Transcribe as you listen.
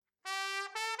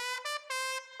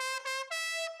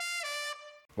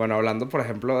Bueno, hablando, por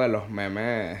ejemplo, de los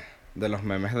memes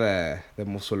de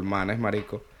musulmanes,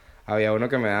 marico. Había uno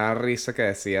que me daba risa que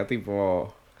decía,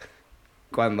 tipo,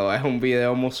 cuando ves un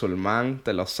video musulmán,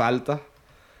 te lo saltas,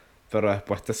 pero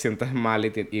después te sientes mal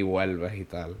y vuelves y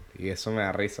tal. Y eso me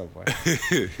da risa, pues.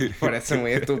 Me parece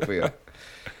muy estúpido.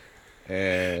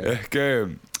 Eh, Es que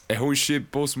es un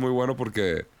shitpost muy bueno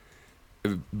porque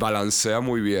balancea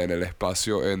muy bien el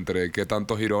espacio entre qué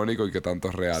tanto es irónico y qué tanto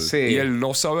es real. Y sí, el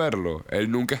no saberlo, el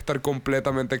nunca estar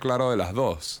completamente claro de las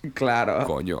dos. claro.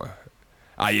 Coño,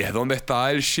 ahí es donde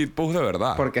está el shitpost de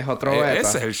verdad. Porque es otro beta.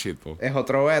 Ese es el shitpost. Es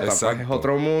otro beta, pues. Es Exacto.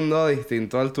 otro mundo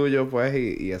distinto al tuyo, pues.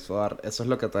 Y eso es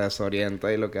lo que te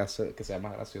desorienta y lo que hace que sea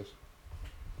más gracioso.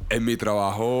 En mi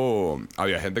trabajo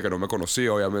había gente que no me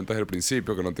conocía, obviamente, desde el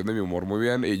principio, que no entiende mi humor muy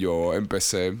bien. Y yo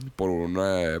empecé por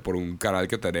un canal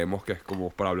que tenemos, que es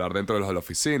como para hablar dentro de los de la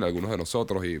oficina, algunos de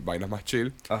nosotros, y vainas más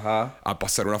chill, Ajá. a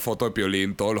pasar una foto de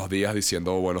Piolín todos los días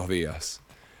diciendo buenos días.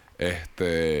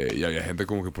 Y había gente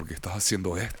como que, ¿por qué estás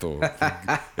haciendo esto?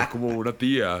 Es como una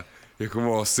tía. Y es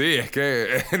como, sí, es que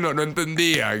no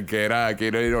entendían que era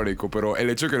irónico, pero el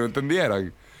hecho de que no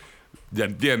entendieran, ya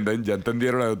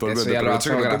entendieron Eso eventualmente, ya pero lo el hecho hace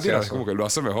de que más no entendieran es como gracioso. que lo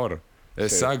hace mejor. Sí.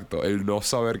 Exacto, el no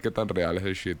saber qué tan real es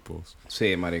el shitpost.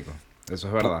 Sí, marico. Eso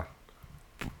es Po- verdad.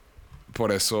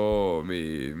 Por eso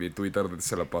mi Twitter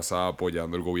se la pasa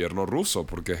apoyando el gobierno ruso,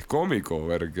 porque es cómico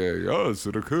ver que,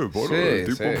 ¿será que? Bueno, el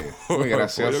Sí, sí. tipo Muy apoya la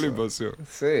gracioso. invasión.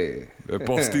 Sí. Es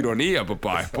postironía,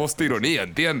 papá, es postironía,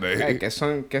 ¿entiendes?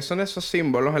 ¿Qué son esos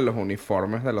símbolos en los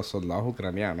uniformes de los soldados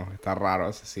ucranianos? Está raro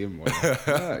ese símbolo.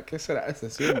 ¿Qué será ese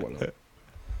símbolo?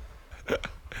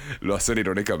 Lo hacen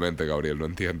irónicamente, Gabriel, ¿no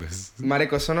entiendes?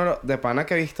 Marico, eso no de pana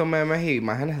que he visto memes y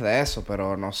imágenes de eso,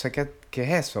 pero no sé qué es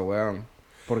eso, weón.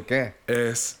 ¿Por qué?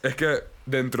 Es que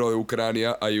dentro de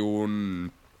Ucrania hay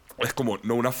un... Es como,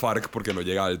 no una FARC porque no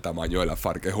llega al tamaño de la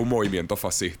FARC, es un movimiento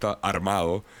fascista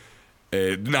armado,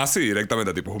 nazi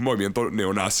directamente, tipo, es un movimiento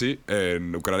neonazi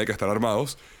en Ucrania que están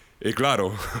armados. Y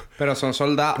claro, Pero son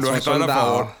soldados, no son están a soldados.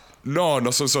 favor. No,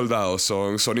 no son soldados,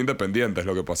 son independientes.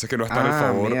 Lo que pasa es que no están a Ah,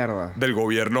 favor mierda. del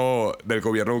gobierno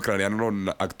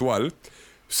ucraniano actual.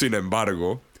 Sin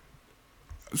embargo,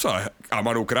 ¿sabes?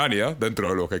 Aman Ucrania dentro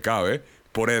de lo que cabe.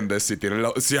 Por ende, si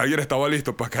alguien estaba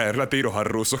listo para caerle a tiros a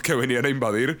rusos que venían a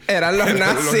invadir, Eran los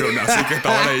eran los nazis. neonazis que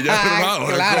estaban ahí ya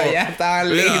armados. Claro, Como, ya estaban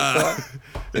mira, listos.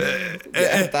 Ya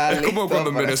estaban es como listos cuando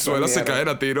en para esa Venezuela se caen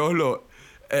mierda. a tiros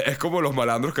es como los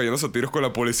malandros cayéndose a tiros con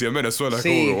la policía en Venezuela. Es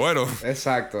como que, Sí, bueno,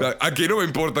 exacto. aquí no me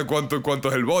importa cuánto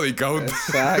es el body count.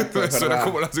 Exacto, es Eso era verdad.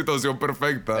 como la situación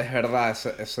perfecta. Es verdad,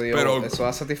 eso dio, Pero, eso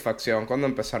da satisfacción cuando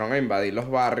empezaron a invadir los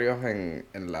barrios en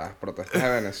las protestas de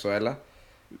Venezuela,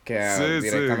 que sí, sí,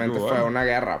 directamente como, fue bueno. una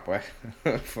guerra, pues.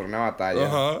 Fue una batalla.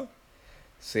 Ajá.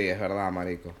 Sí, es verdad,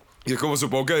 marico. Y es como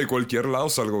supongo que de cualquier lado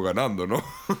salgo ganando, ¿no?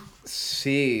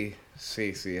 Sí,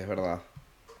 sí, sí, es verdad.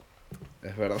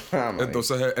 Es verdad, marico.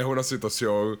 Entonces es una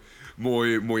situación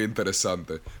muy, muy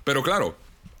interesante. Pero claro,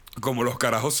 como los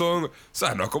carajos son, o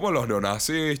sea, no es como los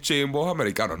neonazis chimbos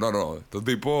americanos, no, no, estos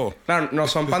tipos Claro, no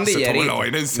son se toman la pandilleritos.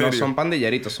 vaina en No serio. son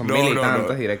pandilleritos, son No, no, no, militantes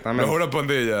no es directamente. una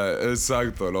pandilla,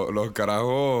 exacto. Los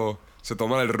carajos se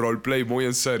toman el roleplay muy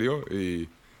en serio y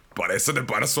parecen de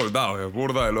para soldados, es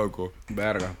burda de loco.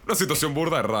 Verga. Una situación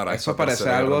burda de rara Eso esta parece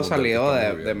tercera guerra algo mundial que salido estamos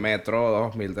de viviendo. Metro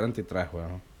 2033,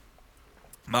 weón.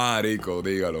 Marico,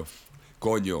 dígalo.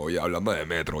 Coño, hoy hablando de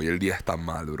metro, hoy el día está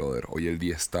mal, brother. Hoy el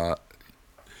día está...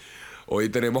 Hoy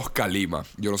tenemos calima.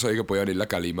 Yo no sabía que podía venir la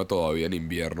calima todavía en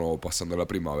invierno o pasando la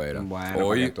primavera. Bueno, para que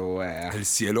Hoy tú veas. el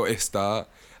cielo está...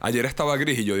 Ayer estaba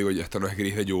gris y yo digo, ya esto no es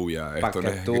gris de lluvia, Para esto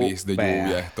no que es tú gris de lluvia,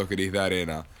 veas. esto es gris de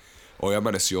arena. Hoy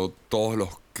amaneció todos los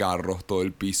carros, todo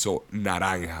el piso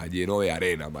naranja, lleno de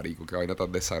arena, marico. Qué vaina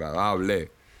tan desagradable.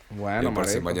 Y Bueno, al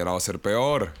parecer marico. mañana va a ser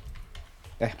peor.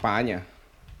 España.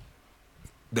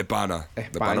 De pana. De pana me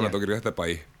España. tengo que ir a este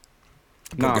país.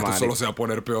 No, Porque esto solo marico. se va a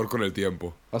poner peor con el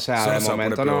tiempo. O sea, Solo de se va a poner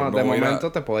momento peor. no, No de voy a ir a...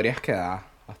 momento te podrías quedar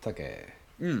hasta que...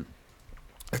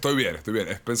 Estoy bien, estoy bien.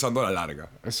 Es pensando a la larga.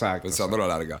 Exacto, Pensando a la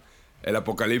exacto. larga. El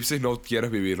apocalipsis no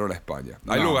quieres vivirlo en España.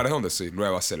 Hay No. lugares donde sí.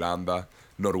 Nueva Zelanda,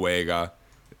 Noruega,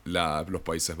 los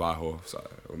Países Bajos. O sea,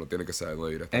 uno tiene que saber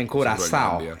dónde ir a estas En cosas. Curazao.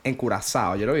 Groenlandia. En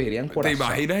Curazao. Yo lo viviría en ¿Te Curazao.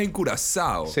 imaginas en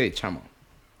Curazao? Sí, chamo.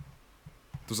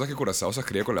 Tú sabes que Curazao se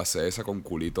escribe con la C esa con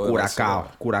culito de Curacao.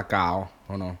 Barcelona. Curacao.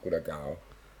 ¿O no? Curacao.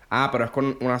 Ah, pero es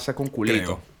con una C con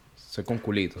culito. Creo. C con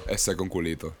culito. Es C con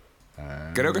culito.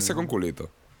 Ah. Creo que es C con culito.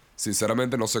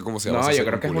 Sinceramente no sé cómo se llama No, esa yo C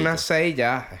creo con que es culito. una C y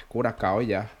ya. Es Curacao y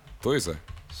ya. ¿Tú dices?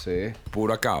 Sí.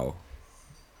 Puracao.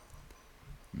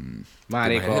 ¿Te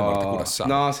imaginas llamarte Marico. Curazao?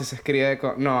 No, si se escribe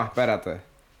con... No, espérate.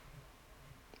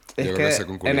 Es Yo creo que que C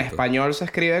con en culito. español se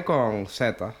escribe con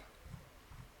Z.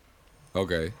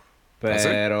 Ok. ¿Ah, sí?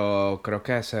 Pero creo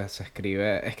que se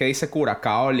escribe... Es que dice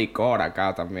Curacao licor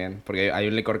acá también. Porque hay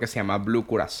un licor que se llama Blue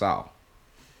Curazao.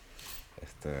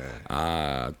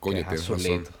 Ah, Que coño, es tienes razón.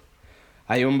 azulito.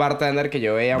 Hay un bartender que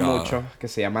yo veía No. mucho que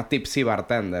se llama Tipsy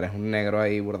Bartender. Es un negro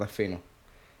ahí burda fino.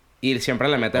 Y siempre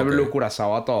le mete Ok. Blue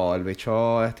Curazao a todo. El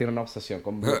bicho tiene una obsesión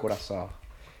con Blue Curazao.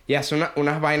 Y hace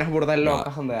unas vainas burdas No.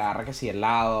 locas donde agarra que si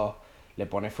helado, le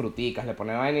pone fruticas, le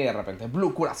pone vaina y de repente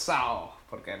Blue Curazao.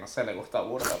 Porque no sé, le gusta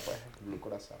burda, pues, Blue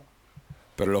Curazao.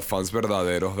 Pero los fans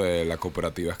verdaderos de la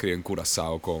cooperativa escriben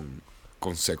Curazao con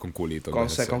C con culito en Con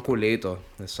vez de C con Z. culito,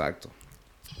 exacto.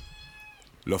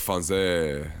 Los fans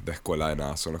de Escuela de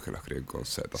Nada son los que lo escriben con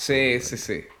Z. Sí, sí,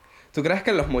 sí. ¿Tú crees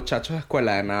que los muchachos de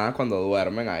escuela de nada cuando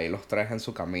duermen ahí los tres en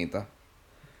su camita?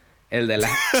 El de la,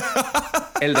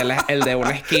 el de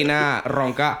una esquina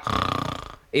ronca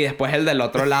y después el del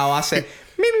otro lado hace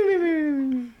mi, mi, mi,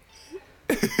 mi, mi.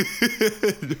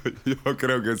 Yo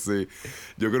creo que sí.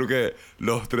 Yo creo que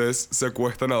los tres se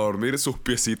acuestan a dormir, sus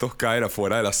piecitos caen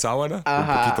afuera de la sábana, un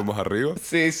poquito Ajá. más arriba.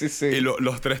 Sí, sí, sí. Y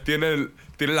los tres tienen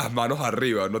las manos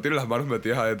arriba, no tienen las manos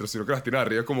metidas adentro, sino que las tienen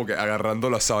arriba como que agarrando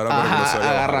la sábana para que no se Ajá, vaya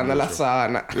a bajar agarrando la mucho.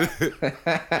 sábana.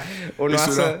 Y Uno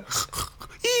suena...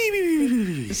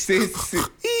 hace... Sí, sí.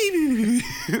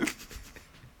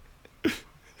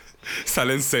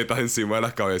 Salen zetas encima de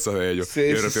las cabezas de ellos. Sí,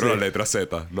 Y me sí, refiero a sí. la letra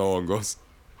Z, no hongos.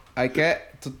 Hay que...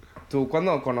 Tú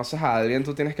cuando conoces a alguien,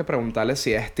 tú tienes que preguntarle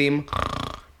si es team...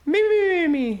 Mi, mi, mi,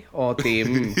 mi, o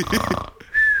team...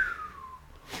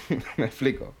 ¿Me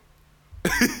explico?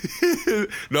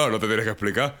 No, no te tienes que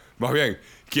explicar. Más bien,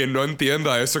 quien no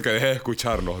entienda eso, que deje de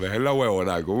escucharnos. Dejen la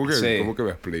huevona. Sí. ¿Cómo que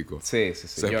me explico? Sí, sí,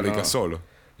 sí. Se explica solo.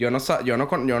 Yo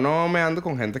no me ando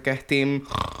con gente que es team...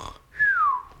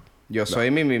 Yo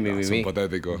soy mi. Son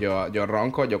patéticos. Yo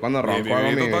ronco. Yo cuando ronco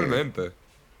hago mi... Totalmente.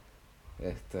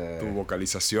 Este... Tu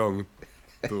vocalización.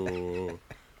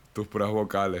 Tus pruebas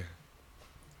vocales.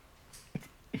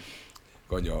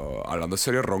 Coño, hablando en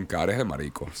serio, roncar es de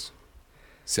maricos.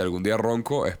 Si algún día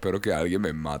ronco, espero que alguien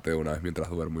me mate de una vez mientras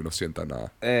duermo y no sienta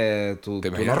nada. Tú ¿Te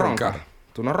no imaginas roncas. roncar?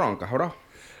 Tú no roncas, bro.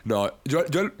 No, yo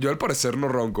al parecer no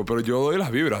ronco, pero yo doy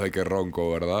las vibras de que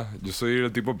ronco, ¿verdad? Yo soy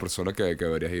el tipo de persona que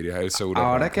deberías ir a él seguro.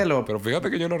 Ahora ronca. que lo... Pero fíjate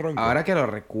que yo no ronco. Ahora que lo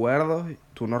recuerdo,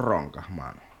 tú no roncas,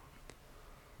 mano.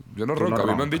 Yo no tú no ronco. A mí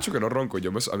me han roncas. dicho que no ronco. A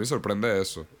mí me sorprende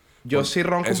eso. Yo sí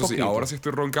ronco un Eso sí, poquito. ahora sí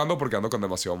estoy roncando porque ando con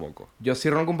demasiado moco. Yo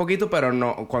sí ronco un poquito, pero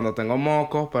no... Cuando tengo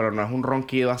mocos, pero no es un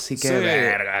ronquido así que... Sí.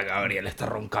 Verga, Gabriel está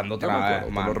roncando Yo me otra acuerdo, vez,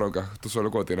 tú no mano. roncas. Tú solo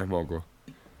cuando tienes moco.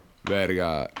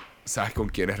 Verga. ¿Sabes con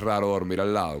quién es raro dormir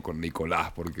al lado? Con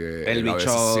Nicolás, porque El él a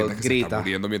veces bicho siente que se está grita.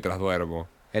 muriendo mientras duermo.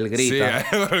 Él grita.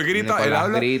 Sí, él grita, él Nicolás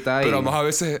habla, grita pero y- además a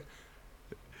veces...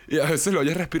 Y a veces lo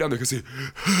oyes respirando y es que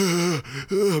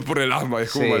sí... Por el asma. Y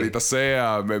es como, Sí. maldita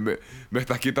sea, me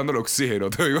estás quitando el oxígeno.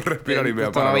 Te oigo respirar y me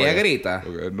da Todavía paranoia. grita.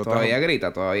 Porque no Todavía estás-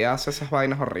 grita. Todavía hace esas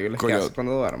vainas horribles que Coño, hace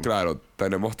cuando duerme. claro,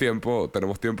 tenemos tiempo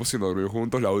sin dormir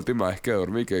juntos. La última vez que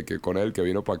dormí, que con él, que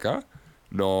vino para acá,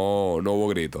 no hubo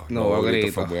gritos. No hubo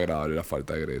gritos. Fue muy agradable la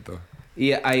falta de gritos.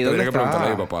 Y ahí donde Tendría que preguntarle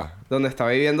a está... mi papá. Donde está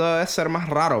viviendo debe ser más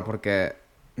raro porque...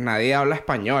 Nadie habla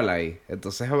español ahí.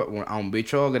 Entonces a un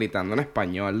bicho gritando en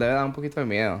español debe dar un poquito de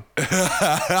miedo.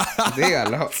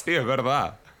 Dígalo. Sí, es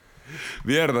verdad.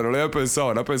 Mierda, no lo había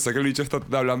pensado. No pensé que el bicho está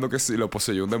hablando que sí, lo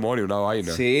poseyó un demonio, una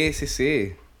vaina. Sí, sí,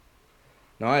 sí.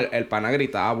 No, el pana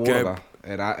gritaba burda.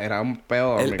 Era un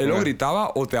pedo dormir ¿Él con lo él.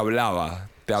 gritaba o te hablaba?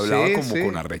 Te hablaba Sí, como sí.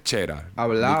 con arrechera.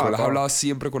 Hablaba, Nicolás todo. hablaba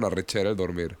siempre con arrechera al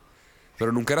dormir.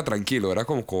 Pero nunca era tranquilo, era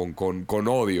como con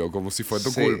odio, como si fue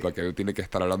tu Sí. culpa que él tiene que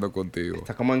estar hablando contigo.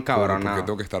 Está como Como que, ¿por qué encabronado.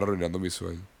 tengo que estar arruinando mi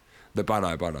sueño? De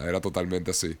pana, era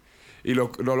totalmente así. Y no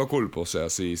lo culpo, o sea,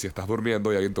 si estás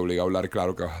durmiendo y alguien te obliga a hablar,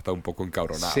 claro que vas a estar un poco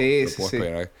encabronado. Sí, No sí, puedo sí.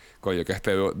 esperar, coño, que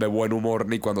esté de buen humor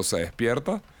ni cuando se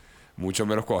despierta, mucho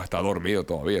menos cuando está dormido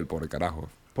todavía, el pobre carajo.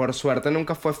 Por suerte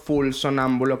nunca fue full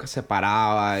sonámbulo que se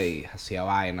paraba y hacía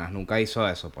vainas. Nunca hizo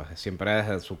eso, pues. Siempre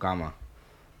desde su cama.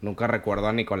 Nunca recuerdo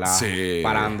a Nicolás Sí.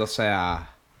 parándose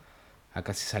a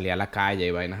casi salir a la calle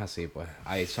y vainas así, pues.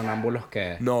 Hay sonámbulos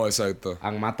que No, exacto.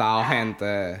 han matado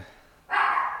gente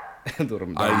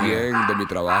dormida. Alguien de mi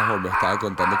trabajo me estaba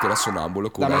contando que era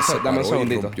sonámbulo, que una vez se Dame un paró y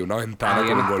segundito. rompió una ventana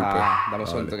Alguien con un golpe. Dame un Ah,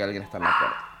 segundito vale. que alguien está en la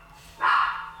puerta.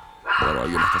 Bueno,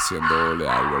 alguien está haciéndole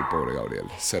algo al pobre Gabriel.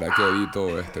 ¿Será que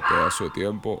edito este pedazo de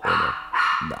tiempo o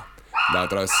no? No.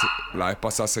 La vez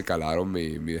pasada se calaron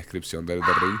mi descripción del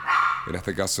ring. En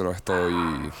este caso no estoy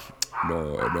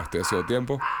haciendo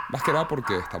tiempo. Más que nada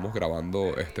porque estamos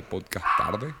grabando este podcast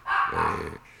tarde.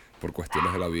 Por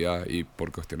cuestiones de la vida y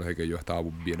por cuestiones de que yo estaba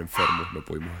bien enfermo. No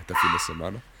pudimos este fin de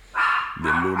semana. Ni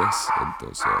el lunes.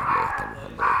 Entonces le estamos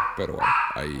dando. Pero bueno.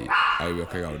 Ahí veo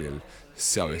que Gabriel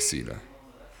se avecina.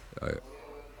 Ahí.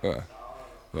 Ah.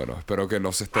 Bueno, espero que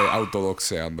no se esté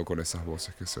autodoxeando con esas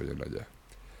voces que se oyen allá.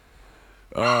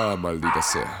 Ah, maldita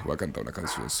sea. Voy a cantar una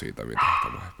cancioncita mientras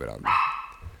estamos esperando.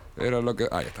 Era lo que...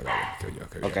 Ahí está Gabriel. Qué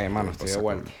bien. Ok, hermano, estoy de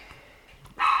vuelta.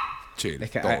 Chill. Es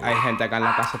que hay gente acá en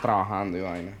la casa trabajando y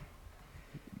vaina.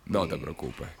 No te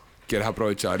preocupes. ¿Quieres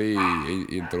aprovechar y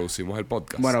introducimos el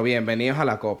podcast? Bueno, bienvenidos a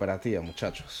la cooperativa,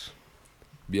 muchachos.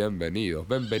 Bienvenidos.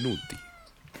 Benvenuti.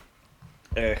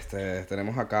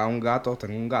 Tenemos acá un gato.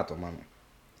 Tengo un gato, mano.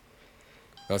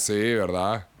 Ah, sí,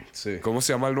 ¿verdad? Sí. ¿Cómo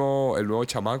se llama el nuevo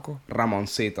chamaco?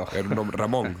 Ramoncito.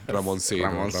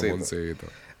 Ramoncito.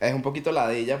 Es un poquito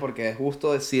ladilla porque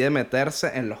justo decide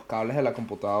meterse en los cables de la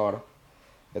computadora.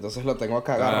 Entonces lo tengo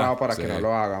acá agarrado para sí. que no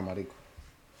lo haga, marico.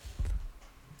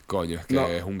 Coño, es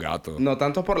que es un gato. No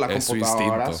tanto por la Es su computadora,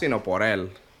 instinto. sino por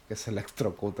él. Que se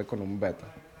electrocute con un beta.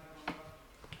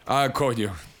 Ah,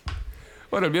 coño.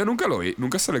 Bueno, el mío nunca lo vi.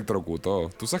 Nunca se electrocutó.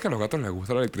 Tú sabes que a los gatos les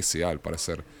gusta la electricidad, al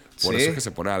parecer. Por ¿Sí? eso es que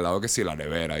se pone al lado que si la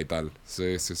nevera y tal.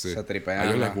 Sí. Se tripean. A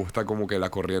ellos les gusta como que la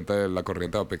corriente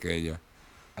pequeña.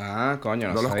 Ah, coño,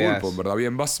 No los sabía culpo, en eso. verdad,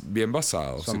 bien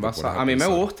basados. Son si te basados. pones A mí me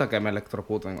pensar. gusta que me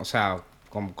electrocuten. O sea,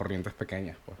 con corrientes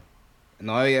pequeñas, pues.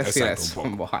 No debí decir Exacto, eso un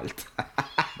en voz alta.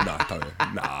 No, está bien.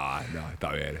 No,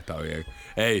 está bien.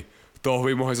 Ey, todos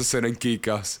vimos esa escena en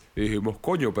Kikas y dijimos,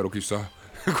 coño, pero quizás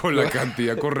con la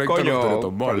cantidad correcta Coño, no estaría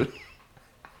tan mal.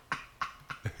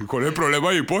 ¿Cuál es el problema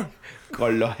ahí, pues?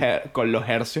 Con los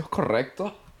hercios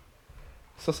correctos,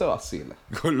 eso se vacila.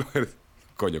 Coño,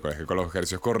 con los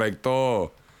ejercicios correctos.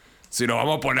 Si nos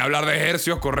vamos a poner a hablar de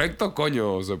ejercicios correctos,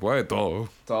 coño, se puede todo.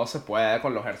 Todo se puede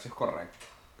con los hercios correctos.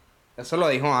 Eso lo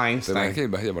dijo Einstein.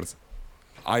 ¿Quién va a llamarse?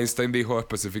 Einstein dijo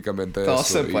específicamente Todo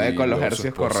eso. se puede y con los luego su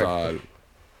hercios esposa- correctos.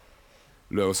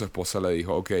 Luego su esposa le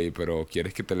dijo, ok, pero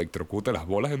 ¿quieres que te electrocute las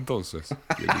bolas entonces?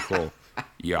 Y él dijo,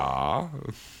 ya.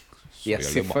 Y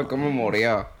así fue como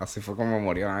murió. Así fue como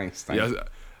murió Einstein.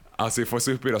 Así fue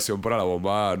su inspiración para la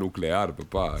bomba nuclear,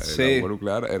 papá. Sí. La bomba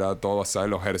nuclear era todo basado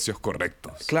en los hercios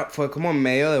correctos. Claro, fue como en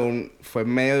medio de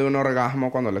un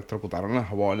orgasmo cuando electrocutaron las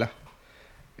bolas.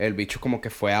 El bicho como que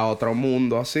fue a otro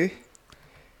mundo así.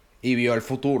 Y vio el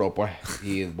futuro, pues.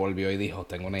 Y volvió y dijo,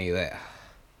 tengo una idea.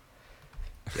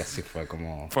 Y así fue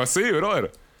como... Fue así, brother.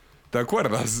 ¿Te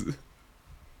acuerdas?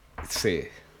 Sí.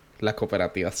 La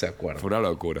cooperativa se acuerda. Fue una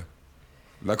locura.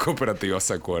 La cooperativa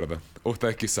se acuerda.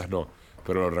 Ustedes quizás no,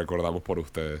 pero lo recordamos por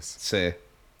ustedes. Sí.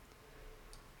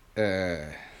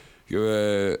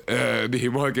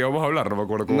 Dijimos de qué íbamos a hablar, no me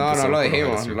acuerdo cómo No empezamos lo con los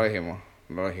dijimos, hercios.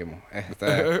 lo dijimos.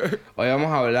 Hoy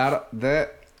vamos a hablar de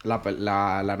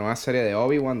la nueva serie de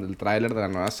Obi-Wan, del tráiler de la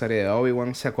nueva serie de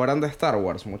Obi-Wan. ¿Se acuerdan de Star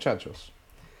Wars, muchachos?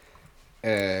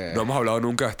 No hemos hablado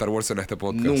nunca de Star Wars en este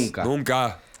podcast.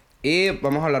 Nunca. Y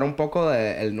vamos a hablar un poco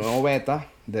del nuevo beta,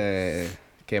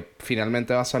 que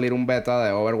finalmente va a salir un beta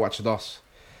de Overwatch 2.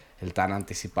 El tan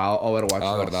anticipado Overwatch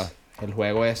 2. Verdad. El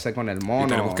juego ese con el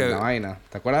mono, la vaina.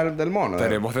 ¿Te acuerdas del mono?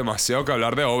 Tenemos demasiado que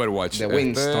hablar de Overwatch. De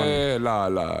Winston.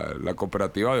 La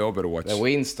cooperativa de Overwatch. De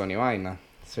Winston y vaina.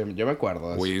 Sí, yo me acuerdo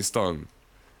de eso. Winston.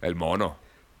 El mono.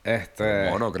 El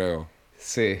mono, creo.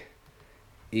 Sí.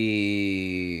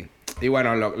 Y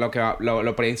bueno,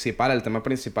 lo principal, el tema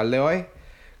principal de hoy,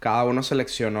 cada uno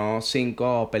seleccionó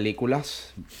 5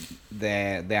 películas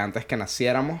de antes que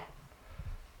naciéramos.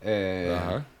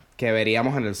 Ajá. Que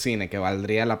veríamos en el cine, que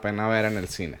valdría la pena ver en el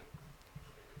cine.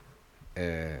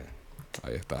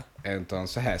 Ahí está.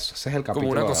 Entonces eso, ese es el capítulo.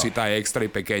 Como una de hoy. cosita extra y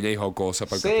pequeña y jocosa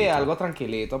para el Sí, capítulo. algo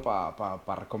tranquilito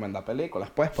para recomendar películas.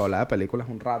 Pues, para hablar de películas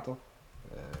un rato.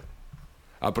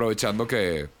 Aprovechando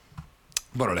que...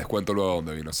 Bueno, les cuento luego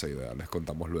dónde vino esa idea. Les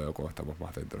contamos luego cuando estamos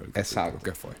más dentro del capítulo. Exacto.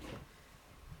 ¿Qué fue?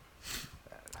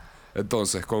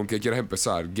 Entonces, ¿con qué quieres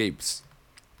empezar? Gapes.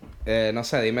 No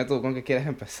sé, dime tú con qué quieres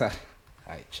empezar.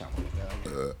 Ay, chamo.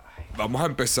 Vamos a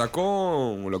empezar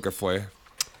con lo que fue.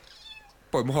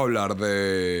 Podemos hablar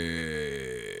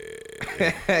de...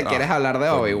 ¿Quieres hablar de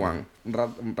Obi-Wan?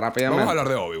 Rápidamente. Vamos a hablar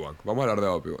de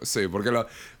Obi-Wan. Sí, porque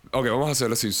Ok, vamos a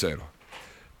serlo sinceros.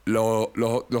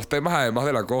 Los temas, además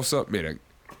de la cosa... Miren,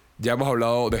 ya hemos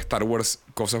hablado de Star Wars,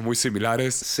 cosas muy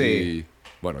similares. Sí. Y,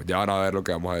 bueno, ya van a ver lo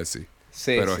que vamos a decir.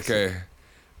 Sí, Pero sí, es que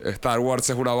Star Wars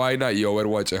es una vaina y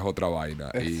Overwatch es otra vaina.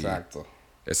 Exacto.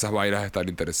 Y esas vainas están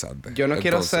interesantes. Yo no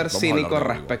quiero Entonces, ser vamos a hablar cínico de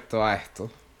Obi-Wan. respecto a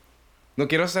esto. No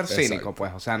quiero ser cínico, Exacto.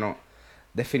 pues. O sea, no...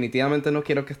 Definitivamente no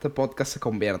quiero que este podcast se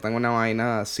convierta en una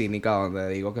vaina cínica donde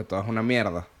digo que todo es una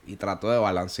mierda. Y trato de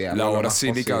balancearlo La lo hora más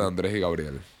cínica posible. de Andrés y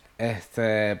Gabriel.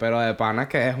 Pero de pana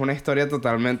que es una historia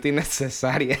totalmente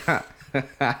innecesaria.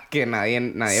 Que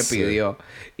nadie Sí. pidió.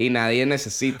 Y nadie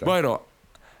necesita. Bueno,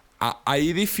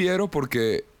 ahí difiero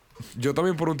porque yo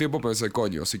también por un tiempo pensé,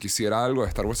 coño, si quisiera algo de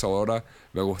Star Wars ahora,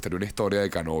 me gustaría una historia de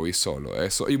Kenobi solo.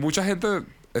 Eso. Y mucha gente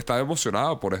está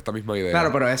emocionada por esta misma idea.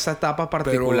 Claro, pero esa etapa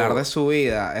particular Pero de su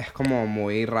vida es como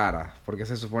muy rara. Porque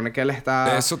se supone que él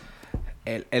está... eso...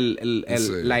 Sí.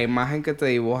 La imagen que te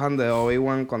dibujan de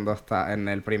Obi-Wan cuando está en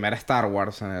el primer Star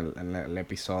Wars, en el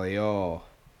episodio...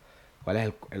 ¿Cuál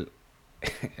es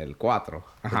el 4?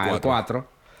 Ajá, el 4.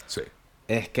 Sí.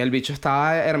 Es que el bicho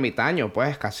estaba ermitaño,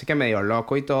 pues, casi que medio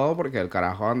loco y todo, porque el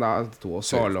carajo estuvo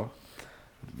solo,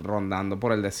 rondando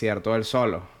por el desierto él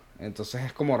solo. Entonces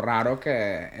es como raro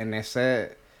que en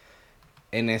ese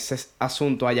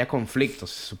asunto haya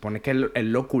conflictos. Se supone que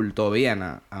él lo ocultó bien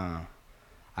a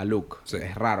Luke. Sí.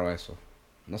 Es raro eso.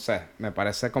 No sé, me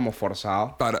parece como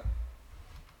forzado.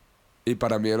 Y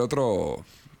para mí el otro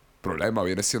problema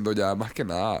viene siendo ya más que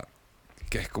nada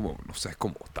que es como, no sé, es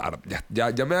como tarde.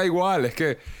 Ya me da igual, es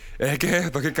que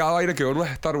esto, es que cada vaina que veo no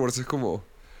es Star Wars, es como...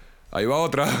 Ahí va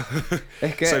otra.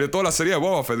 Es que... Salió toda la serie de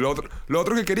Boba Fett. Lo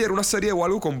otro que quería era una serie o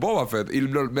algo con Boba Fett. Y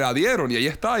me la dieron y ahí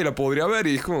está. Y la podría ver.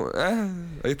 Y es como...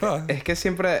 ahí está. Es que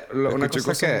siempre... una cosa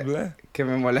cosas, que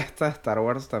me molesta de Star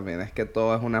Wars también es que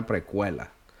todo es una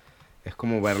precuela. Es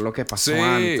como ver lo que pasó sí,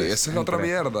 antes. esa es la otra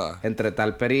mierda. Entre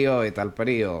tal periodo y tal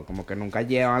periodo. Como que nunca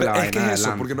llevan Pero la vaina es que es adelante.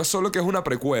 eso, porque no es solo que es una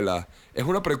precuela. Es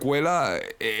una precuela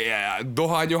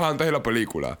 2 años antes de la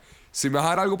película. Si me vas a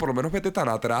dar algo, por lo menos vete tan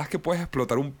atrás que puedes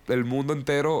explotar el mundo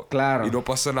entero Claro. y no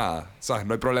pasa nada. ¿Sabes?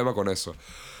 No hay problema con eso.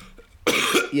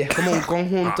 Y es como un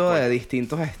conjunto de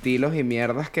distintos estilos y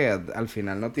mierdas que al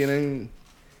final no tienen...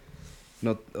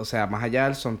 No, o sea, más allá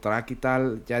del soundtrack y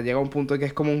tal, ya llega un punto que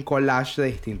es como un collage de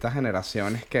distintas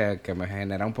generaciones que me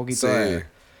genera un poquito de...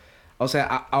 O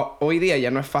sea, hoy día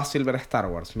ya no es fácil ver Star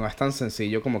Wars. No es tan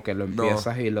sencillo como que lo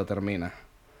empiezas y lo terminas.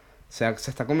 O sea,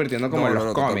 se está convirtiendo como en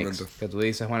los cómics. Totalmente. Que tú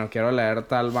dices, bueno, quiero leer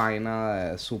tal vaina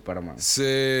de Superman.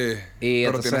 Sí. Y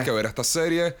pero entonces... tienes que ver esta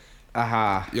serie.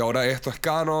 Ajá. Y ahora esto es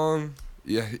canon.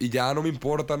 Y ya no me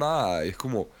importa nada. Y es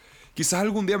como... Quizás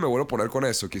algún día me vuelvo a poner con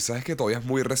eso. Quizás es que todavía es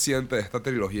muy reciente esta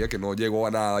trilogía que no llegó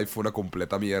a nada y fue una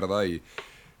completa mierda. Y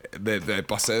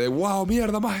pasé de wow,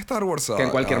 mierda, más Star Wars. Que en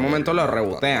cualquier momento lo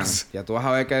rebotean. Ya tú vas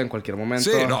a ver que en cualquier momento...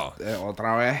 Sí, no.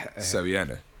 Otra vez... se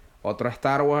viene. Otro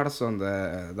Star Wars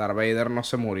donde Darth Vader no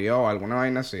se murió o alguna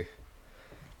vaina así.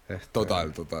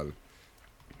 Total.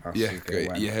 Así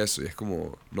Y es eso. Y es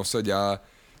como... No sé, ya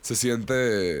se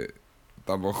siente...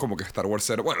 Tampoco como que Star Wars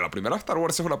era... Bueno, la primera Star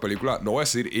Wars es una película... No voy a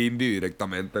decir indie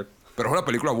directamente. Pero es una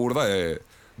película burda de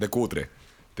cutre.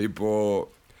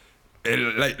 Tipo...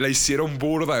 La hicieron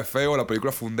burda de feo. La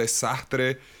película fue un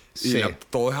desastre. Sí. Y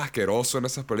todo es asqueroso en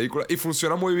esas películas. Y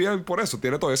funciona muy bien por eso.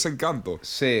 Tiene todo ese encanto.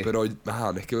 Sí. Pero,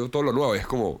 es que veo todo lo nuevo. Y es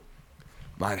como...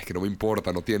 Man, es que no me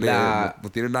importa. No tiene nada...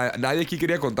 Nadie aquí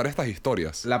quería contar estas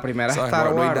historias. La primera ¿sabes? Star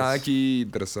Wars... No hay nada aquí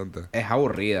interesante. Es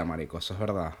aburrida, marico. Eso es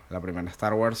verdad. La primera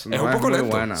Star Wars no Es un poco muy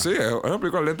lento. buena. Sí, es una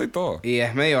película lenta y todo. Y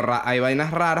es medio hay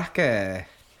vainas raras que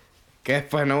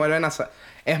después no vuelven a ser...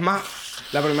 Es más,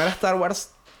 la primera Star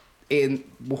Wars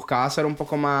buscaba ser un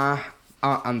poco más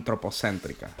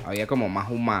antropocéntrica. Había como más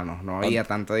humanos. No había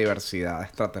tanta diversidad de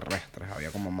extraterrestres.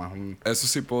 Había como más Eso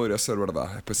sí podría ser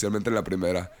verdad. Especialmente en la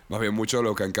primera. Más bien mucho de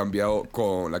lo que han cambiado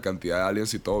con la cantidad de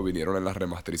aliens y todo vinieron en las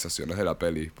remasterizaciones de la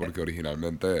peli. Porque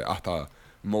originalmente hasta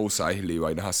Mos Eisley y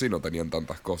vainas así no tenían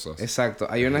tantas cosas. Exacto.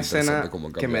 Hay una escena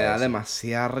que me da eso.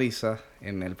 demasiada risa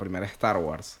en el primer Star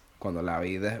Wars. Cuando la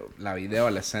vi de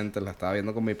adolescente. La estaba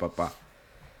viendo con mi papá.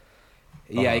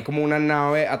 Y hay como una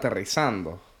nave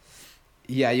aterrizando.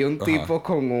 Y hay un tipo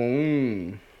con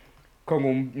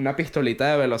una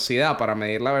pistolita de velocidad para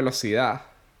medir la velocidad.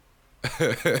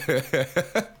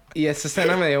 Y esa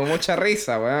escena me dio mucha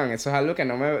risa, weón. Eso es algo que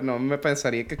no me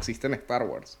pensaría que existe en Star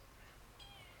Wars.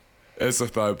 Eso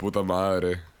está de puta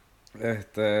madre.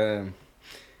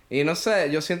 Y no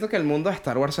sé, yo siento que el mundo de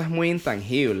Star Wars es muy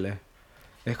intangible.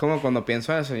 Es como cuando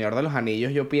pienso en El Señor de los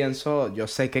Anillos, yo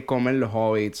sé qué comen los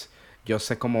hobbits, yo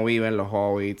sé cómo viven los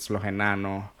hobbits, los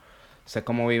enanos, sé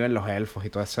cómo viven los elfos y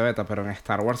todo ese beta, pero en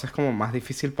Star Wars es como más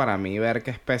difícil para mí ver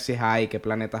qué especies hay, qué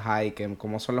planetas hay,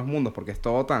 cómo son los mundos, porque es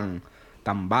todo tan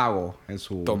vago en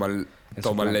su... Toman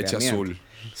leche azul.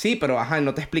 Sí, pero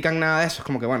no te explican nada de eso. Es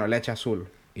como que, bueno, leche azul.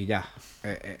 Y ya.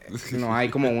 No hay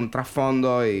como un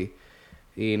trasfondo y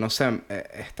no sé,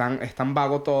 es tan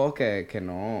vago todo que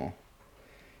no...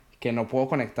 que no puedo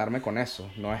conectarme con eso.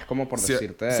 No es como por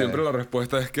decirte... Siempre la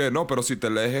respuesta es que no, pero si te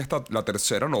lees la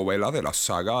tercera novela de la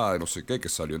saga de no sé qué, que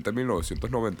salió entre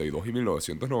 1992 y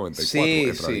 1994, Sí,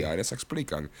 en sí. realidad en esa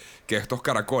explican que estos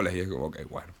caracoles, y es como, ok,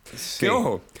 bueno. Sí. Que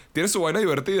ojo, tiene su vaina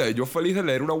divertida, y yo feliz de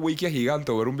leer una wiki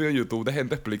gigante o ver un video de YouTube de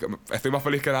gente explicando. Estoy más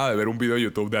feliz que nada de ver un video de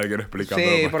YouTube de alguien explicándolo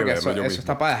Sí, más que porque leerlo yo eso mismo.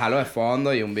 está para dejarlo de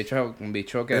fondo y un bicho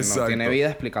que no tiene Exacto. vida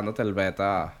explicándote el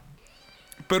beta.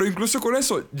 Pero incluso con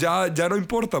eso, ya no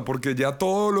importa, porque ya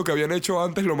todo lo que habían hecho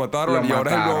antes lo mataron Lo y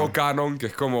ahora es el nuevo mataron. canon, que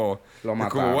es como... Lo Es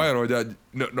como, mataron. bueno, ya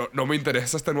no me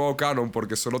interesa este nuevo canon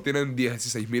porque solo tienen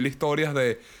 16.000 historias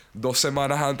de 2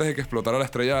 semanas antes de que explotara la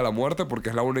Estrella de la Muerte, porque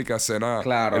es la única escena, el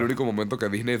Claro. único momento que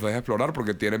Disney deja explorar,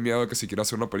 porque tienen miedo de que si quiere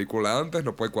hacer una película antes,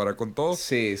 no puede cuadrar con todo.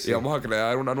 Sí, Y sí. vamos a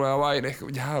crear una nueva vaina. Es que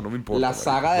ya, no me importa, La marico.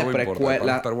 saga de No me importa. Para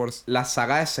precuelas... Star Wars. La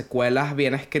saga de secuelas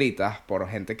bien escritas por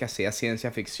gente que hacía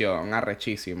ciencia ficción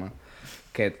arrechísima.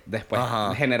 Que después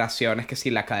Ajá. generaciones que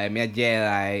si la Academia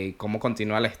Jedi y cómo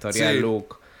continúa la historia de Sí.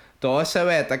 Luke. Todo ese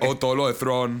beta O todo lo de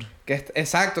Throne.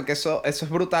 exacto, que eso es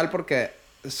brutal porque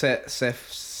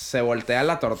se voltea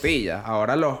la tortilla.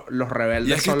 Ahora los Y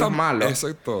rebeldes es que son los malos.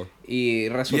 Exacto. Y Y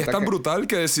es resulta tan que... brutal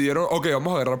que decidieron, ok,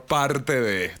 vamos a agarrar parte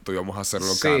de esto y vamos a hacerlo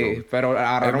Sí, canon. pero En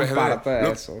agarraron vez de... parte de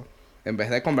lo- eso. En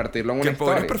vez de convertirlo en una Que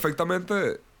podrías historia.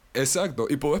 perfectamente. Exacto.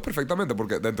 Y podés perfectamente,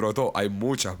 porque dentro de todo hay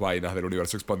muchas vainas del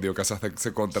universo expandido que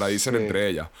se contradicen Sí. entre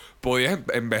ellas. Podías,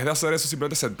 en vez de hacer eso,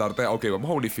 simplemente sentarte, ok, vamos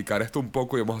a unificar esto un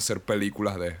poco y vamos a hacer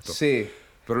películas de esto. Sí,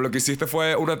 Pero lo que hiciste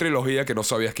fue una trilogía que no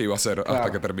sabías que iba a ser hasta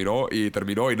claro. que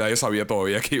terminó y nadie sabía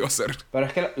todavía que iba a ser. Pero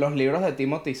es que los libros de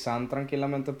Timothy Zahn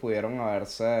tranquilamente pudieron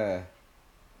haberse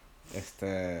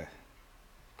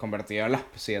convertido en las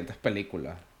siguientes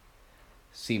películas.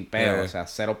 Sin peo, o sea,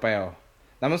 cero peo.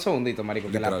 Dame un segundito, marico,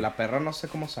 que Literal. la perra no sé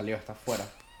cómo salió, está afuera.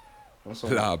 Un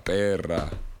segundo. La perra.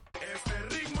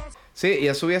 Sí, y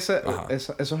eso Ajá.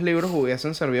 esos libros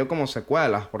hubiesen servido como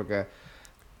secuelas, porque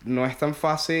no es tan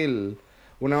fácil.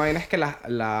 Una vaina es que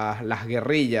las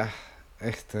guerrillas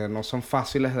no son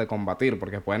fáciles de combatir,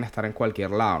 porque pueden estar en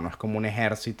cualquier lado, no es como un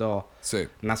ejército Sí.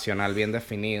 nacional bien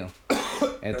definido.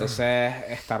 Entonces,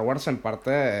 Star Wars en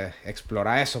parte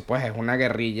explora eso, pues es una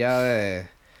guerrilla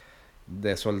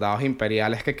de soldados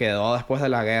imperiales que quedó después de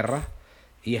la guerra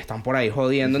y están por ahí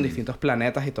jodiendo en distintos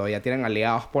planetas y todavía tienen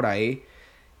aliados por ahí.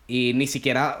 Y ni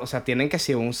siquiera, o sea, tienen que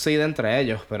ser un Sith entre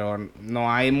ellos, pero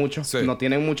no hay muchos, Sí. no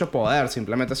tienen mucho poder,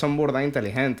 simplemente son burda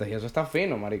inteligentes y eso está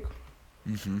fino, marico.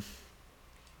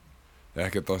 Es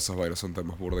que todas esas vainas son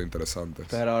temas burda interesantes.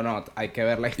 Pero no, hay que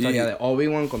ver la historia Y- de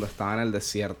Obi-Wan cuando estaba en el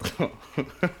desierto.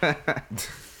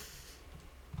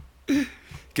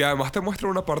 Que además te muestra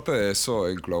una parte de eso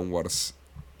en Clone Wars.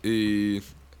 Y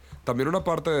también una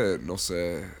parte, no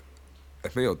sé,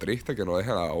 es medio triste que no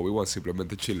dejen a Obi-Wan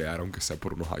simplemente chilear, aunque sea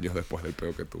por unos años después del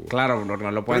peo que tuvo. Claro, no lo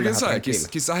Pero pueden quién dejar sabe, tranquilo.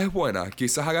 quizás es buena,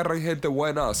 quizás agarran gente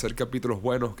buena a hacer capítulos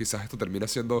buenos, quizás esto termina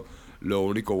siendo lo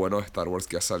único bueno de Star Wars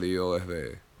que ha salido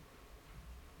desde...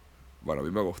 Bueno, a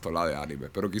mí me gustó la de anime,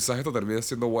 pero quizás esto termine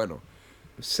siendo bueno.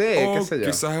 Sí, O qué sé yo.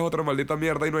 quizás es otra maldita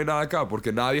mierda y no hay nada acá,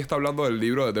 porque nadie está hablando del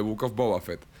libro de The Book of Boba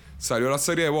Fett. Salió la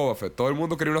serie de Boba Fett, todo el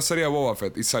mundo quería una serie de Boba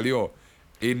Fett y salió.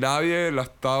 Y nadie la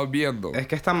está viendo. Es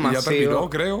que es tan Y ya masivo. terminó,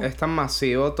 creo. Es tan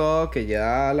masivo todo que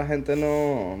ya la gente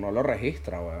no lo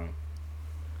registra, weón.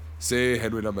 Sí,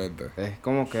 genuinamente. Es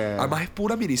como que... Además es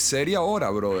pura miniserie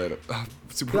ahora, brother.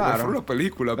 Si por Claro. fuera una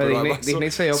película, Pero pero Disney- además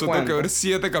Disney se dio tengo que cuenta. ver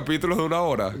 7 capítulos de 1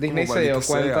 hora. Disney Como se dio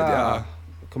maldito sea, cuenta... ya.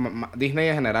 Como Disney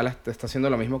en general está haciendo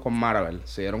lo mismo con Marvel.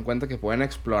 Se dieron cuenta que pueden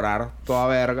explorar toda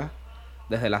verga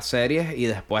desde las series y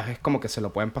después es como que se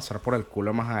lo pueden pasar por el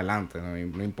culo más adelante.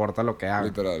 No importa lo que hagan.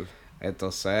 Literal.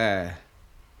 Entonces...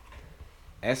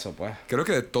 Eso, pues. Creo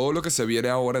que de todo lo que se viene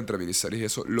ahora entre miniseries y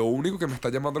eso, lo único que me está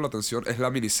llamando la atención es la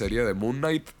miniserie de Moon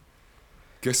Knight.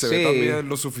 Que se ve Sí. también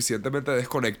lo suficientemente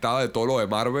desconectada de todo lo de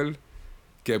Marvel.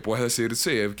 Que puedes decir,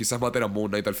 sí, quizás maten a Moon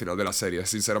Knight al final de la serie.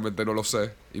 Sinceramente no lo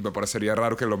sé. Y me parecería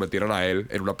raro que lo metieran a él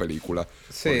en una película.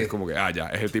 Sí. Porque es como que, ya,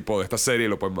 es el tipo de esta serie y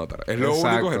lo pueden matar. Es lo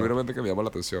Exacto. único genuinamente que me llama la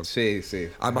atención. Sí, sí.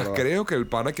 Además, es verdad. creo que el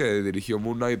pana que dirigió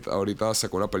Moon Knight ahorita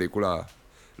sacó una película.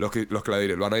 Los que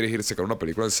van a dirigir sacaron una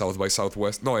película en South by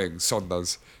Southwest. No, en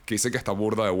Sundance. Que dicen que está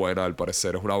burda de buena, al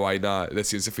parecer. Es una vaina de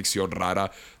ciencia ficción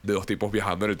rara de 2 tipos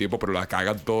viajando en el tiempo, pero la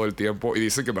cagan todo el tiempo. Y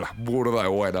dicen que me la es burda de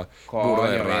buena.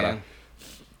 Burda de Coño, rara. bien.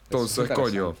 Entonces, Eso es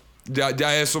coño,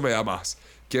 ya eso me da más.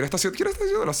 ¿Quién está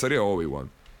haciendo la serie de Obi-Wan?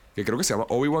 Que creo que se llama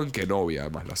Obi-Wan Kenobi,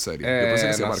 además, la serie. Yo pensé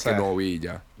que se no llama sé. Kenobi y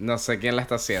ya. No sé quién la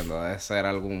está haciendo. Debe ser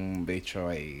algún bicho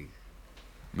ahí.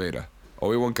 Mira,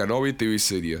 Obi-Wan Kenobi TV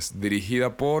Series,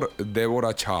 dirigida por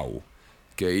Deborah Chow,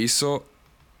 que hizo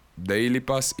Daily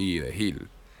Pass y The Hill.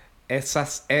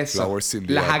 Flowers in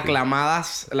the las Attic.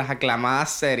 aclamadas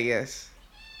series.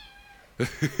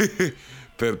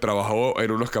 Trabajó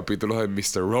en unos capítulos de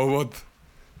Mr. Robot.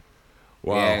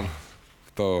 Wow. Bien.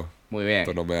 Esto, Muy bien.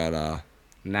 esto no me da nada.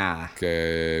 Nada.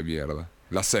 Qué mierda.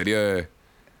 La serie de...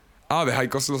 de High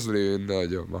Cost of Living.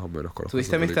 Yo más o menos conozco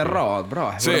 ¿Tuviste esa Mr. película. Robot,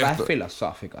 bro? Es Sí, verdad, esto- es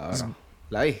filosófica, bro.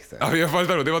 ¿La viste? A mí me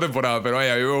falta la última temporada, pero a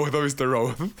mí me gusta Mr.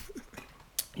 Robot.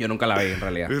 Yo nunca la vi, en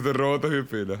realidad. Mr. Robot es bien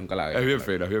fina. Nunca la vi, Es bien nunca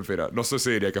la fina, es bien fina. No sé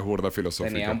si diría que es burda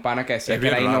filosófica. Tenía un pana que decía Es que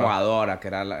era bien rara. innovadora, que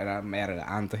era merga,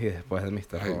 antes y después de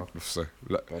Mr. Ay, Robot. no sé.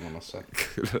 Pero no sé.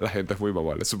 La gente es muy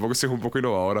mamable. Supongo que sí es un poco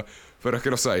innovadora. Pero es que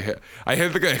no sé. Hay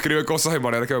gente que describe cosas de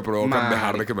manera que me provocan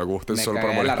dejar de que me gusten solo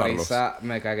para molestarlos.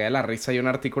 Me cagué de la risa. Hay un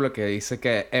artículo que dice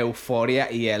que Euphoria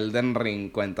y Elden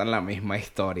Ring cuentan la misma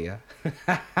historia.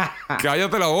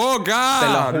 ¡Cállate la boca! Te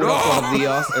lo juro ¡No! por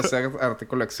Dios, ese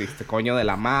artículo existe. Coño de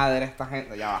la madre, esta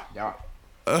gente. Ya va.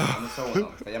 Dame un segundo,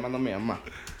 me está llamando mi mamá.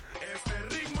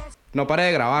 No paré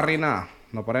de grabar ni nada.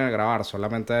 No paré de grabar,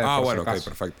 solamente. por si Bueno, ok, acaso.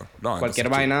 perfecto. No, Cualquier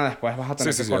entonces, vaina después vas a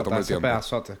tener Sí, que ya tomé cortar el ese tiempo.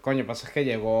 pedazote. Coño, pasa es que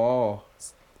llegó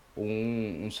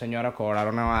un señor a cobrar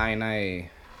una vaina y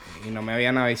no me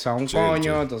habían avisado un Chill, coño,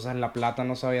 chill. entonces la plata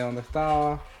no sabía dónde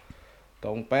estaba.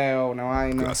 Todo un peo, una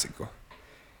vaina. Clásico.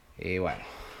 Y bueno,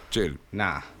 Chill.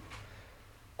 nada.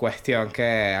 Cuestión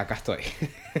que acá estoy.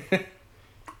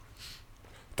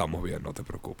 Estamos bien, no te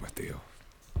preocupes, tío.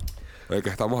 ¿De qué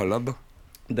estamos hablando?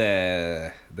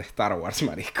 de Star Wars,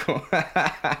 marisco.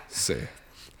 Sí.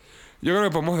 Yo creo que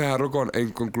podemos dejarlo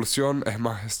en conclusión, es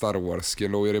más Star Wars.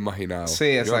 ¿Quién lo hubiera imaginado?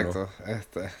 Sí, Yo no. exacto.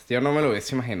 Yo no me lo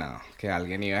hubiese imaginado. Que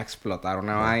alguien iba a explotar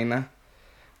una vaina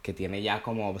que tiene ya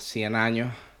como 100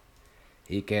 años.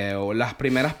 Y que las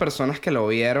primeras personas que lo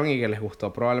vieron y que les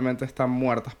gustó probablemente están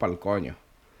muertas pa'l coño.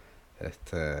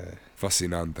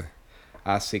 Fascinante.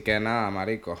 Así que nada,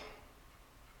 marico.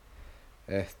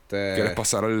 ¿Quieres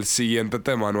pasar al siguiente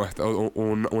tema?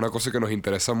 Una cosa que nos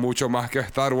interesa mucho más que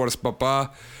Star Wars,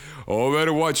 papá.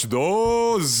 Overwatch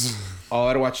 2.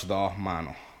 Overwatch 2,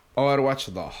 mano. Overwatch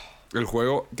 2. El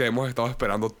juego que hemos estado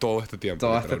esperando todo este tiempo.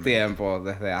 Todo este literalmente. tiempo,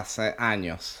 desde hace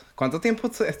años. ¿Cuánto tiempo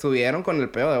estuvieron con el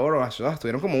peo de Overwatch 2?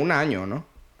 Estuvieron como un año, ¿no?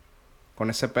 Con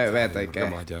ese beta y Creo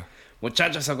que... más ya.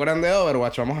 Muchachos, ¿se acuerdan de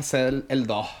Overwatch? Vamos a hacer el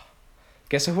 2.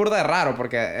 Que eso es burda de raro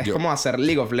porque es como hacer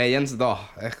League of Legends 2.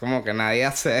 Es como que nadie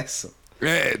hace eso.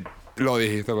 Lo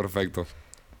dijiste perfecto.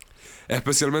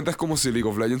 Especialmente es como si League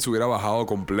of Legends hubiera bajado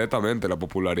completamente la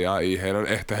popularidad y dijeran,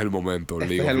 este es el momento, Este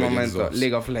League es of el Legends momento. 2.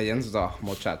 League of Legends 2,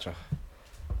 muchachos.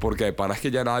 Porque pana es que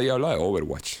ya nadie habla de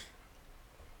Overwatch.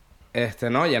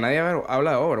 No, ya nadie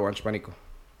habla de Overwatch, pánico.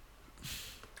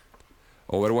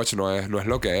 Overwatch no es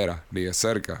lo que era, ni de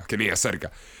cerca. Que ni de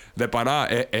cerca. De pana,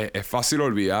 es fácil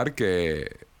olvidar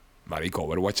que... Marico,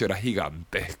 Overwatch era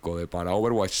gigantesco. De pana,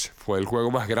 Overwatch fue el juego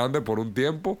más grande por un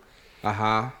tiempo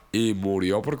Ajá. y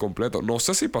murió por completo. No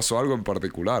sé si pasó algo en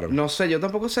particular. No sé, yo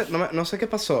tampoco sé, no sé qué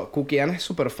pasó. Kukian es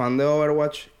súper fan de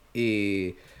Overwatch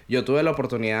y yo tuve la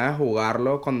oportunidad de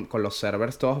jugarlo con los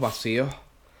servers todos vacíos.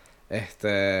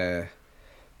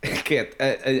 Que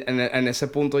en ese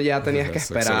punto ya tenías que Es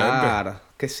esperar excelente.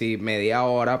 que sí, media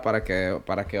hora para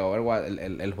que Overwatch,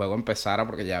 el juego empezara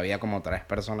porque ya había como 3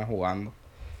 personas jugando.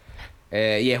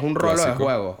 Y es un rolo de Clásico.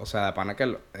 juego, o sea, de pana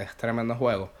que es tremendo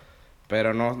juego.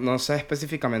 Pero no sé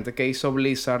específicamente qué hizo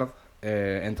Blizzard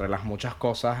entre las muchas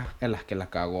cosas en las que la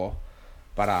cagó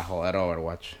para joder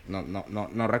Overwatch.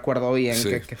 No recuerdo bien Sí.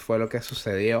 qué fue lo que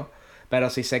sucedió. Pero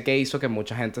sí sé que hizo que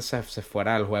mucha gente se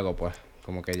fuera del juego, pues.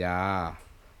 Como que ya...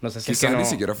 No sé si es que Quizás no... ni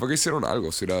siquiera fue que hicieron algo.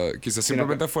 Quizás Sino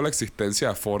simplemente fue la existencia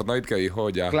de Fortnite que dijo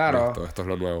ya, Claro. esto es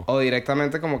lo nuevo. O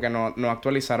directamente como que no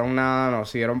actualizaron nada, no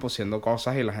siguieron pusiendo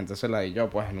cosas y la gente se la dio.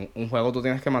 Pues en un juego tú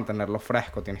tienes que mantenerlo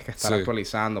fresco, tienes que estar Sí.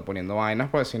 actualizando, poniendo vainas,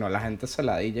 pues si no la gente se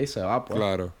la y se va, pues.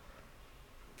 Claro.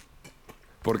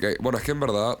 Porque, bueno, es que en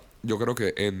verdad yo creo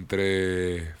que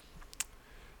entre...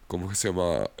 ¿Cómo que se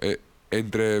llama?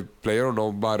 Entre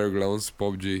PlayerUnknown's Battlegrounds,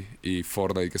 PUBG y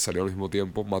Fortnite que salió al mismo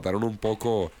tiempo, mataron un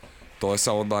poco toda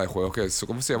esa onda de juegos que...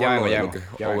 ¿Cómo se llama? Ya lo vengo, que es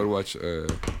ya vengo. Overwatch.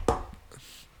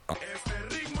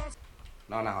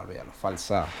 No, olvídalo.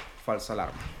 Falsa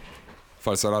alarma.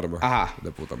 Falsa alarma. Ajá.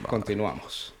 De puta madre.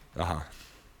 Continuamos. Ajá.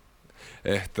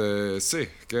 Sí,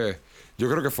 que yo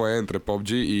creo que fue entre PUBG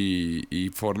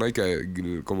y Fortnite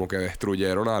que como que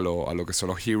destruyeron a lo que son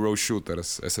los hero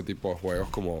shooters, ese tipo de juegos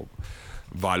como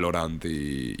Valorant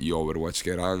y Overwatch,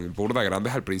 que eran burda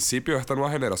grandes al principio de esta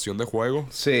nueva generación de juegos,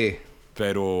 Sí.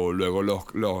 pero luego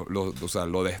o sea,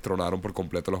 lo destronaron por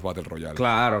completo los Battle Royale.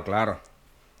 Claro.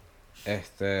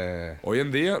 Hoy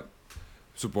en día,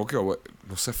 Supongo que,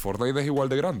 no sé, Fortnite es igual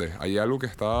de grande. Hay algo que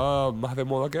está más de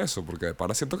moda que eso. Porque de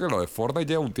pana siento que lo de Fortnite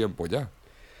lleva un tiempo ya.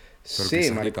 Pero Sí,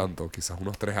 quizás ni marico. tanto. Quizás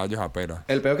unos 3 años apenas.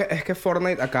 El peor es que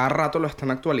Fortnite a cada rato lo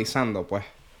están actualizando, pues.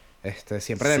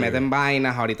 Siempre le Sí. meten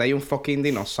vainas. Ahorita hay un fucking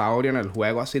dinosaurio en el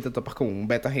juego, así te topas con un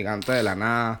beta gigante de la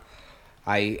nada.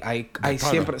 De Hay pana.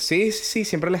 siempre... Sí, sí, sí,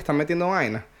 siempre le están metiendo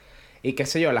vainas. Y qué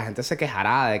sé yo, la gente se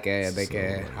quejará Sí.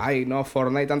 ay, no,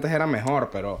 Fortnite antes era mejor,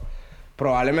 pero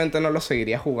probablemente no lo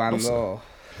seguiría No sé. jugando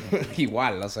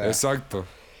igual, o sea. Exacto.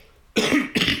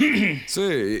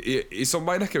 Sí, y son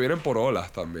vainas que vienen por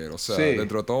olas también. O sea, Sí,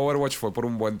 dentro de todo Overwatch fue por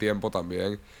un buen tiempo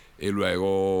también. Y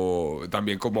luego,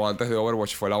 también como antes de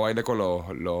Overwatch fue la vaina con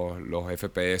los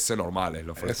FPS normales,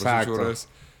 los First Person exacto. Shooters.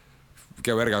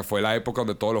 Que verga, fue la época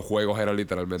donde todos los juegos eran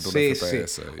literalmente un Sí, sí.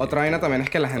 FPS. Y Otra vaina también es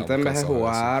que la gente estábamos en vez de cansados de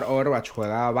eso. jugar Overwatch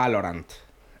juega Valorant.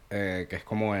 Que es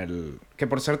como el... Que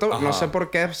por cierto, no sé Ajá. por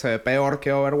qué se ve peor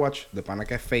que Overwatch. De pana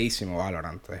que es feísimo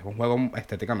Valorant. Es un juego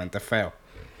estéticamente feo.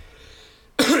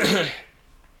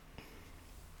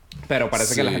 Pero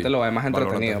parece que la gente Sí, lo ve más Valorant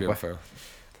es entretenido, bien pues. feo.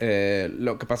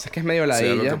 Lo que pasa es que es medio Sí, es lo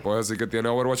que ladilla. puedo decir que tiene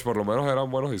Overwatch, por lo menos eran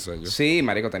buenos diseños. Sí,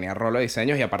 marico, tenía rolo de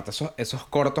diseños y aparte esos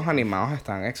cortos animados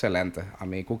están excelentes. A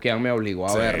mí Kukian me obligó a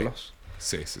Sí, verlos.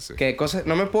 sí, sí, sí. Que cosas...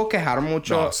 No me puedo quejar No,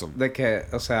 mucho son... de que,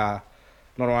 o sea...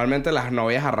 Normalmente las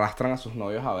novias arrastran a sus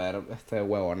novios a ver,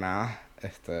 huevonadas,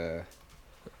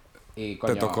 Y, Te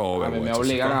coño, tocó a mí me Overwatch, así que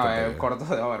obligan a bastante ver bien. cortos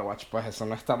de Overwatch. Pues eso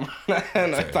no está mal.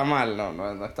 No Sí. está mal,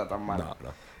 no está tan mal. No,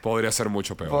 no. Podría ser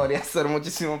mucho peor. Podría ser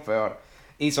muchísimo peor.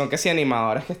 Y son que sí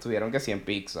animadores que estuvieron que sí en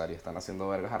Pixar y están haciendo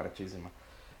vergas arrechísimas.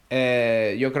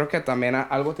 Yo creo que también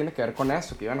algo tiene que ver con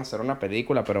eso, que iban a hacer una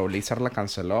película, pero Blizzard la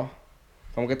canceló.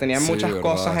 Como que tenían Sí, muchas verdad,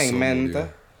 cosas en eso murió. mente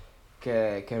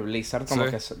que Blizzard Sí. como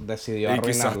que decidió Y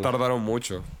quizás arruinarla. tardaron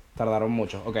mucho. Tardaron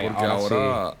mucho. Ok, Porque ahora sí.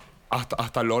 ahora...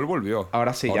 Hasta LOL volvió.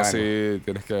 Ahora sí, ya Ahora vengo. sí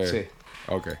tienes que... Sí.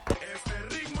 Ok.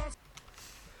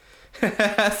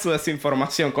 Su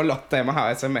desinformación con los temas a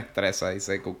veces me estresa,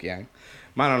 dice Kukian.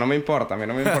 Mano, no me importa. A mí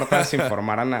no me importa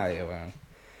desinformar a nadie, weón.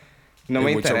 No Y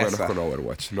me mucho menos interesa. con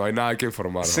Overwatch. No hay nada que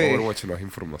informar. Sí. Overwatch no es Y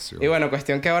información. bueno,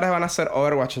 cuestión que ahora van a hacer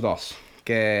Overwatch 2.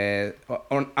 Que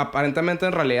aparentemente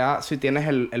en realidad si tienes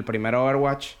el primer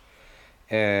Overwatch,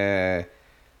 eh,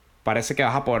 parece que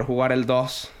vas a poder jugar el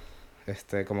 2.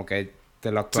 Como que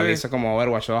te lo Sí. actualiza como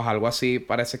Overwatch 2, algo así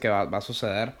parece que va a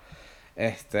suceder.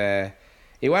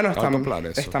 Y bueno, Alto plan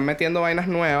eso. están metiendo vainas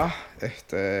nuevas.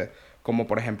 Como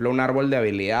por ejemplo un árbol de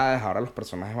habilidades. Ahora los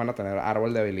personajes van a tener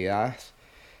árbol de habilidades.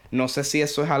 No sé si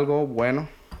eso es algo bueno.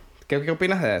 ¿Qué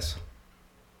opinas de eso?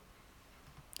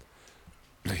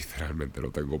 Literalmente no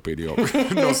tengo opinión.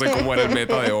 No sé cómo era el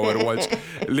meta de Overwatch.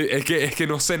 Es que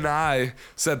no sé nada. O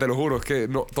sea, te lo juro. Es que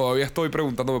no, todavía estoy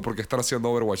preguntándome por qué están haciendo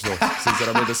Overwatch 2.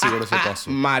 Sinceramente sigo en ese paso.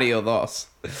 Mario 2.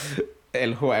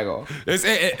 El juego. Es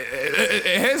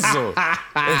eso.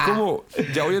 Es como,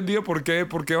 ya hoy en día, ¿por qué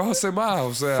vas a hacer más?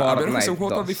 O sea, a menos que sea un Fortnite juego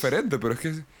tan 2. diferente, pero es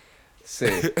que Sí.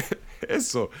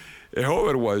 eso es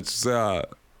Overwatch. O sea,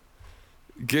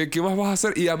 ¿qué más vas a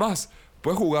hacer? Y además,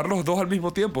 puedes jugar los dos al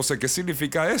mismo tiempo. O sea, ¿qué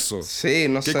significa eso? Sí,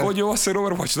 no ¿Qué sé. coño va a ser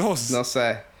Overwatch 2? No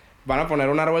sé. Van a poner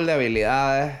un árbol de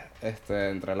habilidades.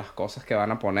 Entre las cosas que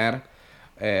van a poner.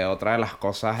 Otra de las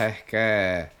cosas es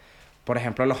que, por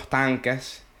ejemplo, los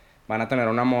tanques van a tener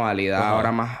una modalidad ahora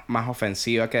Ajá. más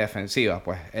ofensiva que defensiva.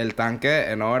 Pues el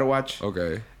tanque en Overwatch. Ok.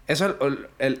 Eso,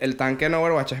 el tanque en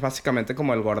Overwatch es básicamente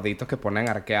como el gordito que ponen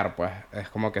a arquear, pues. Es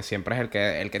como que siempre es el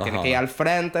que tiene que ir Ajá. al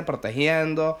frente,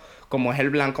 protegiendo. Como es el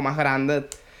blanco más grande,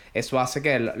 eso hace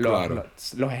que Claro.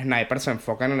 los snipers se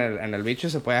enfoquen en el bicho y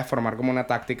se puede formar como una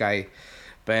táctica ahí.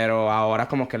 Pero ahora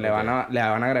como que Ok. le van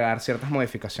a agregar ciertas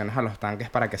modificaciones a los tanques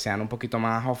para que sean un poquito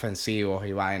más ofensivos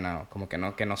y vaina. Como que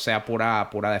no sea pura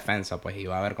defensa, pues. Y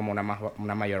va a haber como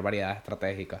una mayor variedad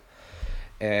estratégica.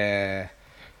 Eh...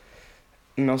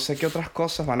 No sé qué otras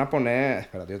cosas van a poner.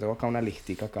 Espérate, yo tengo acá una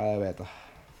listica acá de beta.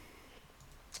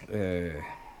 Eh...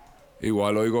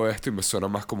 Igual oigo esto y me suena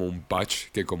más como un patch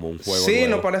que como un juego Sí, no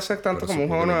nuevo. parece tanto Pero como un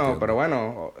supongo juego que lo nuevo, pero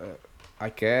entiendo. bueno,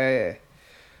 hay que...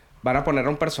 Van a poner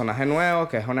un personaje nuevo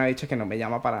que es una bicha que no me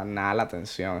llama para nada la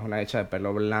atención. Es una bicha de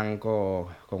pelo blanco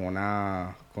con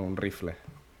un rifle.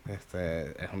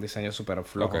 Es un diseño súper Ok.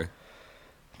 flojo.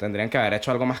 Tendrían que haber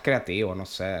hecho algo más creativo, no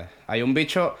sé. Hay un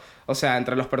bicho, o sea,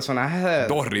 entre los personajes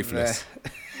Dos rifles.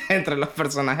 entre los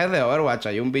personajes de Overwatch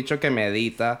hay un bicho que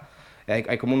medita.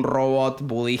 Hay como un robot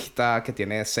budista que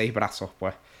tiene 6 brazos,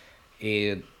 pues.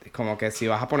 Y como que si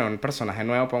vas a poner un personaje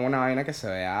nuevo, pon una vaina que se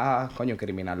vea, coño,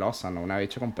 criminalosa, ¿no? Una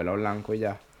bicha con pelo blanco y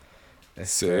ya.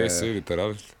 Sí, sí,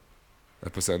 literal.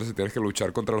 Especialmente si tienes que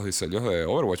luchar contra los diseños de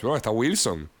Overwatch. Bueno, está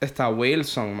Wilson. Está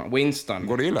Winston, Un que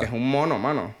gorila. es un mono,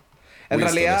 mano. En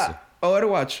Winston, realidad, eso.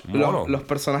 Overwatch, Mono. los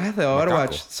personajes de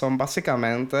Overwatch Macaco. son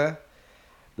básicamente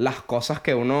las cosas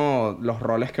que uno... Los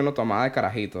roles que uno tomaba de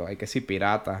carajito. Hay que si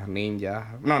piratas, ninjas...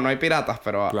 No hay piratas,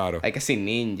 pero Claro. hay que si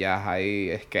ninjas,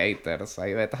 hay skaters,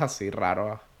 hay betas así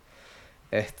raros.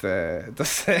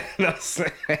 Entonces, no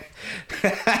sé.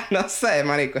 No sé,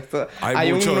 marico.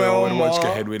 Hay mucho un de nuevo Overwatch que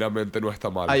modo... genuinamente no está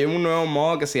mal. Hay un nuevo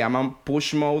modo que se llama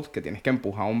Push Mode, que tienes que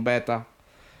empujar un beta.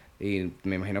 Y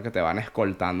me imagino que te van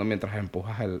escoltando mientras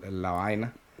empujas la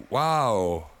vaina.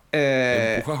 ¡Wow!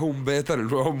 Eh... Empujas un beta en el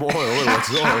nuevo modo de Overwatch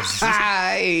 2.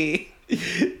 ¡Ay! Y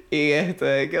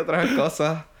 ¿qué otras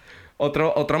cosas?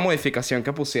 Otra modificación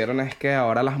que pusieron es que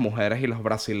ahora las mujeres y los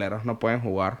brasileros no pueden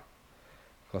jugar.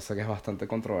 Cosa que es bastante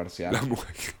controversial. La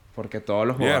mujer. Porque todos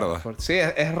los Mierda. jugadores... Sí,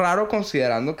 es raro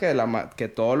considerando que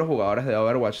todos los jugadores de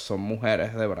Overwatch son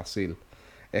mujeres de Brasil.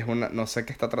 No sé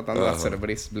qué está tratando de Ajá. hacer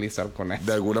Blizzard con De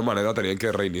esto. alguna manera tenían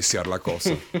que reiniciar la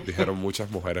cosa. Dijeron muchas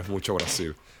mujeres, mucho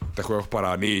Brasil. Este juego es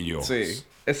para niños. Sí.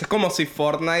 Eso es como si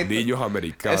Fortnite... Niños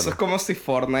americanos. Eso es como si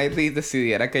Fortnite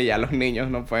decidiera que ya los niños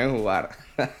no pueden jugar.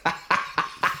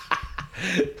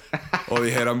 O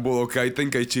dijeran Budokai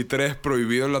Tenkaichi 3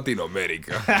 prohibido en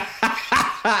Latinoamérica.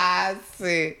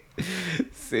 Sí.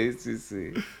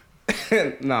 Sí.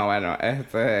 No, bueno,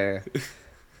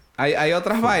 Hay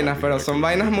otras vainas, pero son que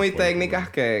vainas no muy puedo técnicas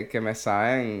que me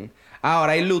saben... Ah,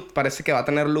 ahora hay loot. Parece que va a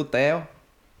tener looteo.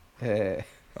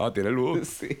 Tiene luz.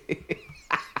 Sí.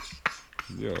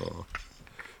 Yo.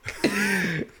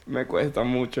 Me cuesta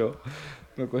mucho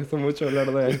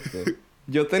hablar de esto.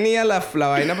 Yo tenía la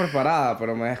vaina preparada,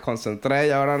 pero me desconcentré y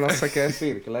ahora no sé qué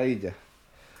decir. ¿Qué ladilla?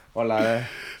 O la de...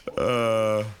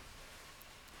 Ah,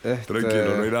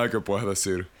 Tranquilo, no hay nada que puedas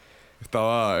decir.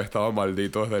 Estaba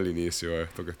maldito desde el inicio de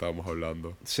esto que estábamos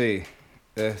hablando. Sí.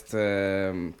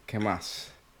 ¿Qué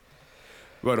más?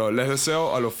 Bueno, les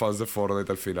deseo a los fans de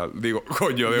Fortnite al final. Digo,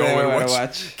 coño, de De Overwatch,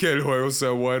 Overwatch. que el juego sea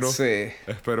bueno. Sí.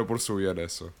 Espero por su bien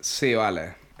eso. Sí,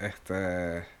 vale.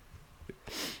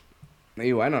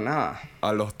 Y bueno, nada.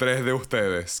 A los 3 de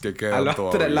ustedes que quedan A los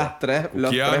todavía. los tres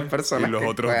Kukian personas y los que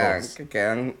otros quedan, 2. que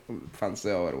quedan fans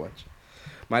de Overwatch.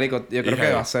 Marico, yo creo Y,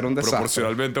 que va a ser un desastre.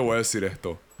 Proporcionalmente voy a decir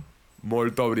esto.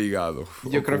 Molto obrigado.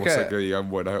 Yo O creo como que sea que digan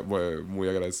muy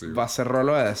agradecido. Va a ser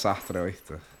rolo de desastre,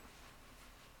 ¿viste?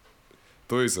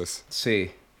 ¿Tú dices? Sí.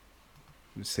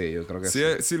 Sí, yo creo que sí.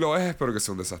 Si lo es, espero que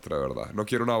sea un desastre de verdad. No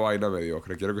quiero una vaina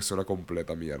mediocre. Quiero que sea una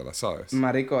completa mierda, ¿sabes?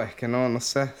 Marico, es que no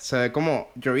sé. Se ve como...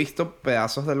 Yo he visto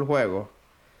pedazos del juego.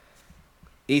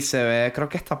 Y se ve, creo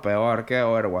que está peor que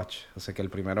Overwatch. O sea, que el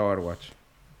primer Overwatch.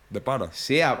 De pana.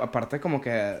 Sí, aparte como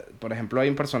que... Por ejemplo, hay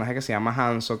un personaje que se llama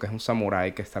Hanzo, que es un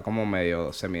samurái que está como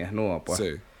medio semidesnudo, pues.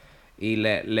 Sí. Y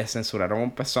le censuraron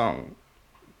un pezón.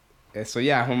 Eso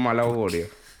ya es un mal augurio.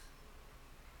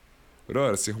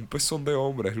 Brother, si es un pezón de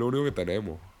hombre, es lo único que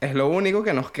tenemos. Es lo único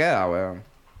que nos queda, weón.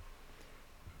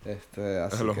 Es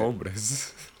Así los que...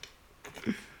 hombres.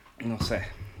 No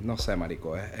sé,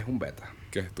 marico. Es un beta.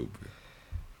 Qué estúpido.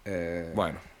 Eh...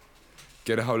 Bueno.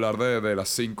 ¿Quieres hablar de las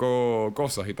 5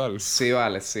 cosas y tal? Sí,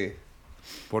 vale, sí.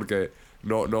 Porque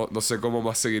no sé cómo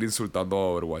más seguir insultando a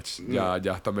Overwatch. Ya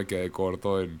hasta me quedé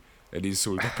corto en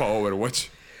insultos para Overwatch.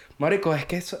 Marico, es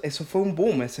que eso fue un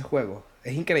boom, ese juego.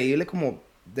 Es increíble como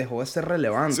dejó de ser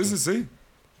relevante. Sí.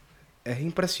 Es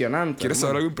impresionante. ¿Quieres hermano.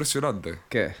 saber algo impresionante?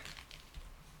 ¿Qué?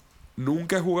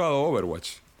 Nunca he jugado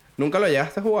Overwatch. ¿Nunca lo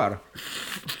llegaste a jugar?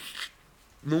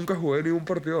 Nunca jugué ningún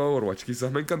partido de Overwatch.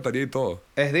 Quizás me encantaría y todo.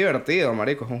 Es divertido,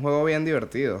 marico. Es un juego bien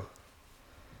divertido.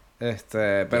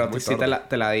 Pero muy sí tarde.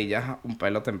 te ladillas un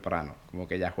pelo temprano. Como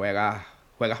que ya juegas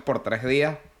por 3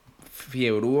 días,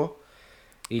 fiebrúo.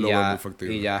 Y Lo veo ya, muy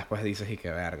factible. y ya después dices, y qué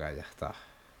verga, ya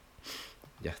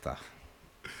está.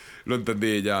 Lo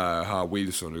entendí ya,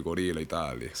 Wilson, el gorila y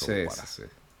tal. Y es como Sí, para. sí.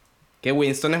 Que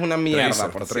Winston es una mierda, Tracer,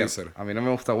 por Tracer. cierto. A mí no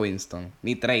me gusta Winston.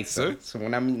 Ni Tracer. ¿Sí?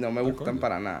 No me gustan coño.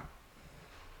 para nada.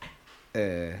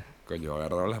 Coño,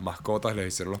 agarraron las mascotas y les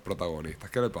hicieron los protagonistas.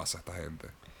 ¿Qué le pasa a esta gente?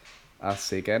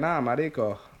 Así que nada,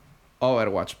 marico.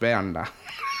 Overwatch, véanla.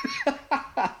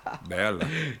 Véanla.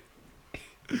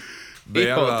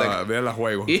 Hijo, Véanla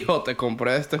juegos. Hijo, te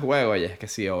compré este juego. Y es que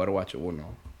sí, Overwatch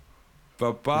 1.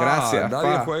 Papá, Gracias,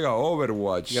 nadie pa. juega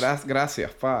Overwatch.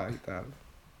 Gracias, pa. Y tal.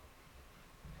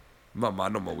 Mamá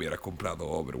no me hubiera comprado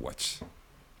Overwatch.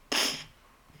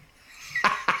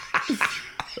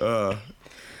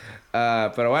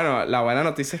 Pero bueno, la buena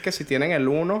noticia es que si tienen el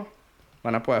 1,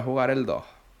 van a poder jugar el 2.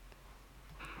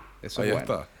 Eso Ahí es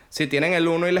bueno. está. Si tienen el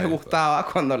 1 y les Ahí gustaba,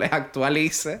 cuando les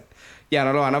actualice, ya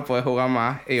no lo van a poder jugar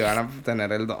más y van a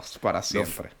tener el 2 para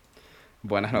siempre.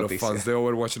 Buenas Los noticias. fans de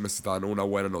Overwatch necesitan una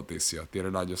buena noticia.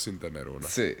 Tienen años sin tener una.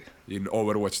 Sí. Y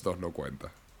Overwatch 2 no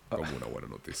cuenta. como una buena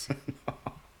noticia.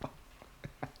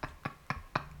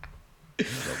 No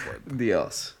cuenta.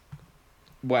 Dios.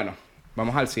 Bueno,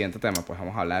 vamos al siguiente tema, pues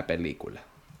vamos a hablar de películas.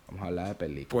 Vamos a hablar de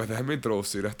películas. Pues déjame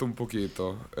introducir esto un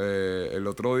poquito. El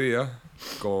otro día,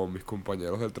 con mis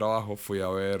compañeros del trabajo, fui a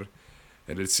ver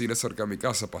en el cine cerca de mi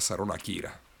casa, pasaron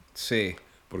Akira. Sí.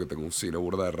 Porque tengo un cine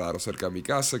burda de raro cerca de mi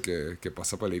casa que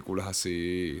pasa películas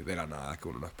así de la nada que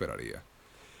uno no esperaría.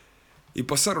 Y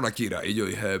pasaron Akira y yo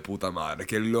dije, de puta madre,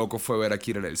 qué loco fue ver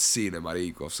Akira en el cine,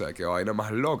 marico. O sea, qué vaina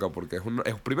más loca, porque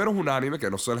primero es un anime, que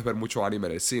no sueles ver mucho anime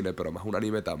en el cine, pero además es un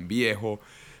anime tan viejo,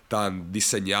 tan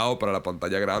diseñado para la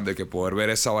pantalla grande, que poder ver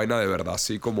esa vaina de verdad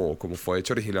así como fue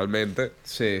hecho originalmente,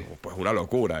 Sí. pues una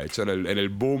locura. Hecho en el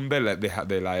boom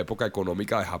de la época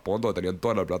económica de Japón, donde tenían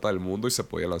toda la plata del mundo y se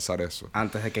podía lanzar eso.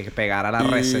 Antes de que pegara la Y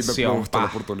recesión, me gustó la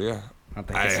pa. oportunidad.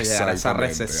 Antes que se llegara esa Exactamente.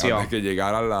 recesión. Antes que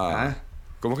llegara la... ¿Ah?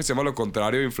 ¿Cómo es que se llama lo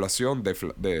contrario de inflación?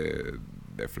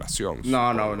 Deflación.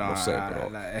 No. No sé,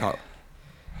 pero...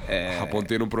 Japón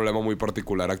tiene un problema muy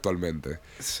particular actualmente.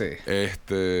 Sí.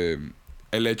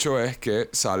 El hecho es que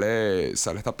sale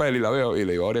esta peli, la veo y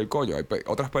le digo, ahora el coño, hay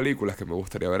otras películas que me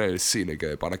gustaría ver en el cine que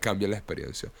de pana cambian la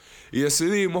experiencia. Y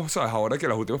decidimos, ¿sabes? Ahora que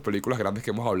las últimas películas grandes que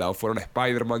hemos hablado fueron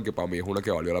Spider-Man, que para mí es una que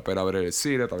valió la pena ver en el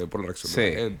cine, también por la reacción de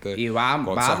la gente. Y ¿sabes?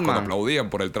 Batman. Cuando aplaudían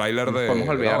por el tráiler de... No podemos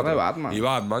olvidar de Batman. Y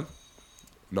Batman.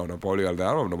 No puedo olvidar de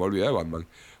Batman, no me olvidé de Batman.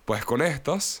 Pues con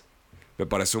estas... Me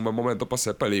parece un buen momento para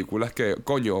hacer películas que,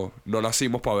 coño, no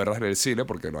nacimos para verlas en el cine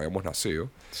porque no habíamos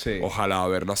nacido. Sí. Ojalá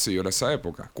haber nacido en esa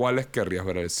época. ¿Cuáles querrías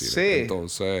ver en el cine? Sí.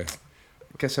 Entonces...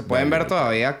 Que se pueden ver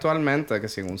todavía actualmente, que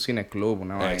si en un cineclub,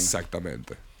 una vaina.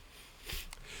 Exactamente.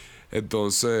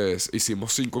 Entonces,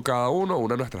 hicimos 5 cada uno,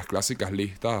 una de nuestras clásicas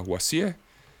listas Guasier.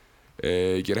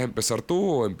 ¿Quieres empezar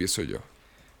tú o empiezo yo?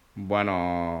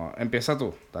 Bueno, empieza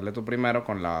tú. Dale tú primero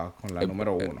con la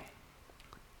número 1.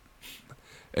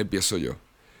 Empiezo yo.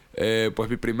 Pues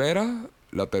mi primera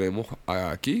la tenemos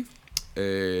aquí.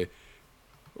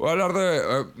 Voy a hablar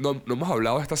de... no hemos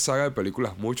hablado de esta saga de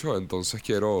películas mucho, entonces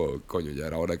quiero... Coño, ya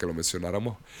era hora de que lo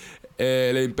mencionáramos.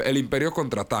 El Imperio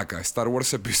Contraataca, Star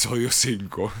Wars Episodio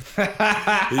 5.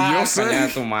 Y yo sé... Coño de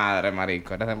tu madre,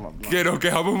 marico. Eres de... que nos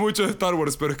quejamos mucho de Star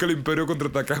Wars, pero es que el Imperio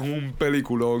Contraataca es un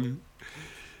peliculón.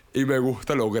 Y me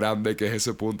gusta lo grande que es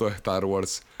ese punto de Star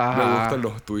Wars. Ajá. Me gustan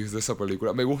los twists de esa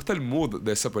película. Me gusta el mood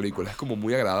de esa película. Es como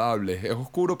muy agradable. Es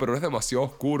oscuro, pero no es demasiado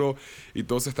oscuro. Y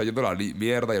todo se está yendo a la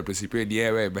mierda. Y al principio hay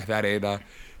nieve en vez de arena.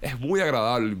 Es muy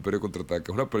agradable el Imperio Contraataca.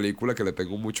 Es una película que le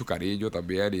tengo mucho cariño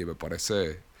también. Y me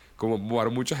parece, como para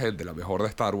mucha gente, la mejor de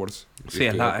Star Wars. Sí,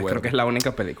 creo que es la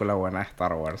única película buena de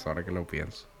Star Wars, ahora que lo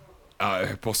pienso.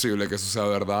 Es posible que eso sea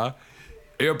verdad.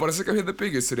 Y me parece que es bien de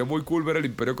pingue. Sería muy cool ver el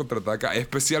Imperio Contraataca.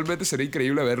 Especialmente sería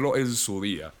increíble verlo en su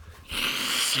día.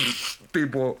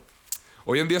 Tipo,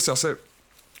 hoy en día se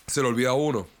le olvida a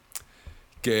uno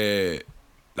que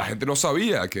la gente no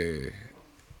sabía que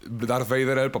Darth Vader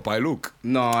era el papá de Luke.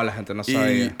 No, la gente no sabía.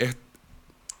 Y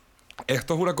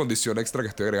esto es una condición extra que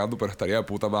estoy agregando, pero estaría de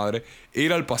puta madre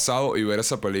ir al pasado y ver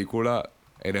esa película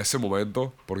en ese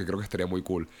momento, porque creo que estaría muy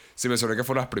cool. Si mencioné que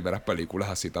fueron las primeras películas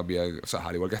así también, o sea,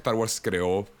 al igual que Star Wars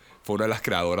fue una de las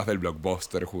creadoras del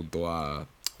blockbuster junto a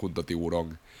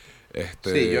Tiburón.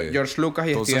 Sí, George Lucas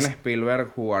y Steven Spielberg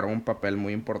jugaron un papel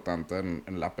muy importante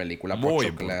en la película muy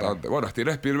pochoclera. importante. Bueno,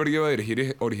 Steven Spielberg iba a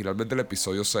dirigir originalmente el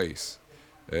episodio 6.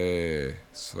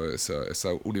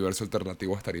 Ese universo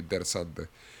alternativo estaría interesante.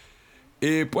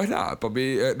 Y pues nada, para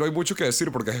mí no hay mucho que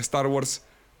decir porque es Star Wars,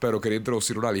 pero quería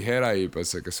introducir una ligera y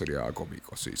pensé que sería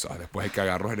cómico, sí, ¿sabes? Después de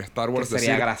cagarnos en Star Wars. Que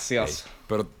sería gracioso.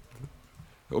 Pero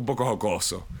un poco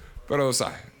jocoso. Pero,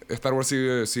 ¿sabes? Star Wars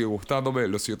sigue gustándome,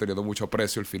 lo sigo teniendo mucho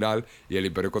aprecio al final. Y el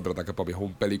Imperio Contraataca para mí es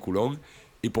un peliculón.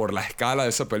 Y por la escala de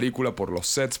esa película, por los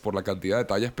sets, por la cantidad de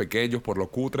detalles pequeños, por lo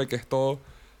cutre que es todo,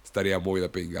 estaría muy de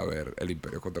pinga ver el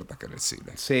Imperio Contraataca en el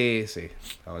cine. Sí.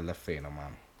 La verdad es fino,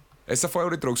 mano. Esa fue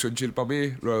una introducción chill para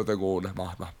mí. Luego tengo unas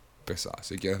más pesadas.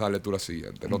 Si quieres, darle tú la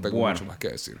siguiente. No tengo mucho más que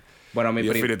decir. Bueno,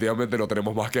 definitivamente no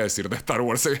tenemos más que decir de Star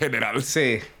Wars en general.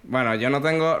 Sí. Bueno, yo no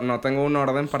tengo un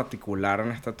orden particular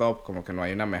en este top. Como que no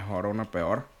hay una mejor o una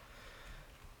peor.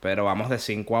 Pero vamos de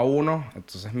 5 a 1.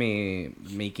 Entonces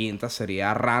mi quinta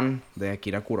sería Ran de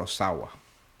Akira Kurosawa.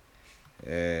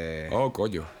 Oh,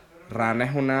 coño. Ran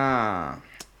es una...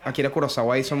 Akira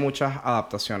Kurosawa hizo muchas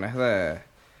adaptaciones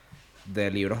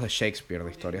de libros de Shakespeare,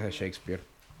 de historias de Shakespeare.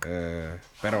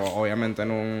 Pero obviamente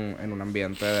en un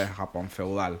ambiente de Japón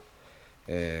feudal.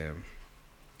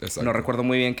 No recuerdo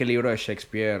muy bien qué libro de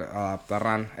Shakespeare adapta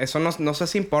Ran. Eso no sé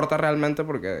si importa realmente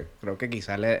porque creo que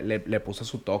quizás le puso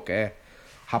su toque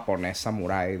japonés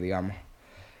samurái, digamos.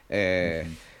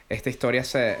 Esta historia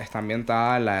está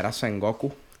ambientada en la era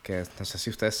Sengoku, que no sé si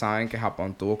ustedes saben que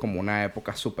Japón tuvo como una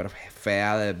época súper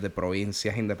fea de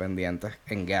provincias independientes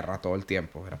en guerra todo el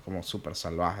tiempo. Era como súper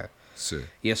salvaje. Sí.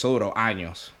 Y eso duró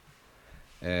años.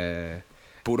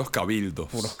 Puros cabildos.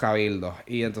 Puros cabildos.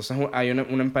 Y entonces hay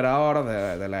un emperador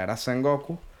de la era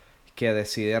Sengoku que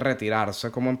decide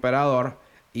retirarse como emperador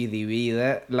y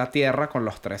divide la tierra con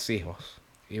los 3 hijos.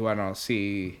 Y bueno,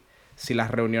 si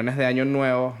las reuniones de Año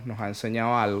Nuevo nos han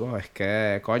enseñado algo, es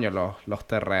que, coño, los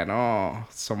terrenos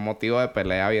son motivo de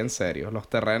pelea bien serios. Los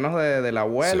terrenos del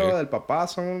abuelo, del papá,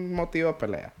 son un motivo de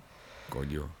pelea.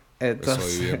 Coño. Entonces,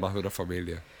 Eso divide más de una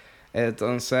familia.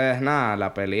 Entonces, nada,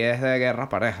 la peli es de guerra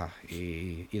pareja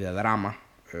y de drama.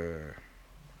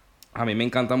 A mí me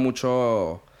encanta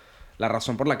mucho. La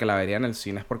razón por la que la vería en el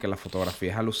cine es porque la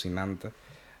fotografía es alucinante.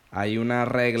 Hay una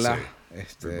regla,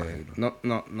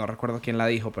 no recuerdo quién la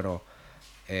dijo, pero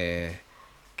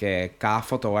que cada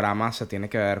fotograma se tiene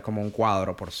que ver como un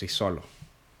cuadro por sí solo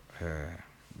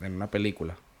en una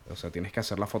película. O sea, tienes que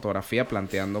hacer la fotografía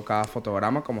planteando cada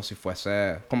fotograma como si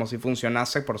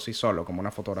funcionase por sí solo, como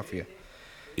una fotografía.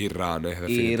 Y Ran es Y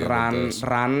definitivamente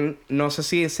Ran, no sé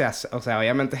si se hace, o sea,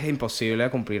 obviamente es imposible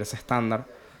cumplir ese estándar,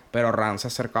 pero Ran se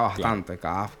acerca bastante.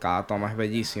 Claro. Cada toma es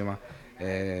bellísima.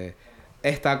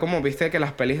 Está como, viste que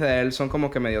las pelis de él son como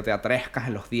que medio teatrescas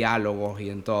en los diálogos y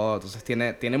en todo. Entonces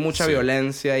tiene mucha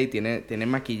violencia y tiene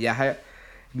maquillaje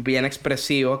bien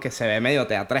expresivo que se ve medio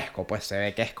teatresco. Pues se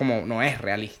ve que es como, no es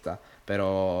realista,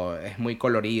 pero es muy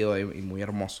colorido y muy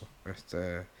hermoso.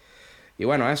 Y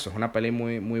bueno, eso, es una peli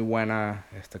muy, muy buena,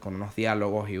 con unos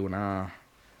diálogos y unos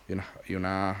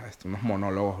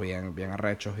monólogos bien, bien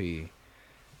arrechos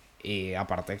y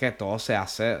aparte que todo se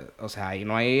hace, o sea, ahí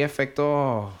no hay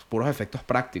puros efectos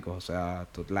prácticos, o sea,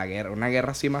 una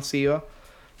guerra así masiva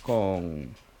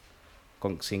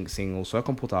sin uso de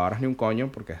computadoras ni un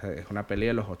coño, porque es una peli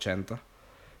de los 80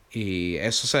 y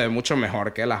eso se ve mucho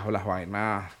mejor que las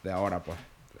vainas de ahora, pues.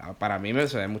 Para mí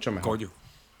se ve mucho mejor. Coño.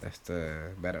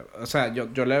 O sea,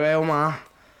 yo le veo más.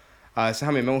 A veces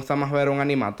a mí me gusta más ver un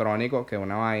animatrónico que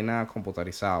una vaina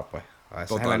computarizada, pues. A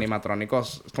veces el animatrónico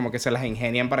como que se las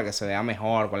ingenian para que se vea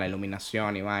mejor con la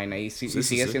iluminación y vaina. Y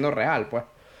sigue siendo real, pues.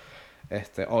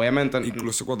 Obviamente...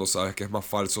 Incluso cuando sabes que es más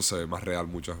falso, se ve más real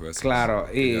muchas veces. Claro,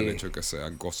 y... el hecho de que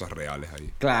sean cosas reales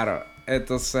ahí. Claro.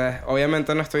 Entonces,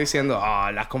 obviamente no estoy diciendo...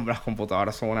 las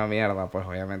computadoras son una mierda. Pues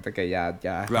obviamente que ya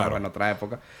estamos en otra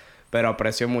época. Pero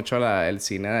aprecio mucho el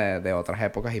cine de otras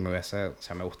épocas y me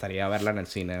gustaría verla en el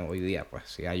cine hoy día. Pues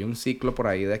si hay un ciclo por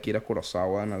ahí de Akira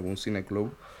Kurosawa en algún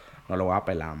cineclub, no lo voy a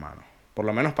pelar, mano. Por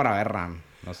lo menos para ver Ran.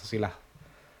 No sé si las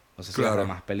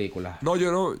demás películas. No,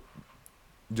 yo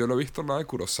no he visto nada de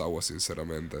Kurosawa,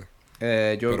 sinceramente.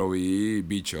 Pero vi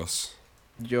Bichos.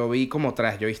 Yo vi como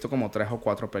 3. Yo he visto como 3 o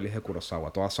 4 pelis de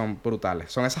Kurosawa. Todas son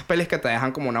brutales. Son esas pelis que te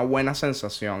dejan como una buena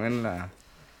sensación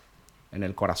en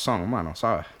el corazón, mano,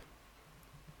 ¿sabes?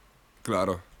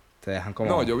 Claro. Te dejan como...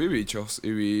 No, yo vi Bichos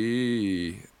y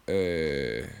vi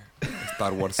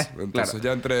Star Wars. Entonces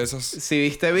ya entre esas... Si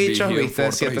viste Bichos,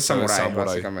 viste 7 Samuráis,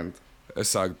 básicamente.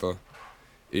 Exacto.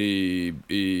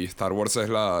 Y Star Wars es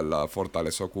la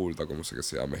fortaleza oculta, como sé que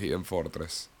se llama, Hidden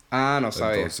Fortress. Ah, no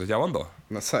sabía. Entonces ya van 2.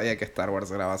 No sabía que Star Wars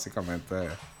era básicamente...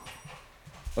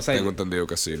 O sea, tengo entendido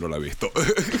que sí, no la he visto.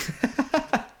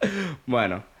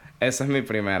 Bueno, esa es mi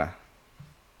primera.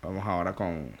 Vamos ahora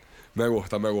con... Me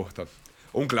gusta.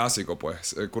 Un clásico,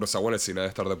 pues. Kurosawa en el cine debe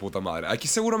estar de puta madre. Aquí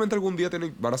seguramente algún día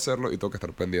van a hacerlo y tengo que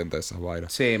estar pendiente de esas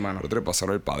vainas. Sí, mano. Pero te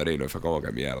pasaron El Padrino y fue como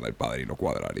que mierda, El Padrino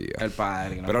cuadraría. El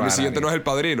Padrino. Pero mi siguiente no es El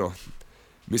Padrino.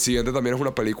 Mi siguiente también es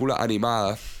una película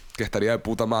animada que estaría de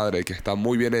puta madre y que está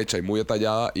muy bien hecha y muy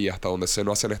detallada y hasta donde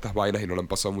no hacen estas vainas y no le han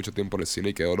pasado mucho tiempo en el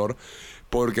cine y qué dolor.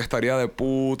 Porque estaría de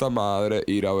puta madre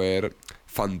ir a ver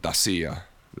Fantasía,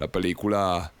 la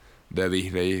película de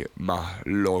Disney más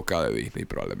loca de Disney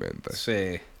probablemente.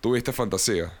 Sí. ¿Tú viste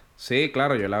Fantasía? Sí,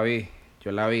 claro, yo la vi.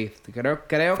 Creo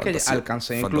que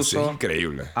alcancé incluso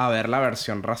increíble. a ver la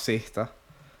versión racista.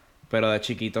 Pero de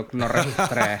chiquito no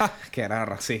registré que era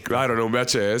racista. Claro, en un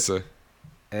VHS.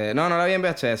 No la vi en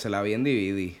VHS, la vi en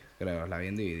DVD, creo. La vi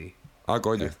en DVD. Ah,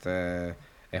 coño.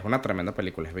 Es una tremenda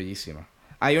película, es bellísima.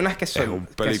 Hay unas que son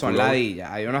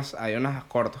ladillas. Hay unas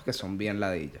cortos que son bien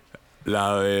ladillas.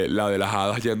 La de las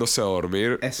hadas yéndose a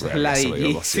dormir. Eso es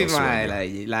ladillísima.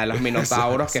 La de los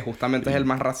minotauros, que justamente es el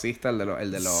más racista, el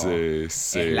de los...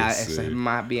 Sí. Ese es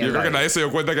más bien... Yo creo que nadie se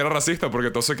dio cuenta que era racista porque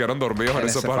todos se quedaron dormidos en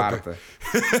esa parte.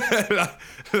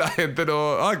 la gente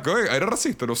no... ¿era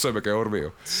racista? No sé, me quedé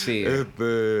dormido. Sí.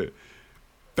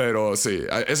 Pero sí,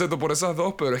 excepto por esas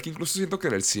dos, pero es que incluso siento que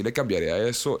en el cine cambiaría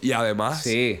eso. Y además...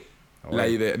 Sí. La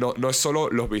idea... No es solo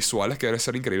los visuales, que deben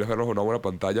ser increíbles verlos en una buena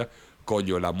pantalla,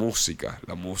 coño, la música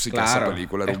de esa Claro,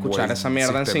 película era un escuchar buen esa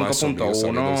mierda en sistema de sonido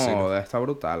saliendo del 5.1 cine. debe estar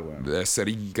brutal, weón. Debe ser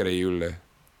increíble.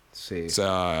 Sí. O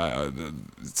sea,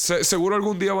 seguro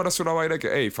algún día van a hacer una vaina que,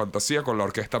 hey, fantasía con la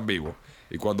orquesta en vivo.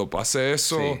 Y cuando pase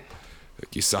eso, Sí.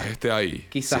 quizás esté ahí.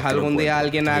 Quizás si es que lo algún día encuentran.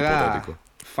 alguien Esto es haga hipotético.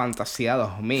 Fantasía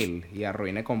 2000 y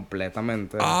arruine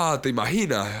completamente. Ah, ¿te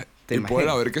imaginas? ¿Te y puede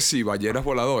imaginas? haber que sí, ballenas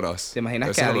voladoras. ¿Te imaginas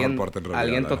Esa que es la mejor alguien, parte, en realidad,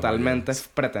 alguien la de las totalmente ballenas.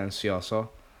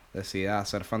 pretencioso decida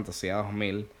hacer Fantasía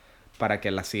 2000 para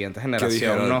que la siguiente generación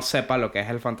dijeron? no sepa lo que es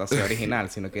el Fantasía original,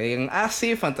 sino que digan, ah,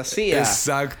 sí, Fantasía.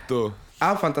 Exacto.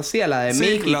 Ah, Fantasía, la de Sí,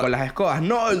 Mickey con las escobas.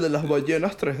 No, el de las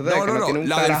ballenas 3D, No, que no tiene un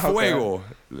la del carajo que ver. fuego.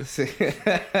 Sí.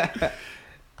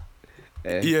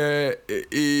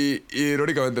 Y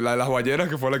irónicamente, la de las ballenas,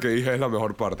 que fue la que dije, es la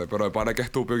mejor parte. Pero de pana que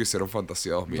estúpido que hicieron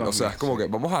Fantasía 2000. O sea, es como que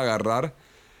vamos a agarrar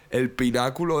el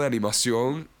pináculo de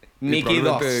animación. Mickey y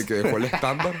 2. probablemente que fue el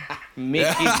estándar.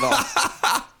 Mickey 2.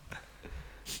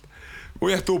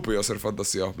 Muy estúpido hacer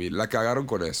Fantasía 2000. La cagaron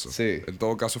con eso. Sí. En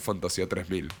todo caso, Fantasía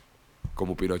 3000.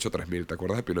 Como Pinocho 3000. ¿Te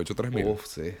acuerdas de Pinocho 3000? Uf,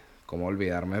 sí. ¿Cómo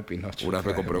olvidarme de Pinocho? Una vez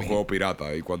me compré un juego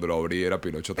pirata y cuando lo abrí era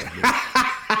Pinocho 3000.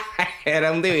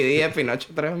 Era un DVD de Pinocho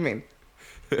 3000.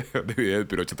 Dividí el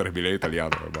Pinocho 3000 en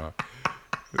italiano, además.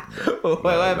 Un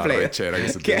juego de la Play. rechera que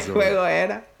se ¿Qué hizo. juego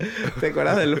era? ¿Te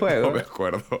acuerdas del juego? No me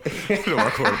acuerdo. No me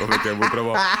acuerdo. Me quedé muy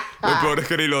traumado. Lo peor es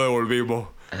que ni lo devolvimos.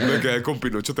 Me quedé con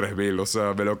Pinocho 3000. O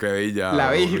sea, me lo quedé y ya. ¿La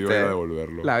no viste? iba a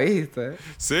devolverlo. ¿La viste?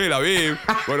 Sí, la vi.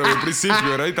 Bueno, en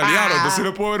principio era italiano. Entonces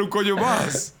no puedo ver un coño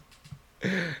más.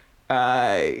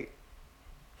 Ay.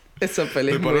 Esa Me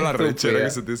película paró es la muy rechera estúpida.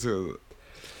 que se te hizo.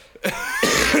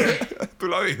 ¿Tú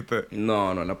la viste?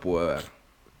 No, no la pude ver.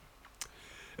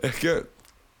 Es que...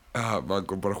 man,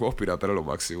 comprar juegos pirata era lo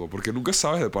máximo. Porque nunca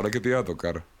sabes de para qué te iba a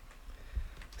tocar.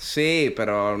 Sí,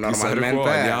 pero Quizás era el juego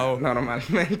dañado.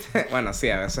 normalmente... Bueno, sí,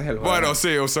 a veces el juego... Bueno,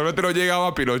 sí, usualmente no llegaba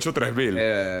a Pinocho 3000.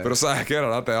 Eh. Pero sabes que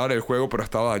ahora te daban el juego, pero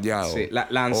estaba dañado. Sí, la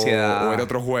ansiedad. O era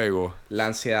otro juego. La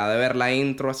ansiedad de ver la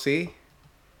intro así.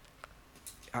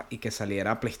 Y que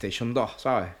saliera PlayStation 2,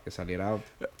 ¿sabes? Que saliera...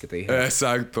 Que te dije...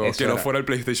 Exacto. Eso Que no era. fuera el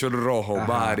PlayStation rojo, Ajá.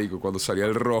 marico. Cuando salía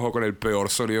el rojo con el peor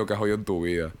sonido que has oído en tu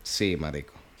vida. Sí,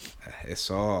 marico.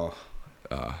 Eso...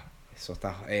 Ah, Eso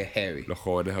está heavy. los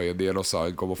jóvenes hoy en día no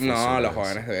saben cómo funciona. No, los eso.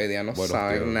 jóvenes de hoy día no Bueno,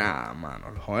 saben tío, nada,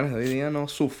 mano. Los jóvenes de hoy día no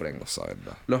sufren. No saben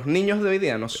nada. Los niños de hoy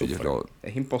día no sufren. no-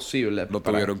 Es imposible. No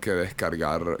tuvieron que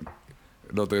descargar...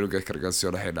 No tuvieron que descargar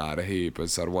canciones en Ares y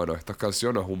pensar, bueno, estas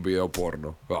canciones es un video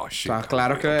porno. Oh, shit. O sea, es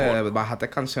claro un que video porno. bájate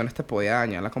canciones te podía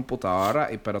dañar la computadora,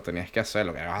 pero tenías que hacer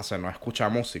lo que vas a hacer, no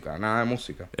escuchar música, nada de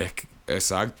música. Es que,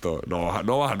 exacto. No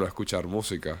vas a no escuchar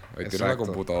música. Ahí tienes la Exacto.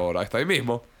 computadora. Está ahí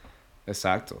mismo.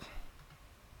 Exacto.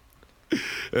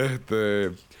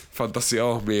 Fantasía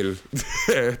 2000.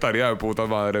 Estaría de puta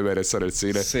madre ver eso en el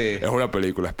cine. Sí. Es una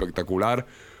película espectacular.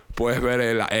 Puedes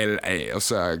ver o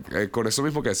sea, con eso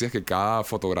mismo que decías que cada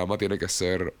fotograma tiene que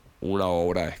ser una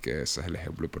obra, es que ese es el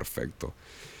ejemplo perfecto.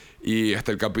 Y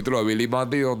el capítulo de Billy y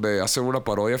Mandy donde hacen una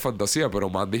parodia de fantasía, pero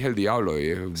Mandy es el diablo y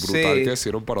es brutal Sí. que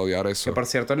hicieron parodiar eso. Que por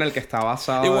cierto, en el que está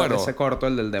basado Y bueno, ese corto,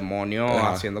 el del demonio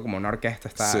ajá. haciendo como una orquesta,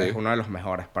 Sí. es uno de los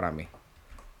mejores para mí.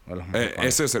 Uno de los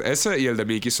mejores. ese y el de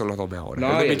Mickey son los dos mejores.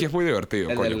 No, el de y Mickey es muy divertido,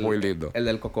 el coño, del- es muy lindo. El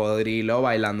del cocodrilo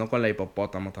bailando con la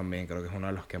hipopótamo también, creo que es uno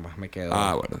de los que más me quedó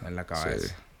Bueno, en la cabeza.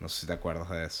 sí. No sé si te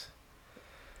acuerdas de ese.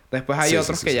 Después hay Sí,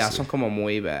 otros sí, que sí, ya sí. son como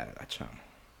muy verga, chamo.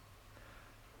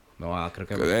 No, creo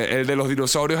que... El de los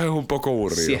dinosaurios es un poco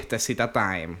aburrido. Siestecita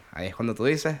time. Ahí es cuando tú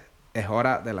dices, es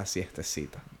hora de la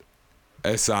siestecita.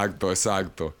 Exacto.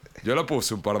 Yo la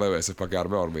puse un par de veces para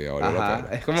quedarme dormido. valió la Ajá.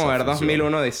 pena. Es como O sea, ver funciona.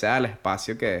 2001 Odisea al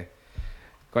espacio que...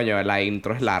 Coño, la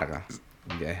intro es larga.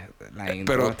 La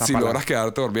intro Pero está si para logras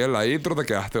quedarte dormido en la intro, te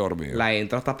quedaste dormido. La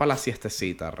intro está para la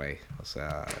siestecita, rey. O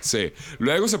sea... Sí.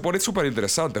 Luego se pone súper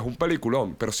interesante. Es un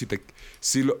peliculón. Pero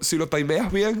si lo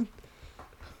timeas bien,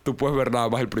 tú puedes ver nada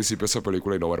más el principio de esa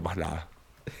película y no ver más nada.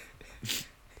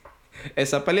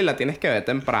 Esa peli la tienes que ver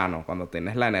temprano, cuando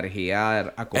tienes la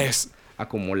energía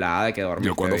acumulada de que dormiste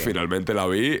Yo cuando bien. finalmente la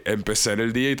vi, empecé en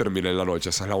el día y terminé en la noche.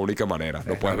 Esa es la única manera.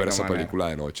 No Es puedes la ver única esa manera. película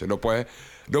de noche. No puedes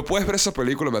ver esa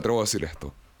película, me atrevo a decir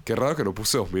esto. Qué raro que no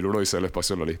puse 2001 y sea el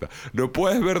espacio en la lista. No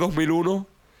puedes ver 2001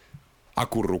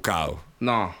 acurrucado.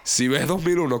 No. Si ves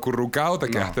 2001 acurrucado, te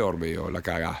No. quedaste dormido. La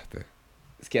cagaste.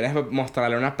 Si quieres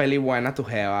mostrarle una peli buena a tu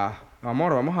jeva,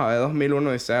 amor, vamos a ver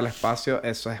 2001 y sea el espacio,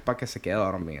 eso es para que se quede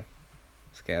dormido.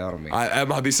 Se quede dormido.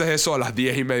 Además, dices eso a las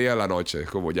 10:30 de la noche. Es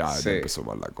como ya Sí. empezó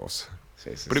mal la cosa.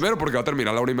 Sí, sí, Primero, porque va a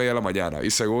terminar a la 1:30 de la mañana. Y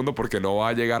segundo, porque no va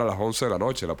a llegar a las 11 de la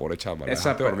noche, la pobre chama. La Esa,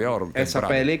 dejaste dormida esa temprano.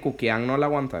 peli Kukian no la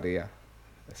aguantaría.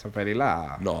 Esa peli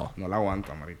No. no la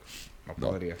aguanta, marico. No No.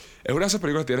 podría. Es una de esas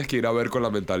películas que tienes que ir a ver con la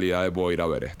mentalidad de voy a ir a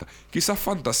ver esta. Quizás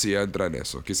fantasía entra en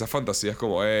eso. Quizás fantasía es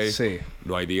como, hey, Sí.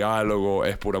 no hay diálogo,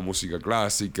 es pura música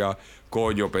clásica,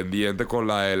 coño, pendiente con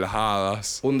la de las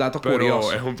hadas. Un dato pero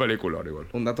curioso. es un peliculón igual.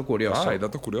 Un dato curioso. Hay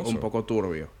datos curiosos. Un poco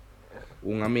turbio.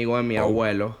 Un amigo de mi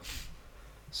abuelo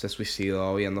se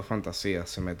suicidó viendo fantasía.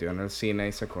 Se metió en el cine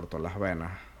y se cortó las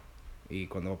venas. Y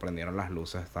cuando prendieron las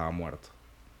luces estaba muerto.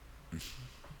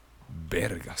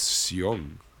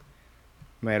 Vergación.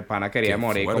 El pana quería Qué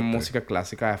morir fuerte. con música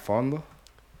clásica de fondo.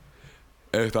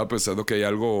 Estaba pensando que hay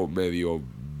algo medio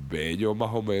bello más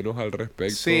o menos al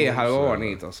respecto. Sí, es algo o sea,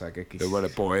 bonito. O sea, que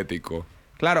es poético.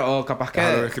 Claro, o capaz que... Es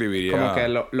algo que escribiría- Como que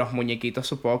los muñequitos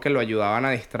supongo que lo ayudaban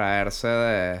a distraerse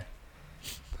de...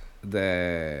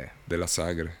 De la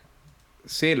sangre.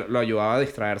 Sí, lo ayudaba a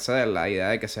distraerse de la idea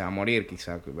de que se va a morir.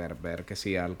 Quizá ver que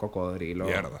sí al cocodrilo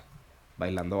Mierda.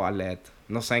 bailando ballet.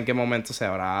 No sé en qué momento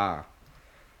habrá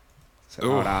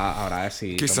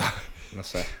decidido. Quizá. No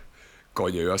sé.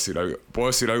 Coño, iba a decir algo. Puedo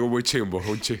decir algo muy chimbo, es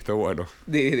un chiste bueno.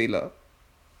 Dilo.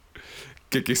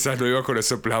 Que quizás no iba con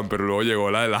ese plan, pero luego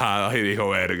llegó la de las hadas y dijo,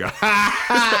 verga.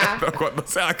 Esto cuando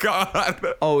se va a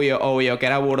acabar. Obvio que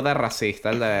era burda racista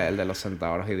el de los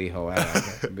centauros y dijo, bueno,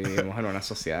 que vivimos en una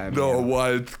sociedad de No, mierda.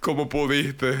 Walt, ¿cómo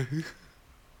pudiste?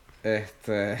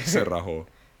 Se rajó.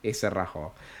 Y se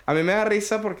rajó. A mí me da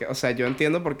risa porque, o sea, yo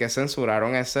entiendo por qué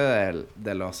censuraron ese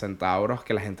de los centauros,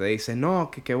 que la gente dice,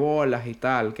 no, que bolas y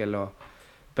tal, que lo...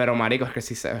 Pero marico, es que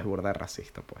sí se ve burda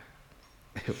racista, pues.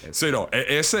 Sí, no,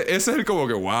 ese es el como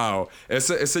que wow.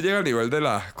 Ese llega al nivel de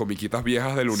las comiquitas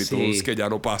viejas de Looney Tunes Sí. que ya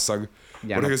no pasan.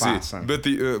 Ya Porque no sí, pasan.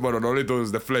 Betty, bueno, no Looney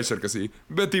Tunes, de Fletcher, que sí.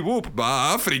 Betty Boop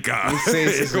va a África. Sí,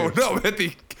 Y es como, no,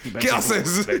 Betty, ¿qué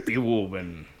haces? Betty Boop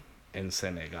en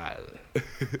Senegal.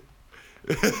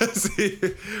 Sí.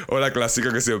 O la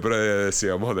clásica que siempre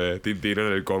decíamos de Tintín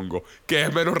en el Congo. Que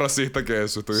es menos racista que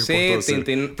eso, estoy dispuesto a Sí, decir.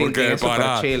 Tintín Porque es super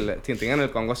para... chill. Tintín en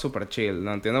el Congo es super chill.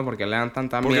 No entiendo por qué le dan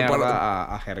tanta Porque mierda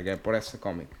para- a Jergué por ese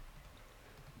cómic.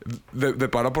 De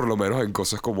para por lo menos en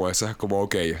cosas como esas, es como,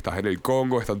 ok, estás en el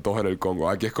Congo, están todos en el Congo.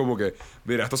 Aquí es como que,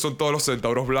 mira, estos son todos los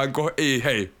centauros blancos y,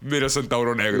 hey, mira el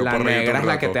centauro negro. La por reírte negra un es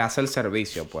la rato. que te hace el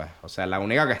servicio, pues. O sea, la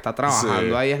única que está trabajando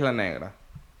Sí. ahí es la negra.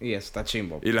 Y eso está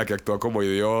chimbo. Y la que actúa como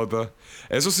idiota.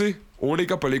 Eso sí,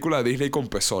 única película de Disney con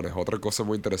pezones. Otra cosa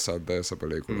muy interesante de esa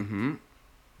película. Ujú.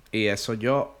 Y eso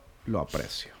yo lo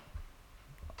aprecio.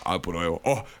 Apruebo.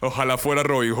 Oh, ojalá fuera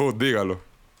Robin Hood, dígalo.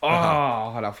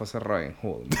 Ojalá fuese Robin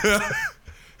Hood.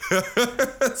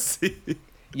 Sí.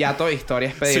 Ya Toy Story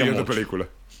es pedir Siguiente mucho. película.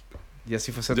 Ya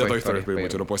si fuese Ya Toy Toy Story Story es es pedir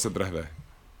mucho. No puede ser 3D.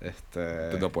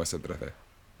 Este... No puede ser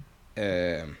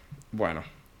 3D. Bueno.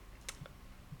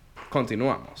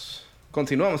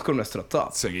 Continuamos con nuestro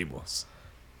top. Seguimos.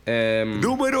 Número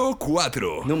Número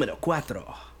 4. 4.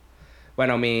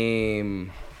 Bueno,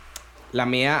 la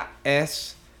mía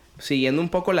es, siguiendo un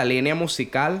poco la línea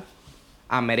musical,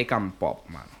 American Pop,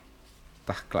 mano.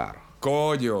 ¿Estás claro?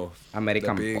 Coño.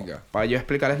 American de Pop. pinga. Para yo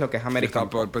explicarles lo que es American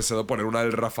Estaba Pop. pensando poner una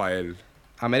del Rafael.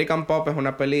 American Pop es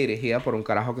una peli dirigida por un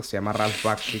carajo que se llama Ralph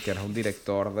Bakshi, que era un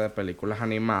director de películas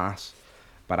animadas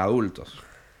para adultos.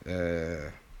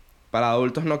 Para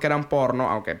adultos no que eran porno,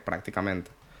 aunque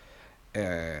prácticamente.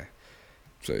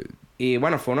 Sí. Y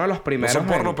bueno, fue uno de los No primeros... son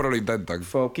porno, pero lo intentan.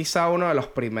 Fue quizá uno de los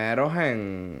primeros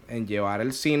en llevar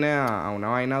el cine a una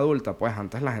vaina adulta. Pues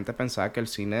antes la gente pensaba que el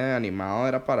cine animado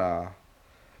era para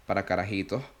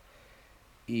carajitos.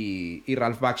 Y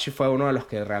Ralph Bakshi fue uno de los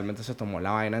que realmente se tomó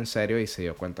la vaina en serio y se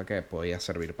dio cuenta que podía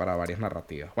servir para varias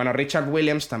narrativas. Bueno, Richard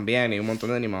Williams también y un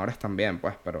montón de animadores también,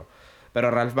 pues. Pero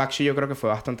Ralph Bakshi yo creo que fue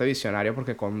bastante visionario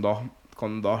porque con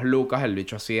dos lucas el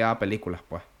bicho hacía películas,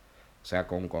 pues. O sea,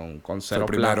 con Fue cero el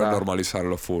primero plata. en normalizar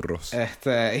los furros.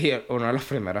 Y uno de los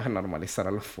primeros en normalizar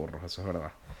a los furros, eso es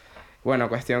verdad. Bueno,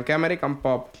 cuestión que American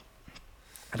Pop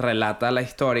relata la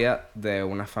historia de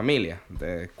una familia,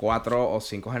 de 4 o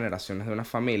 5 generaciones de una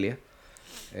familia,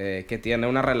 que tiene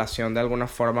una relación de alguna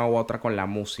forma u otra con la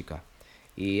música.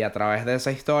 Y a través de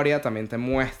esa historia también te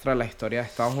muestra la historia de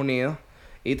Estados Unidos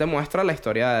y te muestra la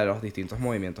historia de los distintos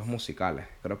movimientos musicales.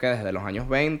 Creo que desde los años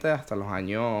 20 hasta los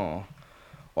años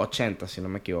 80, si no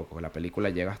me equivoco. La película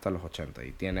llega hasta los 80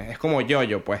 y es como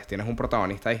yo-yo, pues. Tienes un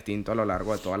protagonista distinto a lo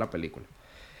largo de toda la película.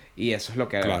 Y eso es lo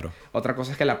que... Claro. Otra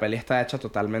cosa es que la peli está hecha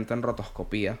totalmente en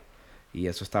rotoscopía y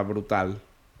eso está brutal.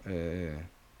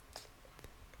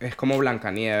 Es como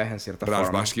Blancanieves en cierta Ralph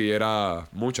forma. Bakshi era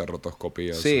mucha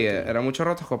rotoscopía. Sí, era mucho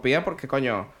rotoscopía porque,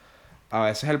 coño, a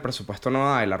veces el presupuesto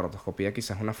no da y la rotoscopía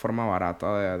quizás es una forma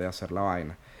barata de hacer la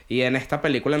vaina. Y en esta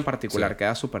película en particular Sí.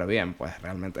 queda súper bien, pues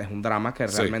realmente es un drama que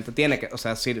Sí. realmente tiene que... O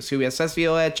sea, si hubiese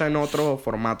sido hecha en otro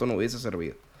formato no hubiese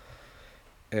servido.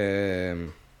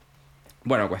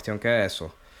 Bueno, cuestión que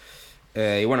eso.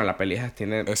 Y bueno, la peli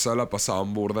tiene... Esa la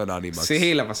pasaban burda en Animax.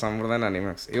 Sí, la pasaban burda en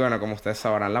Animax. Y bueno, como ustedes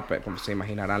sabrán, como se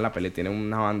imaginarán, la peli tiene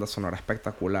una banda sonora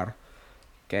espectacular.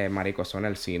 Que, marico, eso en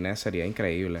el cine sería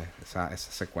increíble. Esas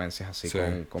secuencias así Sí.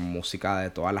 con música de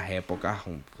todas las épocas.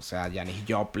 O sea, Janis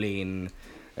Joplin,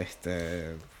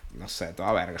 no sé,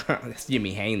 toda verga.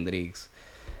 Jimi Hendrix.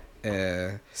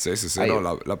 Sí. Hay-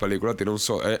 No, la película tiene un...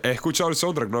 he escuchado el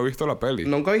soundtrack, no he visto la peli.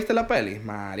 ¿Nunca viste la peli?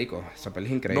 Marico, esa peli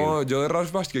es increíble. No, yo de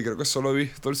Rush Basket creo que solo he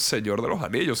visto El Señor de los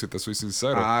Anillos, si te soy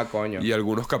sincero. Ah, coño. Y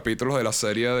algunos capítulos de la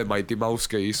serie de Mighty Mouse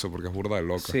que hizo, porque es burda de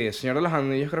loca. Sí, El Señor de los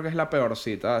Anillos creo que es la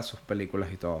peorcita de sus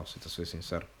películas y todo, si te soy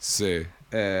sincero. Sí.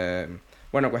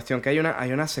 Bueno, cuestión que hay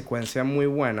una secuencia muy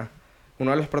buena.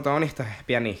 Uno de los protagonistas es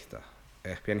pianista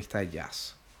de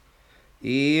jazz.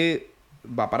 Y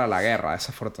va para la guerra,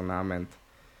 desafortunadamente.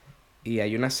 Y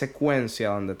hay una secuencia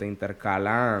donde te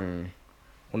intercalan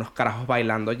unos carajos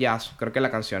bailando jazz. Creo que la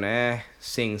canción es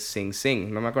Sing, Sing,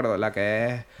 Sing. No me acuerdo, la que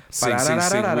es... Sing, sing,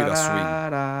 sing with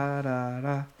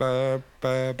a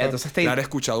swing. Entonces La han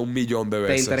escuchado 1.000.000 de te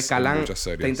veces intercalan, en muchas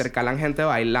series. te intercalan gente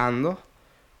bailando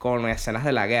con escenas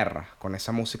de la guerra, con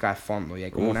esa música de fondo. Y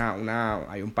hay como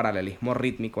hay un paralelismo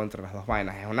rítmico entre las dos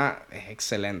vainas. Es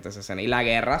excelente esa escena. Y la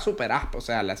guerra super aspa. O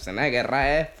sea, la escena de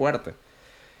guerra es fuerte.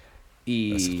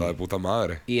 Eso está de puta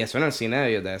madre. Y eso en el cine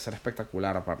debe ser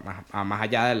espectacular. Más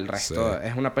allá del resto. Sí.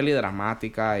 Es una peli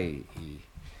dramática y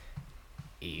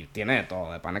tiene de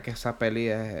todo. De pana que esa peli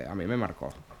a mí me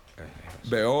marcó.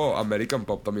 Veo American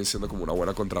Pop también siendo como una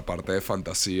buena contraparte de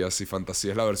fantasía. Si fantasía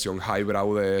es la versión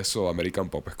highbrow de eso, American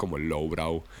Pop es como el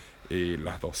lowbrow. Y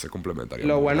las dos se complementarían.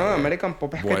 Lo bueno de American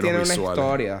Pop es que buenos tiene una visuales.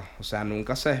 historia. O sea,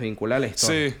 nunca se desvincula de la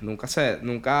historia. Sí.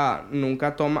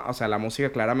 Nunca toma... O sea, la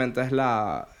música claramente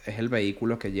es el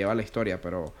vehículo que lleva la historia,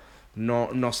 pero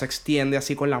no se extiende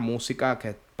así con la música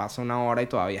que pasa 1 hora y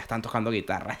todavía están tocando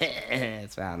guitarra. O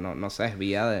sea, no se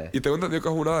desvía de... Y tengo entendido que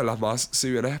es una de las más,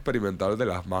 si bien es experimental, de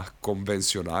las más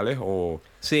convencionales o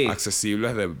Sí.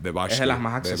 accesibles de Backstreet. Es de las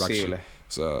más de Backstreet. accesibles.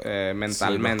 O sea, Mentalmente.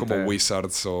 sí, no es como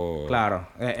Wizards o... Claro.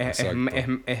 Exacto.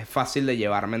 Es fácil de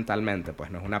llevar mentalmente.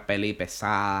 Pues no es una peli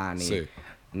pesada Sí.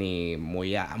 ni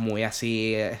muy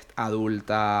así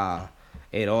adulta,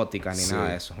 erótica, ni Sí.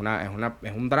 nada de eso.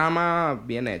 Es un drama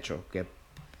bien hecho. Que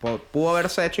pudo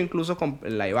haberse hecho incluso con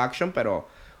live action, pero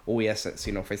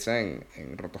si no fuese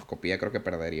en rotoscopía, creo que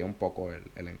perdería un poco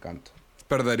el encanto.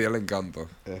 Perdería el encanto.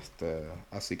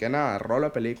 Así que nada, rolo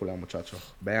de película,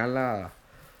 muchachos. Véanla.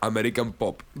 American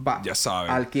Pop. Ya saben.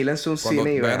 Alquílense un Cuando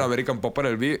cine y vean vean. American Pop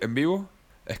en vivo,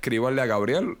 escríbanle a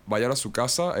Gabriel, vayan a su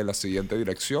casa en la siguiente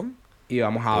dirección. Y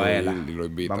vamos a verla. Y lo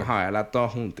invitan. Vamos a verla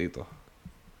todos juntitos.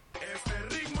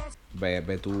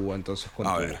 Ve tú entonces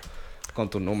con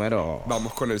tu número.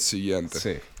 Vamos con el siguiente.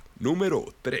 Sí. Número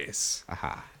 3.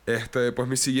 Ajá. Pues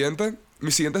mis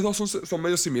siguientes dos son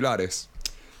medio similares.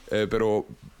 Pero...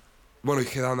 Bueno, y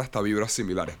que dan hasta vibras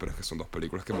similares, pero es que son dos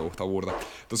películas que me gusta burda.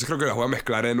 Entonces creo que las voy a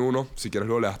mezclar en uno. Si quieres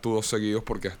luego le das tú 2 seguidos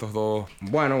porque estos dos...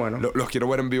 Bueno. Los quiero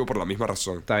ver en vivo por la misma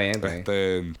razón. Está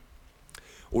bien.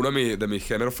 Uno de mis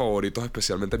géneros favoritos,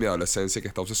 especialmente en mi adolescencia, que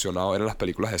está obsesionado, eran las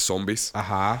películas de zombies.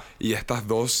 Ajá. Y estas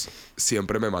dos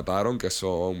siempre me mataron, que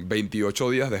son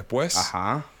 28 días después.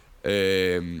 Ajá.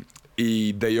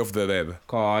 Y Day of the Dead.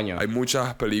 Coño. Hay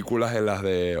muchas películas en las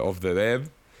de Of the Dead,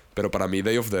 pero para mí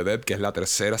Day of the Dead, que es la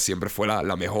tercera, siempre fue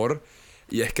la mejor.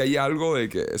 Y es que hay algo de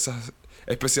que esas...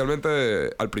 Especialmente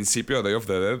al principio de Day of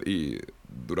the Dead y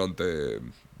durante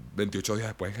 28 días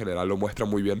después en general lo muestra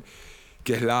muy bien,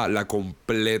 que es la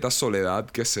completa soledad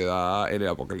que se da en el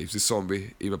apocalipsis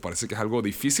zombie. Y me parece que es algo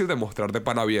difícil de mostrar de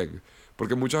pana bien.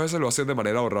 Porque muchas veces lo hacen de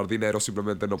manera de ahorrar dinero,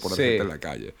 simplemente no poner gente en la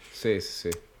calle. Sí.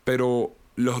 Pero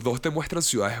los dos te muestran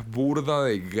ciudades burda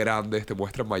de grandes, te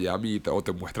muestran Miami o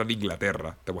te muestran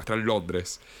Inglaterra, te muestran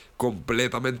Londres,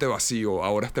 completamente vacío, a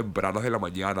horas tempranas de la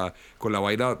mañana, con la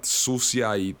vaina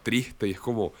sucia y triste. Y es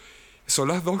como... Son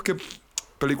las dos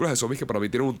películas de zombies que para mí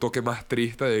tienen un toque más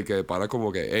triste de que de pana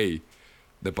como que, hey,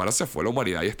 de pana se fue la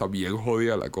humanidad y está bien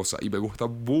jodida la cosa. Y me gusta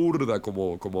burda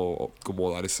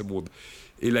como dar ese mood.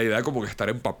 Y la idea como que estar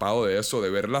empapado de eso,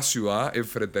 de ver la ciudad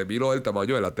enfrente de mí, no del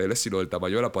tamaño de la tele, sino del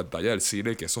tamaño de la pantalla del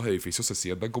cine, que esos edificios se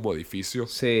sientan como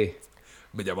edificios. Sí.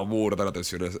 Me llama burda la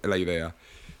atención la idea.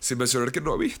 Sin mencionar que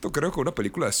no he visto, creo que una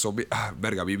película de zombies...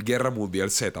 vi Guerra Mundial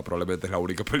Z, probablemente es la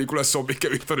única película de zombies que he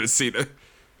visto en el cine.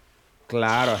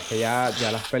 Claro, es que ya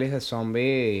las pelis de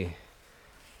zombies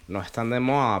no están de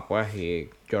moda, pues, y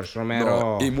George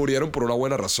Romero... No, y murieron por una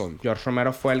buena razón. George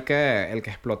Romero fue el que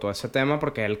explotó ese tema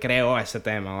porque él creó ese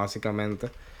tema, básicamente.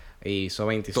 Y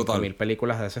hizo 25.000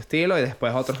 películas de ese estilo y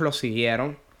después otros lo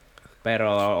siguieron.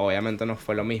 Pero obviamente no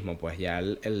fue lo mismo, pues ya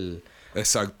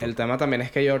Exacto. el tema también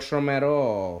es que George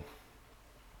Romero...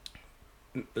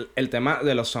 El tema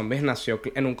de los zombies nació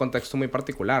en un contexto muy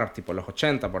particular, tipo los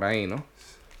 80 por ahí, ¿no?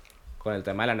 Con el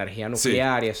tema de la energía Sí.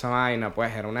 nuclear y esa vaina,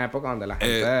 pues era una época donde la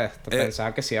gente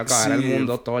pensaba que se iba a acabar el Sí.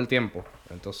 mundo todo el tiempo.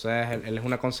 Entonces él es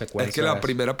una consecuencia Es que de la eso.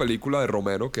 primera película de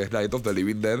Romero, que es Night of the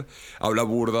Living Dead, habla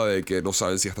burda de que no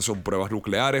saben si estas son pruebas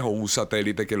nucleares o un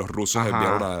satélite que los rusos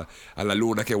enviaron a la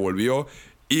luna que volvió.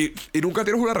 Y nunca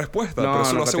tienes una respuesta, No, pero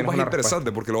eso lo nunca hace aún tienes más una interesante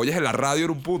respuesta. porque lo oyes en la radio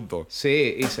en un punto.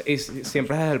 Sí, y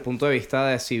siempre desde el punto de vista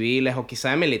de civiles o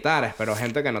quizá de militares, pero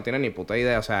gente que no tiene ni puta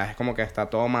idea. O sea, es como que está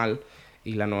todo mal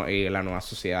y la nueva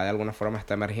sociedad de alguna forma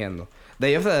está emergiendo.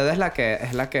 Day of the Dead es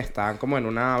la que está como en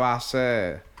una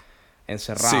base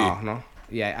encerrados, Sí, ¿no?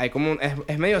 Y hay como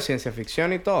es medio ciencia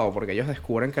ficción y todo, porque ellos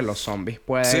descubren que los zombies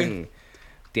sí.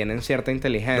 tienen cierta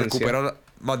inteligencia.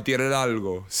 Mantienen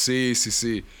algo. Sí, sí,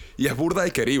 sí. Y es burda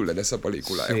y querible en esa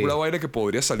película. Es Sí, una vaina que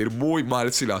podría salir muy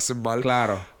mal si la hacen mal.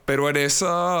 claro. Pero en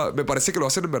esa me parece que lo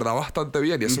hacen en verdad bastante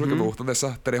bien. Y eso es lo que me Ujú. gustan de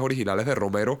esas tres originales de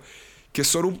Romero. Que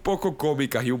son un poco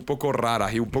cómicas y un poco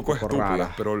raras y un Un poco poco estúpidas.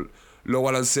 rara. Pero lo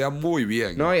balancean muy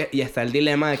bien. No, y está el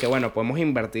dilema de que, bueno, podemos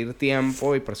invertir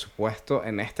tiempo y presupuesto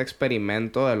en este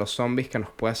experimento de los zombies que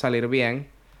nos puede salir bien.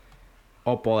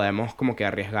 O podemos como que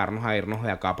arriesgarnos a irnos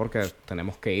de acá porque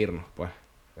tenemos que irnos, pues.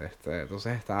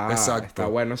 Entonces está Exacto.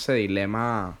 bueno ese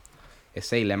dilema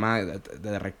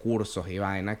de recursos y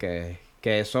vaina que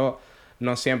eso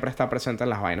no siempre está presente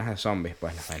en las vainas de zombies.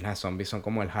 Pues las vainas de zombies son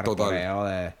como el Total. hardcoreo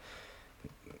de...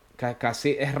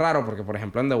 Casi es raro porque, por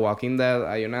ejemplo, en The Walking Dead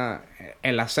hay una...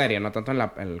 En la serie, no tanto en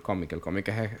el cómic. El cómic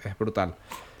es brutal.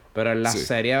 Pero en la Sí.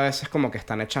 serie a veces como que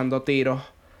están echando tiros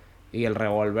y el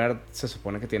revólver se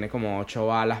supone que tiene como 8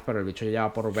 balas, pero el bicho ya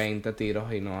va por 20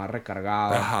 tiros y no ha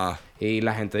recargado. Ajá. Y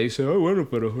la gente dice, ay, bueno,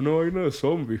 pero es una vaina de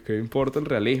zombies, ¿qué importa el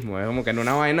realismo? Es como que en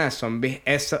una vaina de zombies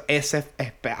ese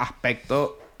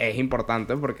aspecto es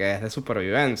importante porque es de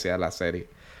supervivencia la serie.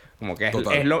 Como que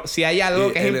Total. si hay algo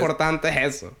Y que es importante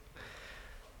es eso.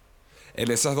 en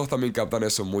esas dos también captan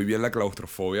eso muy bien, la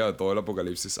claustrofobia de todo el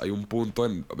apocalipsis. Hay un punto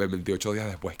en 28 días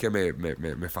después que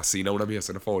me fascina, una de mis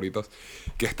escenas favoritas,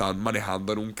 que están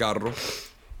manejando en un carro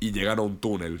y llegan a un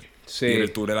túnel. Sí. Y en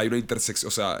el túnel hay una intersección,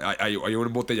 o sea, hay un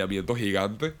embotellamiento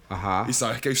gigante. Ajá. Y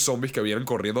sabes que hay zombies que vienen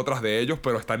corriendo atrás de ellos,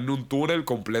 pero están en un túnel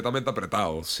completamente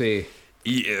apretados. Sí.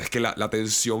 Y es que la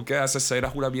tensión que hace esa escena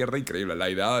es una mierda increíble. La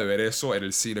idea de ver eso en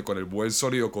el cine, con el buen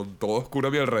sonido, con todo oscuro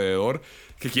a mi alrededor,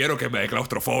 que quiero que me dé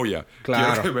claustrofobia.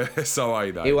 Claro. Quiero que me dé esa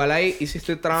vaina. Igual ahí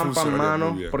hiciste trampa, Funcionaría mano,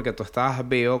 muy bien. porque tú estabas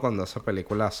vivo cuando esa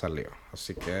película salió.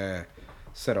 Así que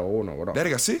 01, bro.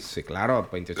 Verga, ¿sí? Sí, claro,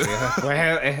 28 días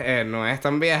después no es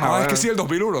tan vieja. Ah, es weón. que sí, el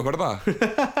 2001, es verdad.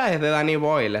 Es de Danny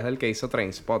Boyle, es del que hizo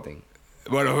Trainspotting.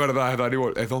 Bueno, es verdad, es Danny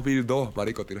Boyle. Es 2002,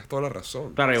 marico, tienes toda la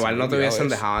razón. Claro, Se igual me no te olvidaba hubiesen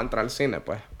eso. dejado entrar al cine,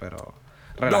 pues, pero...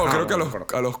 No, relajado, creo que no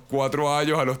importa. a los 4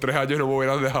 años, a los 3 años no me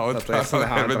hubieran dejado No te entrar hubiesen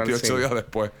dejado entrar al 28 cine. días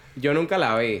después. Yo nunca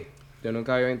la vi. Yo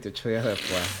nunca vi 28 días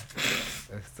después.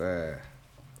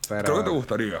 Pero... Creo que te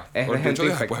gustaría. Es de 28 gente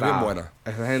días después es bien infectada. buena.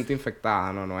 Es de gente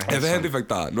infectada, no es Es de eso. gente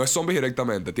infectada. No es zombies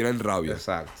directamente, tienen rabia.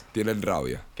 Exacto. Tienen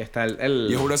rabia. Que está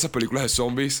Y es una de esas películas de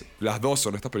zombies. Las dos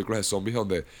son estas películas de zombies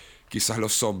donde quizás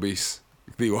los zombies,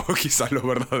 digo, quizás los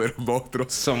verdaderos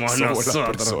monstruos Somos las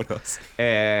nosotros. personas.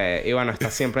 Y bueno, está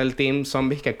siempre el team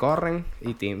zombies que corren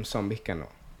y team zombies que no.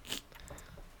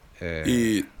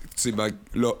 Y sí,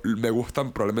 me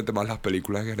gustan probablemente más las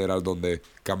películas en general donde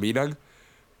caminan,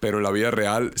 pero en la vida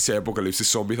real, si hay apocalipsis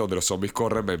zombies donde los zombies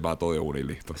corren, me mato de una y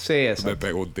listo. Sí, exacto. Me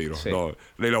pego un tiro. Sí. No,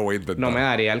 ni lo voy a intentar. No me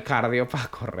daría el cardio para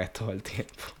correr todo el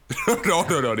tiempo. No,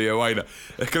 ni de vaina.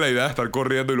 Es que la idea de estar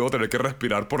corriendo y luego tener que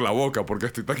respirar por la boca porque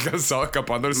estoy tan cansado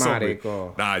escapando del zombie.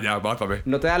 Marico. Nah, ya, mátame.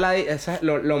 No te da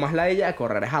lo más ladilla de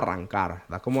correr es arrancar.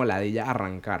 Da como ladilla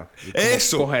arrancar. Y como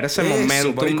Eso. coger ese eso,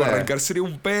 momentum. marico, arrancar sería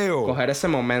un peo. Coger ese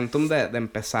momentum de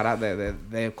empezar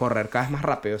de correr cada vez más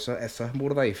rápido. Eso es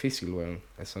burda difícil, weón.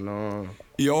 Eso no...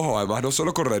 Y ojo, además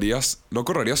no correrías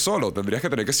solo. Tendrías que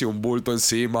tener que si un bulto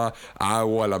encima,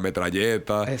 agua, la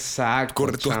metralleta. Exacto.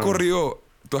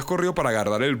 Tú has corrido para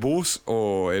agarrar el bus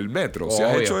o el metro. Si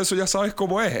has Obvio. hecho eso ya sabes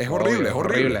cómo es. Es Obvio,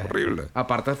 horrible.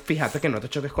 Aparte, fíjate que no te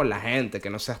choques con la gente, que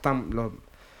no seas tan...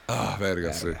 Ah,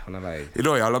 verga, sí. Es una ladilla. Y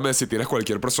no, y háblame de si tienes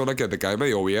cualquier persona que te cae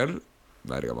medio bien.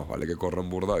 Verga, más vale que corran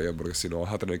burda bien, porque si no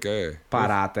vas a tener que...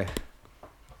 Párate.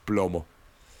 Plomo.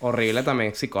 Horrible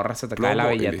también si corres, se te cae la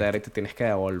Plomo y billetera y te tienes que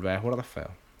devolver. Es burda feo.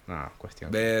 No,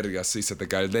 cuestión. Verga, sí, se te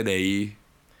cae el DNI.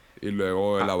 Y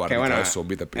luego en la Que barrica bueno, de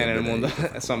zombie te piden en el DNI. mundo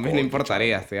zombies no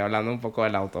importaría. Estoy hablando un poco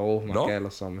del autobús más ¿No? que de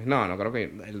los zombies. No creo que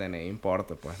el DNI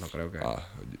importe, pues. No creo que... Ah,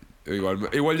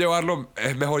 Igual llevarlo...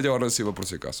 Es mejor llevarlo encima por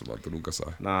si acaso, man. Tú nunca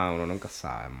sabes. No, uno nunca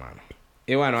sabe, hermano.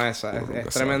 Y bueno, esa Uno nunca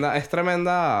es sabe. tremenda, es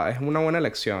tremenda, es una buena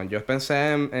elección. Yo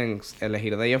pensé en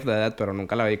elegir Day of the Dead, pero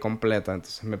nunca la vi completa,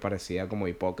 entonces me parecía como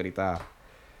hipócrita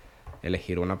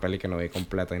elegir una peli que no vi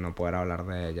completa y no poder hablar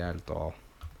de ella del todo.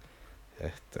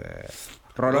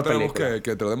 Rolo No tenemos película.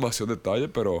 que entrar demasiado en detalle,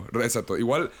 pero... Exacto.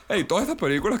 Igual... Hey, todas estas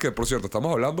películas que, por cierto,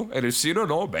 estamos hablando... En el cine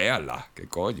no, véanlas. ¿Qué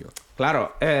coño?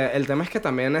 Claro, el tema es que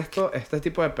también este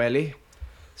tipo de pelis,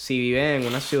 si viven en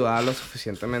una ciudad lo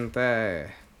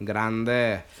suficientemente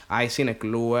grande, hay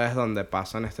cineclubes donde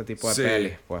pasan este tipo de Sí.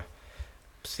 pelis, pues.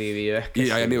 Si vives que Y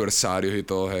hay sí. aniversarios y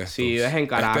todo esto. Si vives en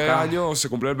Caracas... Este año se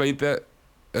cumple el 20...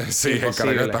 sí, en Imposible.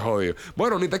 Caracas está jodido.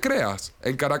 Bueno, ni te creas.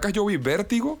 En Caracas yo vi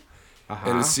Vértigo Ajá.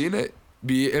 en el cine.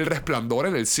 Vi El Resplandor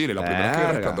en el cine. La primera vez que vi El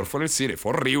Verga. Resplandor fue en el cine.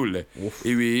 Fue horrible. Uf.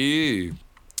 Y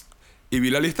vi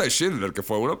La Lista de Schindler, que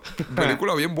fue una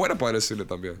película bien buena para el cine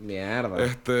también. Mierda.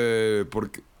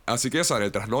 Así que ya saben,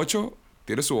 el trasnocho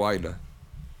tiene su vaina.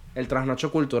 El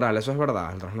trasnocho cultural, eso es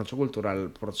verdad. El trasnocho cultural,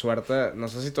 por suerte, no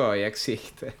sé si todavía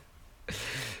existe.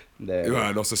 Y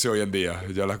bueno, no sé si hoy en día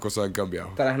ya las cosas han cambiado.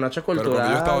 Trasnocho Pero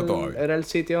cuando yo estaba cultural todavía. era el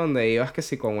sitio donde ibas que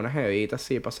si con unas jevitas,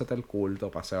 sí, pásate el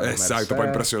culto, paseo a la Exacto, Merced. para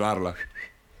impresionarla.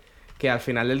 Que al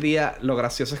final del día, lo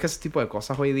gracioso es que ese tipo de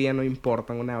cosas hoy día no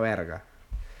importan una verga.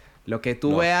 Lo que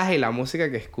tú No. veas y la música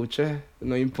que escuches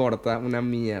no importa una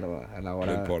mierda a la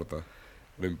hora. No importa.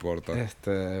 No importa.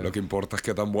 Este, Lo que importa es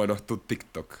qué tan bueno es tu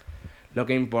TikTok. Lo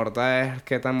que importa es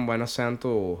qué tan buenos sean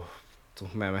tus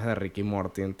memes de Ricky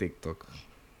Morty en TikTok.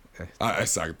 Ah,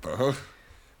 exacto.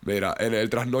 Mira, en el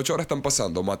trasnocho ahora están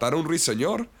pasando Matar a un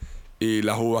ruiseñor y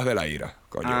Las uvas de la ira.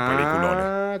 Coño, peliculones.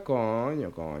 Ah,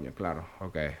 coño, claro.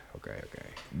 Ok.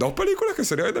 Dos películas que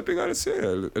serían de pingar sí.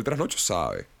 El trasnocho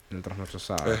sabe. El trasnocho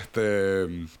sabe.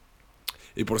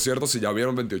 Y por cierto, si ya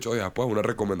vieron 28 días después, una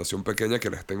recomendación pequeña que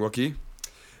les tengo aquí.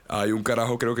 Hay un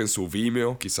carajo, creo que en su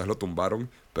Vimeo, quizás lo tumbaron,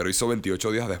 pero hizo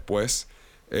 28 días después,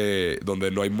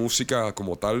 donde no hay música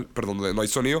como tal, perdón, donde no hay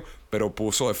sonido, pero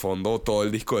puso de fondo todo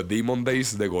el disco de Demon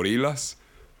Days de Gorillaz.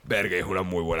 Verga, es una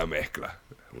muy buena mezcla.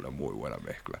 Una muy buena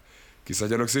mezcla. Quizás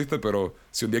ya no existe, pero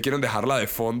si un día quieren dejarla de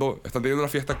fondo, están teniendo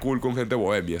una fiesta cool con gente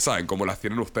bohemia, ¿saben? Como las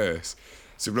tienen ustedes.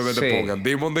 Simplemente Sí. pongan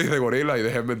Demon Days de Gorillaz y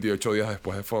dejen 28 días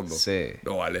después de fondo. Sí.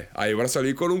 No vale. Ahí van a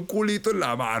salir con un culito en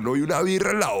la mano y una birra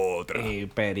en la otra. Y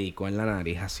perico en la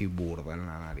nariz, así burda en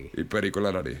la nariz. Y perico en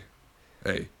la nariz.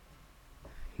 Ey,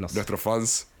 No sé. nuestros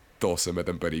fans, todos se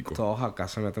meten perico. Todos acá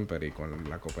se meten perico en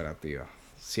la cooperativa.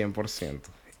 100%.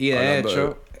 Y de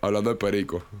hecho... Hablando de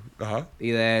perico. Ajá.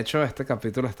 Y de hecho, este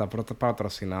capítulo está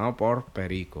patrocinado por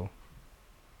Perico.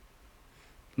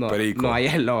 No, Perico. no hay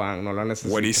eslogan, no lo necesito.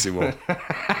 Buenísimo.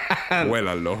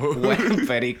 Huélanlo.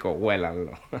 Perico,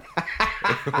 huélanlo.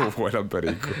 Huelan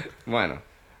perico. Bueno,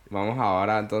 vamos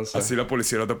ahora entonces. Así la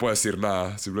policía no te puede decir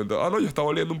nada. Simplemente, no, yo estaba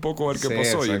oliendo un poco a ver qué Sí,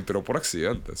 pasó y exacto. entró por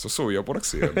accidente. Eso subió por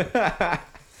accidente.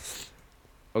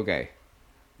 Ok.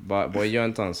 Voy yo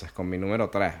entonces con mi número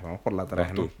 3. Vamos por la 3,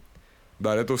 Vas ¿no? tú.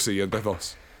 Dale tus siguientes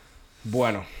dos.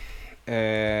 Bueno.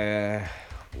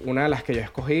 Una de las que yo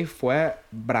escogí fue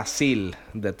Brasil,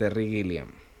 de Terry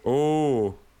Gilliam.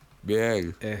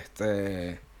 Bien.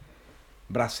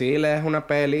 Brasil es una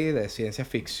peli de ciencia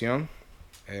ficción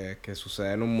que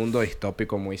sucede en un mundo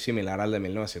distópico muy similar al de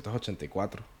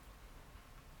 1984.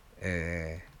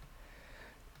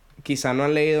 Quizá no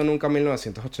han leído nunca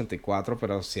 1984,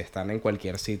 pero si están en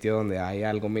cualquier sitio donde hay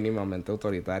algo mínimamente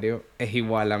autoritario, es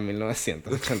igual a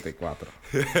 1984.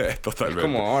 Totalmente. Es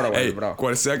como Orwell, Ey, bro.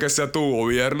 cual sea que sea tu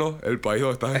gobierno, el país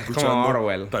donde estás Es como escuchando,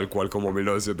 Orwell. tal cual como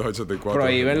 1984.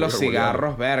 Prohíben los Muy regular.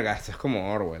 cigarros, verga. Esto es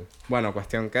como Orwell. Bueno,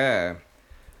 cuestión que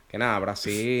nada,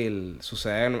 Brasil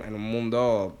sucede en un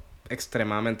mundo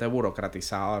extremadamente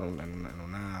burocratizado, en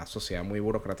una sociedad muy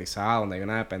burocratizada, donde hay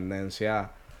una dependencia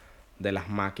de las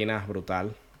máquinas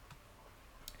brutal.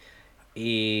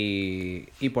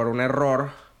 Y por un error,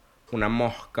 una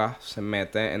mosca se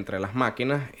mete entre las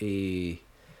máquinas y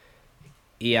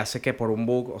hace que por un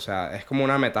bug, o sea, es como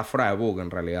una metáfora de bug en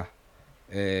realidad.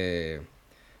 En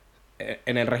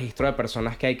el registro de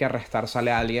personas que hay que arrestar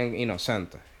sale alguien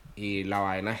inocente. Y la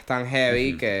vaina es tan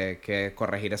heavy que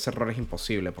corregir ese error es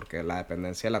imposible porque la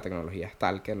dependencia de la tecnología es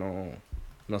tal que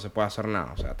no se puede hacer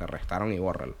nada. O sea, te arrestaron y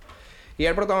bórralo. Y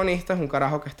el protagonista es un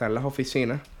carajo que está en las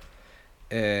oficinas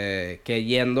que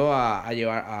yendo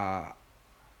a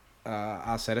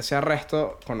hacer ese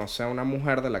arresto conoce a una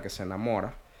mujer de la que se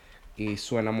enamora. Y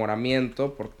su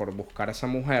enamoramiento por buscar a esa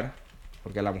mujer,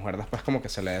 porque la mujer después como que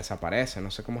se le desaparece, no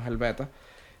sé cómo es el beta,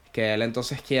 que él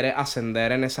entonces quiere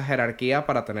ascender en esa jerarquía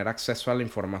para tener acceso a la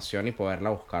información y poderla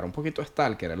buscar. Un poquito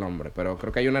stalker el hombre, pero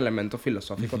creo que hay un elemento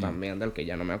filosófico también del que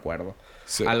ya no me acuerdo.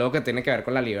 Sí. Algo que tiene que ver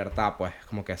con la libertad, pues,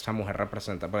 como que esa mujer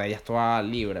representa, porque ella es toda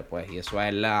libre, pues, y eso a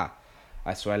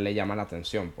eso a él le llama la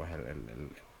atención, pues,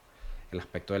 el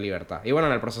aspecto de libertad. Y bueno,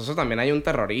 en el proceso también hay un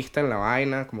terrorista en la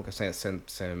vaina, como que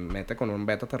se mete con un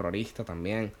beta terrorista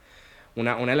también. Un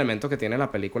elemento que tiene la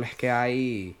película es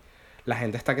que la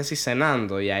gente está que sí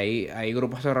cenando y hay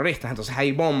grupos terroristas, entonces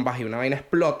hay bombas y una vaina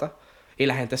explota y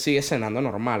la gente sigue cenando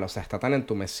normal, o sea, está tan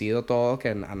entumecido todo que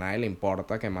a nadie le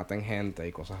importa que maten gente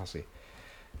y cosas así.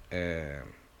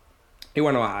 Y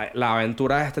bueno, la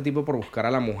aventura de este tipo por buscar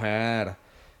a la mujer,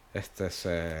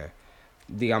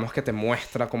 digamos que te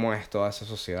muestra cómo es toda esa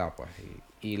sociedad, pues.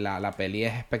 Y la peli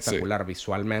es espectacular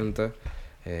visualmente,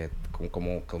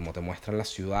 como te muestran la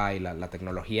ciudad y la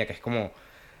tecnología, que es como...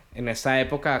 En esa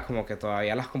época como que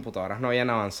todavía las computadoras no habían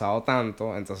avanzado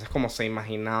tanto, entonces como se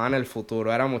imaginaban el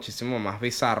futuro era muchísimo más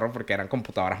bizarro porque eran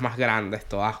computadoras más grandes,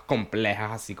 todas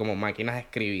complejas, así como máquinas de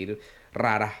escribir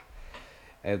raras.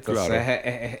 Entonces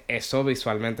Claro. eso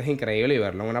visualmente es increíble y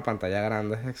verlo en una pantalla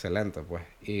grande es excelente, pues.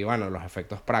 Y bueno, los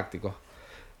efectos prácticos.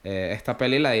 Esta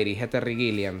peli la dirige Terry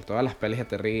Gilliam. Todas las pelis de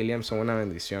Terry Gilliam son una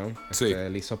bendición. Sí.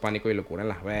 Él hizo Pánico y Locura en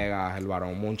Las Vegas, El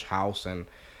Barón Munchausen.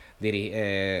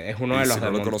 Es uno de Y los si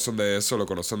de no lo conocen de eso, lo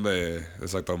conocen de...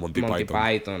 Exacto, Monty Monty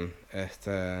Python.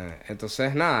 Python.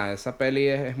 Entonces, nada, esa peli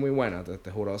es muy buena, te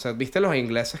juro. O sea, ¿viste los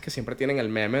ingleses que siempre tienen el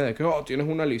meme de que, oh, tienes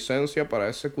una licencia para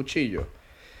ese cuchillo?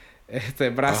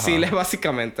 Brasil es Ajá.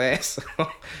 básicamente eso.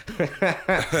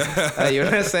 Hay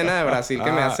una escena de Brasil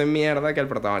que me Ah, hace mierda que el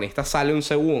protagonista sale un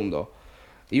segundo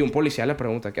y un policía le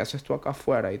pregunta, ¿qué haces tú acá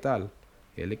afuera y tal?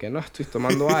 Y él dice, no, estoy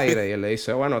tomando aire. Y él le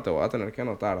dice, bueno, te voy a tener que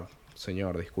anotar.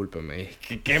 Señor, discúlpeme.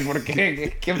 Y, ¿qué? ¿Por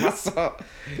qué? ¿Qué pasó?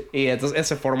 Y entonces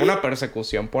se forma una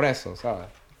persecución por eso, ¿sabes?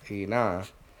 Y nada.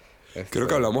 creo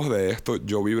que hablamos de esto.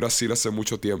 Yo vi Brasil hace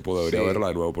mucho tiempo. Debería Sí. verla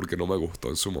de nuevo porque no me gustó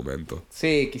en su momento.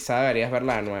 Sí, quizá deberías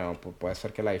verla de nuevo. Puede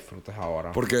ser que la disfrutes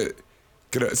ahora. Porque...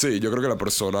 sí, yo creo que la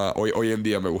persona... Hoy en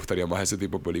día me gustaría más ese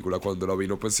tipo de película. Cuando la vi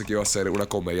no pensé que iba a ser una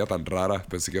comedia tan rara.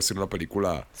 Pensé que iba a ser una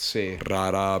película Sí,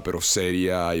 rara, pero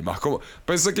seria y más como...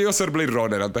 Pensé que iba a ser Blade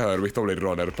Runner antes de haber visto Blade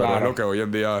Runner. Pero es lo claro. que hoy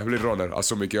en día es Blade Runner.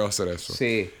 Asumí que iba a ser eso.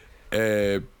 Sí.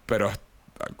 Pero es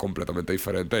completamente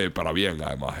diferente. Para bien,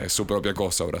 además. Es su propia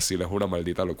cosa. Brasil es una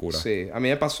maldita locura. Sí, a mí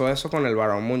me pasó eso con el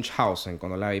Barón Munchausen.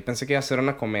 Cuando la vi pensé que iba a ser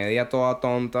una comedia toda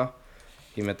tonta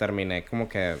y me terminé como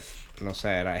que, no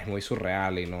sé, es muy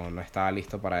surreal y no estaba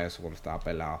listo para eso cuando estaba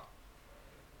pelado.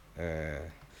 Eh,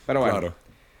 pero bueno,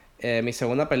 Claro. mi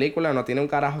segunda película no tiene un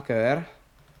carajo que ver.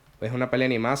 Es una peli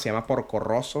animada, se llama Porco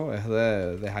Rosso, es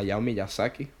de Hayao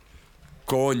Miyazaki.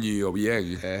 Coño,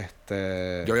 bien.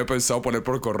 Yo había pensado poner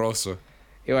por Corroso.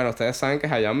 Y bueno, ustedes saben que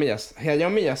Hayao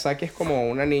Miyazaki es como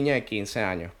una niña de 15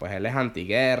 años. Pues él es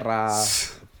antiguerra,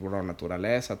 pro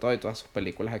naturaleza, todo. Y todas sus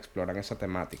películas exploran esa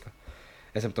temática.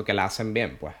 Excepto que la hacen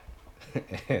bien, pues.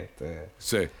 Este,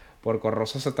 Sí. Porco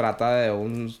Rosso se trata de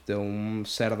un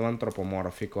cerdo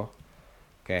antropomórfico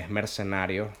que es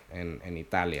mercenario en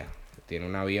Italia. Tiene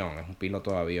un avión, es un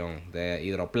piloto de avión, de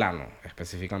hidroplano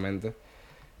específicamente,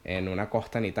 en una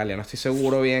costa en Italia. No estoy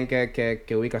seguro bien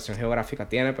qué ubicación geográfica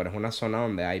tiene, pero es una zona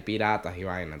donde hay piratas y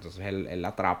vaina. Entonces él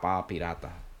atrapa a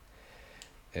piratas.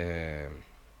 Eh,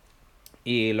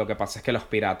 y lo que pasa es que los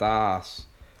piratas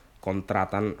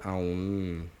contratan a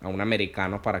un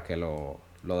americano para que lo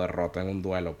derrote en un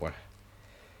duelo, pues.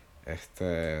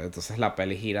 Entonces la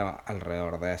peli gira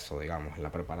alrededor de eso, digamos,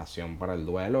 la preparación para el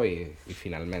duelo y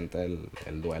finalmente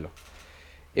el duelo.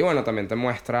 Y bueno, también te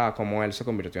muestra cómo él se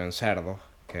convirtió en cerdo,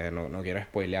 que no quiero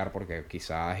spoilear porque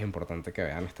quizás es importante que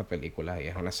vean esta película y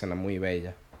es una escena muy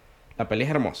bella. La peli es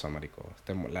hermosa, marico.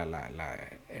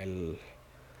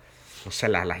 No sé,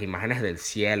 las imágenes del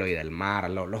cielo y del mar,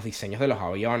 los diseños de los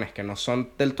aviones, que no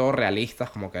son del todo realistas,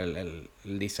 como que el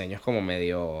diseño es como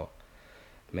medio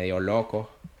loco.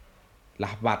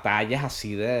 Las batallas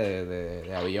así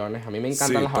de aviones. A mí me encantan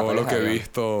Sí, las todo batallas lo de que he aviones.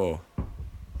 visto.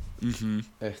 Ujú.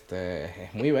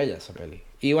 Es muy bella esa peli.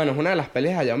 Y bueno, es una de las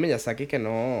pelis de Hayao Miyazaki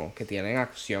que tienen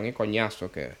acción y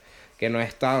coñazo, que no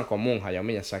es tan común. Hayao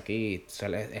Miyazaki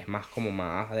es más como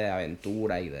más de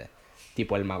aventura y de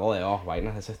tipo El Mago de Oz,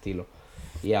 vainas de ese estilo.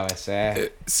 Y a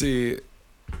veces, Sí,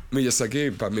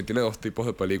 Miyazaki también tiene dos tipos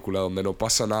de películas donde no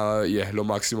pasa nada y es lo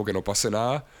máximo que no pase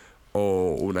nada,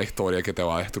 o una historia que te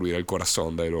va a destruir el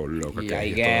corazón de lo loca y que es hay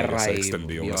y esto debería guerra ser y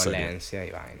extendido a una serie. violencia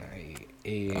y vaina.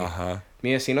 Y Ajá.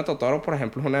 Mi vecino Totoro, por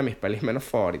ejemplo, es una de mis pelis menos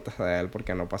favoritas de él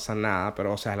porque no pasa nada,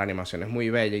 pero o sea, la animación es muy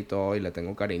bella y todo y le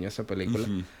tengo cariño a esa película.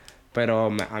 Ujú. Pero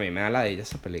a mí me da ladilla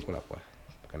esa película, pues.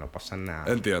 que no pasa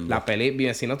nada. Entiendo. La peli Mi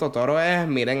vecino Totoro es,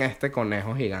 miren este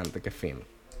conejo gigante, qué fino.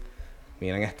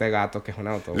 Miren este gato que es un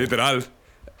autobús. Literal.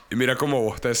 Y mira cómo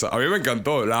bosteza. A mí me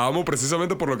encantó. La amo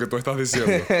precisamente por lo que tú estás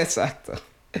diciendo. Exacto.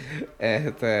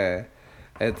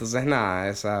 Entonces nada,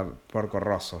 esa Porco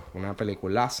Rosso. Una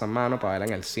peliculaza, mano, para verla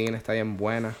en el cine. Está bien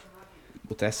buena.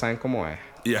 Ustedes saben cómo es.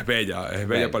 Y es bella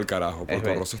para el carajo.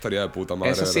 Porco Rosso estaría de puta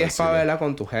madre. Eso sí es para verla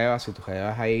con tu jeva, si tu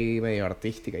jeva es ahí medio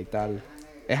artística y tal.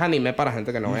 Es anime para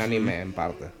gente que no ve anime en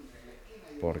parte.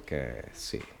 Porque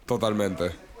sí.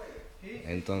 Totalmente.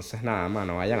 Entonces nada,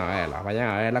 mano, vayan a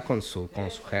verla con su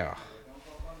jeva.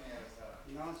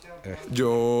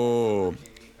 Yo,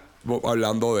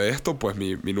 hablando de esto, pues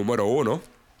mi número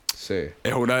 1 Sí.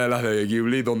 es una de las de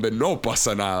Ghibli donde no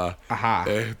pasa nada. Ajá.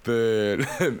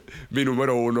 Mi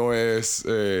número 1 es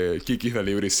Kiki's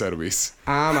Delivery Service.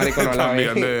 Ah, marico, no la vi.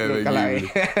 Nunca la vi.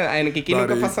 Ghibli. En Kiki nunca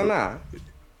Marico. pasa nada.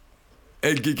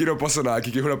 En Kiki no pasa nada.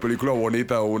 Kiki es una película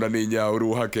bonita de una niña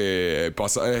bruja que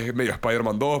pasa... Es medio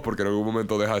Spider-Man 2 porque en algún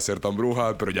momento deja de ser tan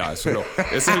bruja. Pero ya, eso no.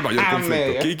 Ese es el mayor conflicto.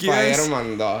 Medio Kiki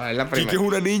Spider-Man 2, es la primera. Kiki es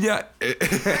una niña...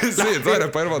 sí, era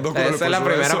Spider-Man 2. Esa es la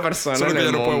primera persona solo en que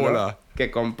el ya no puede mundo volar. que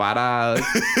compara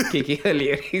Kiki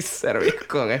Delivery Service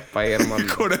con Spider-Man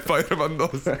 2. Con Spider-Man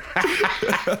 2.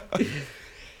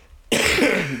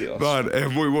 Dios. Man,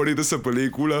 es muy bonita esa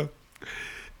película.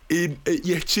 Y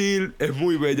es chill, es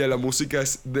muy bella. La música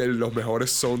es de los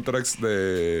mejores soundtracks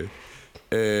de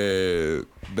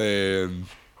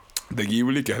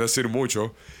Ghibli, que es decir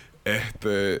mucho. Es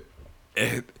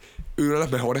una de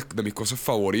las mejores, de mis cosas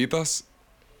favoritas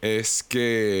es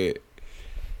que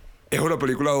es una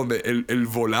película donde el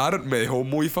volar me dejó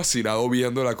muy fascinado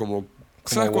viéndola como...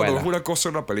 ¿Sabes? Cuando ves una cosa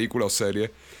en una película o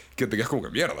serie que te quedas como que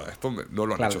mierda, esto no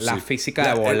lo han hecho así. La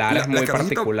física de volar es muy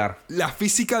particular. La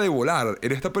física de volar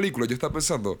en esta película, yo estaba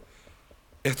pensando,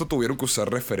 esto tuvieron que usar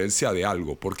referencia de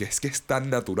algo, porque es que es tan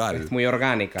natural. Es muy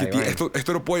orgánica. Esto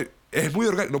no puede... Es muy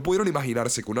orgánico. No pudieron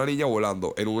imaginarse que una niña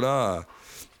volando en una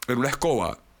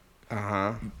escoba...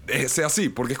 Ajá. sea así,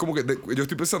 porque es como que yo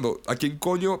estoy pensando, ¿a quién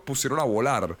coño pusieron a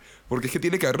volar? Porque es que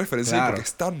tiene que haber referencia ahí, porque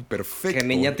es tan perfecto. ¿Qué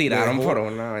niña tiraron por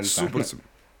una ventana?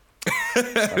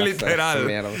 Literal.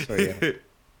 Mierda,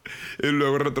 y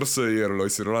luego retrocedieron, lo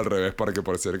hicieron al revés para que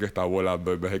pareciera que estaba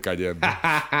volando en vez de cayendo.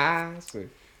 Sí.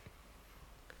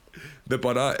 De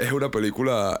pana, es una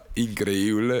película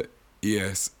increíble y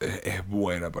es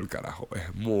buena para el carajo.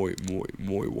 Es muy, muy,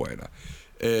 muy buena.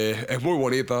 Es muy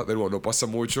bonita, de nuevo, no pasa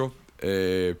mucho.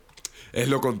 Es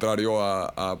lo contrario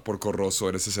a Porco Rosso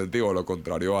en ese sentido. Lo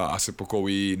contrario a hace poco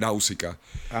vi Náusica.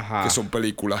 Ajá. Que son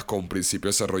películas con principio,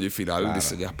 desarrollo y final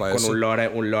diseñadas para eso. Con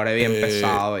un lore bien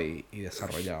pesado y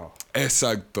desarrollado.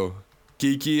 Exacto.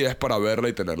 Kiki es para verla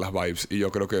y tener las vibes. Y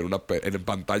yo creo que en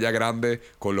pantalla grande,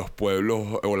 con los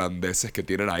pueblos holandeses que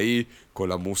tienen ahí, con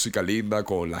la música linda,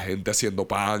 con la gente haciendo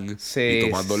pan y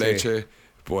tomando leche...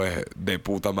 Pues de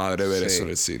puta madre ver eso en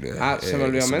el cine. Se me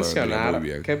olvidó mencionar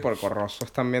que Porco Rosso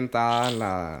está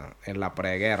ambientada en la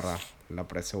preguerra, en la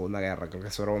pre-segunda guerra. Creo que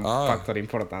eso era un factor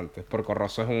importante. Porco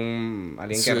Rosso es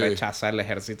alguien que rechaza el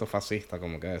ejército fascista,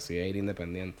 como que decide ir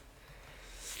independiente.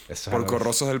 Porco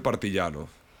Rosso es el partillano,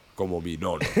 como mi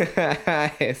nono.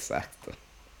 Exacto.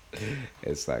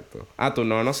 Tu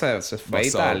nono se fue a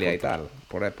Italia y tal,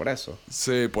 por eso.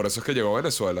 Sí, por eso es que llegó a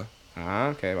Venezuela.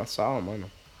 Qué basado, mano.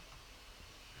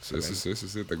 Sí,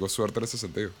 tengo suerte en ese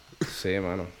sentido. Sí,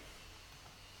 mano.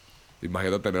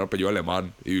 Imagínate tener apellido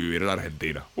alemán y vivir en la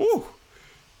Argentina.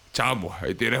 Chamo,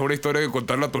 ahí tienes una historia que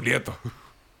contarle a tus nietos.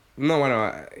 No,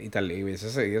 bueno,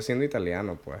 hubiese seguido siendo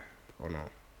italiano, pues, ¿o no?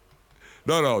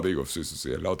 No, digo, sí, es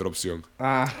la otra opción.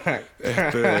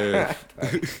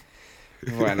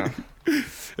 Bueno.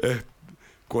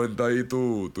 Cuenta ahí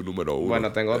tu número 1.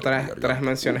 Bueno, tengo tres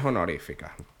menciones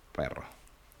honoríficas, perro.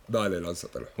 Dale,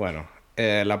 lánzatelo. Bueno,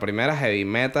 la primera, heavy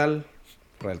metal,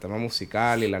 por el tema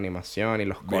musical y la animación y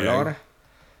los colores.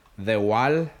 The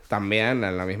Wall, también,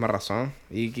 en la misma razón.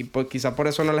 Y quizá por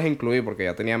eso no las incluí, porque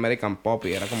ya tenía American Pop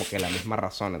y era como que la misma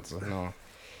razón, entonces no.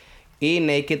 Y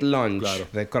Naked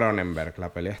Lunch, de Cronenberg, la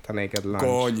pelea está Naked Lunch.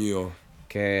 Coño.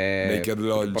 Que Naked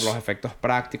Lunch. Por los efectos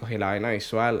prácticos y la vaina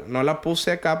visual. No la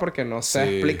puse acá porque no sé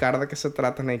explicar de qué se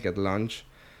trata Naked Lunch.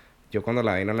 Yo cuando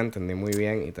la vi no la entendí muy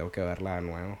bien y tengo que verla de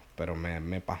nuevo. Pero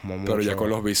me pasmó mucho. Pero ya con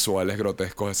los visuales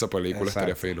grotescos de esa película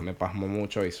estaría fino. Me pasmó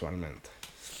mucho visualmente.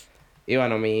 Y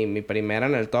bueno, mi primera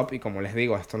en el top, y como les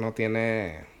digo, esto no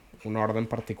tiene un orden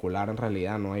particular en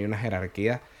realidad, no hay una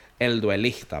jerarquía. El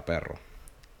Duelista, perro.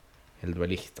 El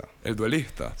Duelista. ¿El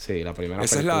Duelista? Sí, la primera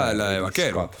 ¿Esa es la de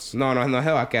vaqueros? No es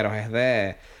de vaqueros,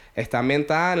 está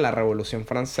ambientada en la Revolución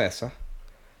Francesa.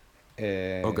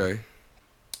 Ok.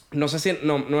 No sé si...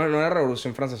 No en la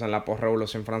Revolución Francesa, en la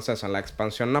posrevolución francesa, en la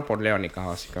expansión napoleónica,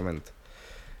 básicamente.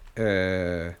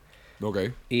 Eh, Ok.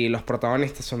 y los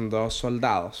protagonistas son dos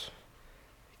soldados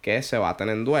que se baten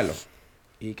en duelo.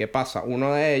 ¿Y qué pasa?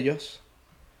 Uno de ellos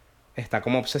está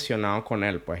como obsesionado con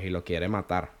él, pues, y lo quiere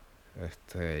matar.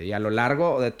 Y a lo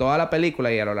largo de toda la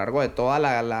película y a lo largo de toda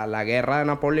la guerra de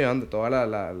Napoleón, de toda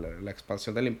la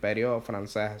expansión del imperio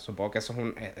francés, supongo que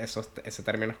ese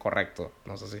término es correcto.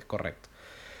 No sé si es correcto.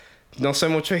 No sé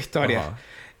mucho de historia. Ajá.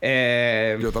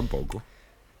 Eh, Yo tampoco.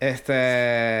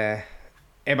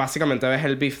 básicamente ves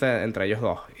el beef entre ellos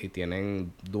dos y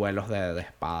tienen duelos de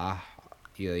espadas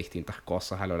y de distintas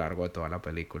cosas a lo largo de toda la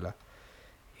película.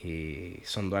 Y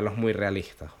son duelos muy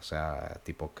realistas, o sea,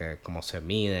 tipo que cómo se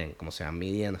miden, cómo se van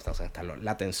midiendo, o sea, está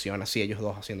la tensión así, ellos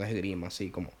dos haciendo esgrima, así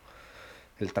como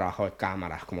el trabajo de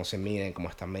cámaras, cómo se miden, cómo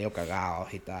están medio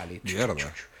cagados y tal. Mierda.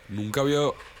 Nunca había...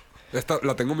 Esta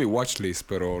la tengo en mi watchlist,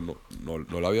 pero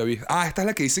no la había visto. Ah, esta es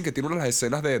la que dicen que tiene una de las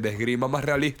escenas de esgrima más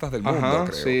realistas del mundo, Ajá,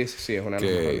 creo. sí, sí, sí, es una de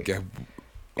las más Que realistas. es...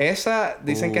 Esa,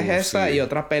 dicen que es esa, y sí.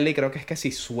 otra peli creo que es que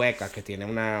sí sueca, que tiene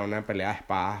una pelea de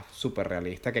espadas súper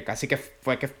realista, que casi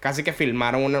que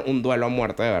filmaron un duelo a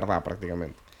muerte de verdad,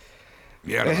 prácticamente.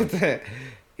 Mierda. Este,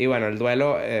 y bueno, el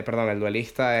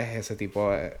duelista es ese tipo,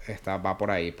 va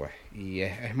por ahí, pues. Y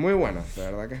es muy buena, de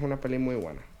verdad que es una peli muy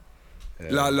buena.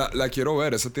 La quiero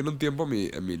ver, esa tiene un tiempo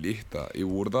en mi lista. Y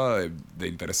burda de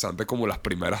interesante como las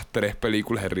primeras 3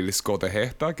 películas de Ridley Scott es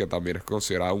esta, que también es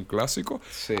considerada un clásico.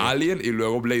 Sí, Alien y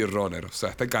luego Blade Runner. O sea,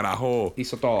 este carajo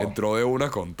hizo todo, entró de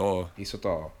una con todo. hizo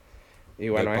todo. Y De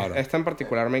bueno, para. esta en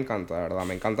particular me encanta, de verdad.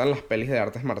 Me encantan las pelis de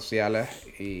artes marciales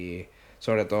y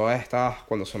sobre todo estas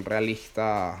cuando son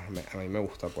realistas, a mí me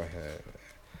gusta, pues,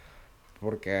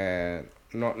 porque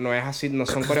no es así, no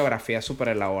son coreografías súper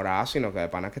elaboradas, sino que de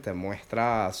pana que te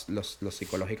muestras lo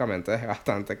psicológicamente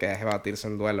desgastante que es batirse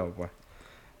en duelo, pues.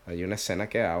 Hay una escena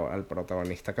que al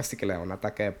protagonista casi que le da un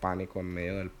ataque de pánico en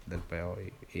medio del peo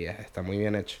y está muy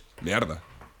bien hecho. Mierda.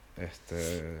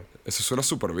 Este... Eso suena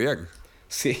súper bien.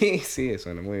 Sí, sí,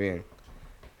 suena muy bien.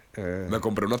 Eh, Me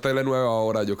compré una tele nueva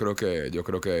ahora. Yo creo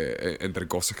que entre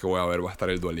cosas que voy a ver va a estar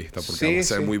El Duelista. Porque sí, además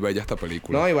se ve sí. muy bella esta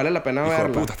película. No, y vale la pena Hijo de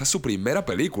verla. puta, esta es su primera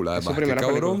película. Es su Además, qué primera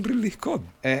película. cabrón Ridley Scott.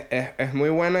 Es muy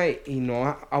buena y no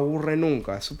aburre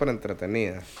nunca. Es súper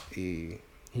entretenida. Y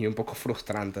un poco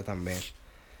frustrante también.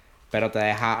 Pero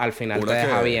al final te Una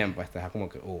deja que, bien, pues te deja como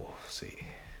que, sí,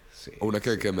 sí, una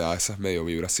sí. que me da esas medio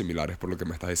vibras similares por lo que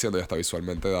me estás diciendo. Y hasta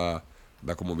visualmente da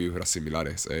como vibras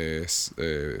similares. Es,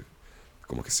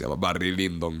 ¿cómo que se llama? Barry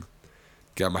Lyndon.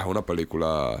 Que además es una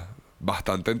película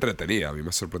bastante entretenida. A mí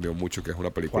me sorprendió mucho que es una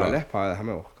 ¿Cuál película es?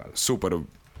 Déjame buscarla. súper...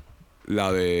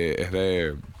 Es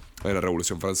de la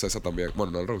Revolución Francesa también.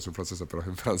 Bueno, no la Revolución Francesa, pero es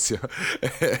en Francia.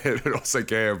 No sé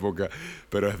qué época.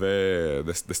 Pero es de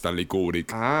Stanley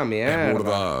Kubrick. Ah, Es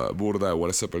mierda. burda de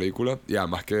buena esa película. Y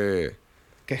además que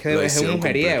Que la es un hicieron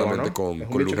mujeriego, completamente ¿no? Es un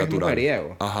con bicho luz que es natural.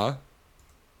 mujeriego. Ajá.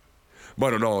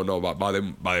 Bueno, no, va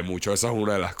de mucho. Esa es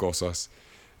una de las cosas.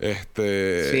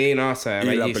 Sí, no, se ve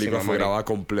Y la película bellísima, fue grabada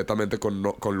marico. completamente con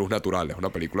luz natural. Es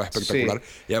una película espectacular.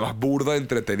 Sí. Y además burda,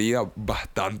 entretenida,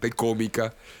 bastante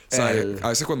cómica. ¿Sabes? El... A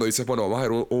veces cuando dices, bueno, vamos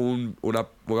a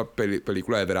ver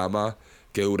película de drama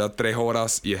que dura 3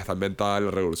 horas y está ambientada en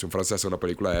la Revolución Francesa, una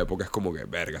película de época, es como que,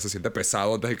 verga, se siente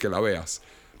pesado antes de que la veas.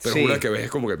 Pero es una Sí. que ves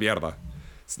es como que, mierda.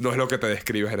 No es lo que te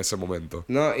describes en ese momento.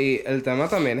 No, y el tema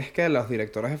también es que los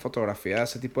directores de fotografía de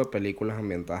ese tipo de películas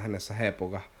ambientadas en esas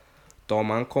épocas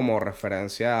toman como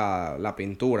referencia la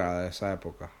pintura de esa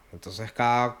época. Entonces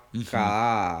cada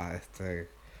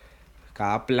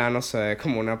plano se ve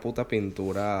como una puta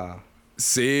pintura.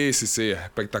 Sí, es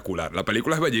espectacular. La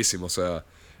película es bellísima, o sea,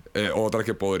 otra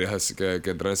que podrías decir que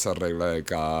entra en esa regla de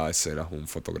cada escena es un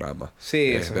fotograma.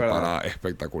 Sí, eso Es es de verdad. pana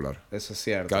espectacular. Eso es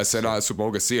cierto, Cada eso es escena cierto.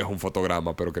 supongo que sí es un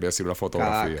fotograma, pero quería decir una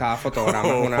fotografía. Cada fotograma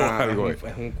O algo ahí.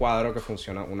 es un cuadro que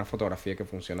funciona, una fotografía que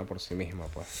funciona por sí misma,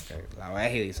 pues. Que la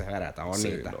ves y dices, verá, está Sí,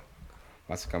 bonita, no.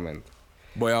 básicamente.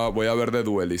 Voy a ver The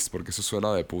Duelist porque eso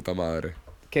suena de puta madre.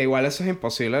 Que igual eso es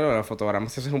imposible, lo de los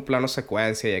fotogramas, si haces un plano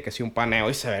secuencia y hay que si un paneo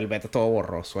y se ve el vete todo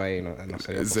borroso ahí, no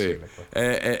sería Sí. posible,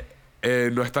 pues.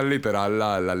 No es tan literal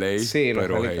la ley, Sí, no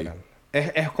está pero hey, literal.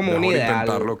 Es como un mejor ideal.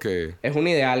 intentarlo que... Es un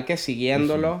ideal que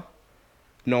siguiéndolo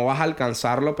no vas a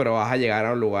alcanzarlo, pero vas a llegar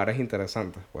a lugares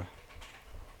interesantes, pues.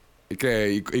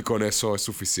 y con eso es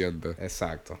suficiente.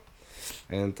 Exacto.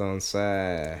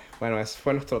 Entonces, bueno, ese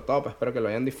fue nuestro top. Espero que lo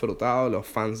hayan disfrutado los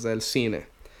fans del cine.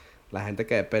 La gente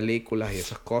que ve películas y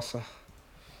esas cosas.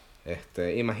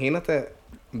 Imagínate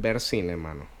ver cine,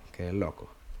 mano. Qué loco.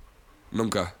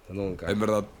 Nunca. Nunca. En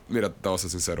verdad, mira, te voy a ser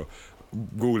sincero.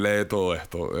 googleé todo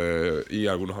esto y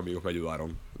algunos amigos me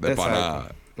ayudaron. De pana.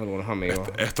 Algunos amigos.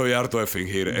 Estoy harto de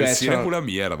fingir. De El hecho, cine es una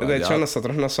mierda. De ya. hecho,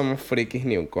 nosotros no somos frikis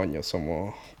ni un coño.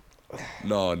 Somos...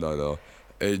 No.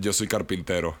 Yo soy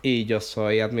carpintero. Y yo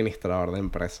soy administrador de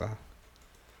empresas.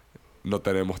 No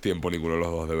tenemos tiempo ninguno de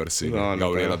los dos de ver cine. No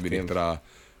Gabriel tenemos administra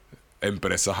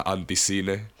empresas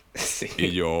anti-cine. Sí.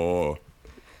 Y yo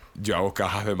hago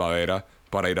cajas de madera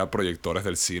para ir a proyectores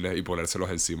del cine y ponérselos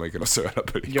encima y que no se vea la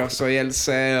película. Yo soy el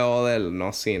CEO del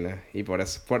no cine. Y por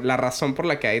eso... la razón por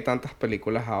la que hay tantas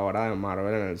películas ahora de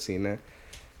Marvel en el cine...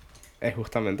 es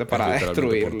justamente para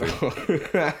destruirlo.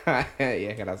 Y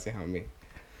es gracias a mí.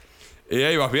 Y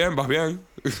ahí, vas bien.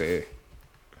 Sí.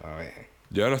 A ver.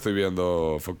 Yo no estoy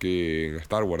viendo fucking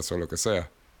Star Wars o lo que sea.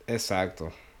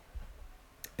 Exacto.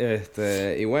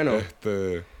 Y bueno...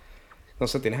 no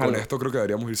sé, ¿tienes algo? Con esto creo que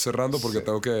deberíamos ir cerrando porque Sí.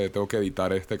 tengo que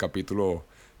editar este capítulo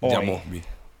Hoy. Yamosmi.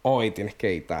 Hoy tienes que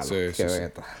editarlo. Sí, Qué sí.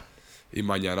 beta. Y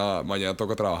mañana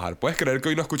toca trabajar. ¿Puedes creer que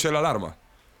hoy no escuché la alarma?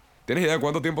 ¿Tienes idea de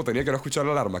cuánto tiempo tenía que no escuchar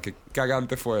la alarma? Qué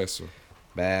cagante fue eso.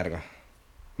 Verga.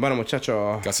 Bueno,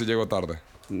 muchachos... Casi llego tarde.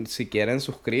 Si quieren,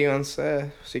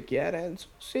 suscríbanse. Si quieren,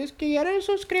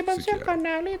 suscríbanse al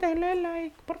canal y denle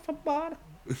like, por favor.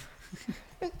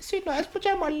 Si no es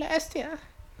mucha molestia.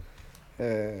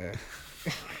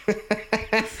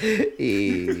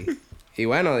 Y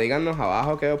bueno, díganos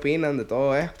abajo qué opinan de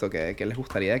todo esto, qué les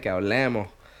gustaría que hablemos.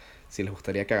 Si les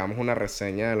gustaría que hagamos una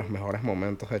reseña de los mejores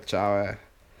momentos de Chávez.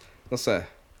 No sé.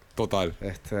 Total.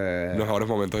 Los mejores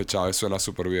momentos de Chávez suena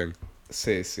súper bien.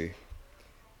 Sí.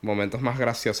 Momentos más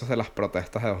graciosos de las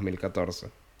protestas de 2014.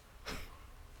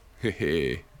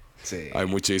 Jeje. Sí. Hay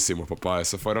muchísimos, papá.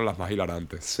 Esas fueron las más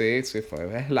hilarantes. Sí,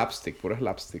 fue slapstick, puro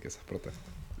slapstick esas protestas.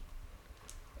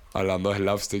 Hablando de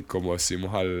slapstick, como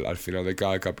decimos al final de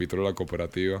cada capítulo de la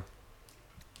cooperativa.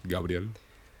 Gabriel.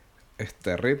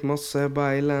 Este ritmo se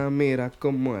baila, mira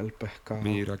como el pescado.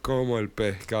 Mira como el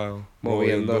pescado.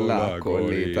 Moviendo la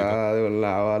colita de un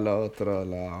lado al otro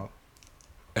lado.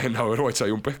 En Overwatch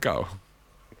hay un pescado.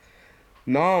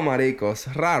 No, marico,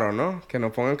 es raro, ¿no? Que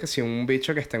no pongan que si un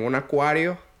bicho que esté en un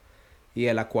acuario y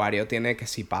el acuario tiene que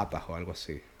si patas o algo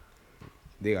así.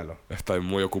 Dígalo. Están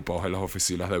muy ocupados en las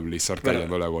oficinas de Blizzard Pero,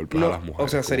 cayéndole a golpes no, a las mujeres. o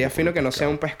sea, sería como fino por que el no sea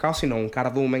pescado. un pescado, sino un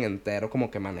cardumen entero como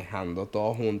que manejando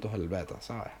todos juntos el beta,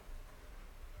 ¿sabes?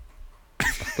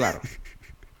 Claro.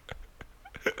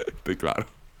 Sí, claro.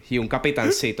 Y un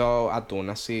capitancito atún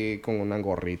así con una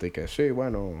gorrita y que sí,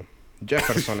 bueno,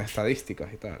 Jefferson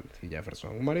estadísticas y tal. Y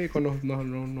Jefferson, marico,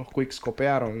 nos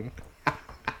quickscopearon.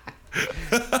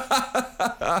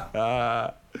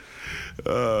 Ah.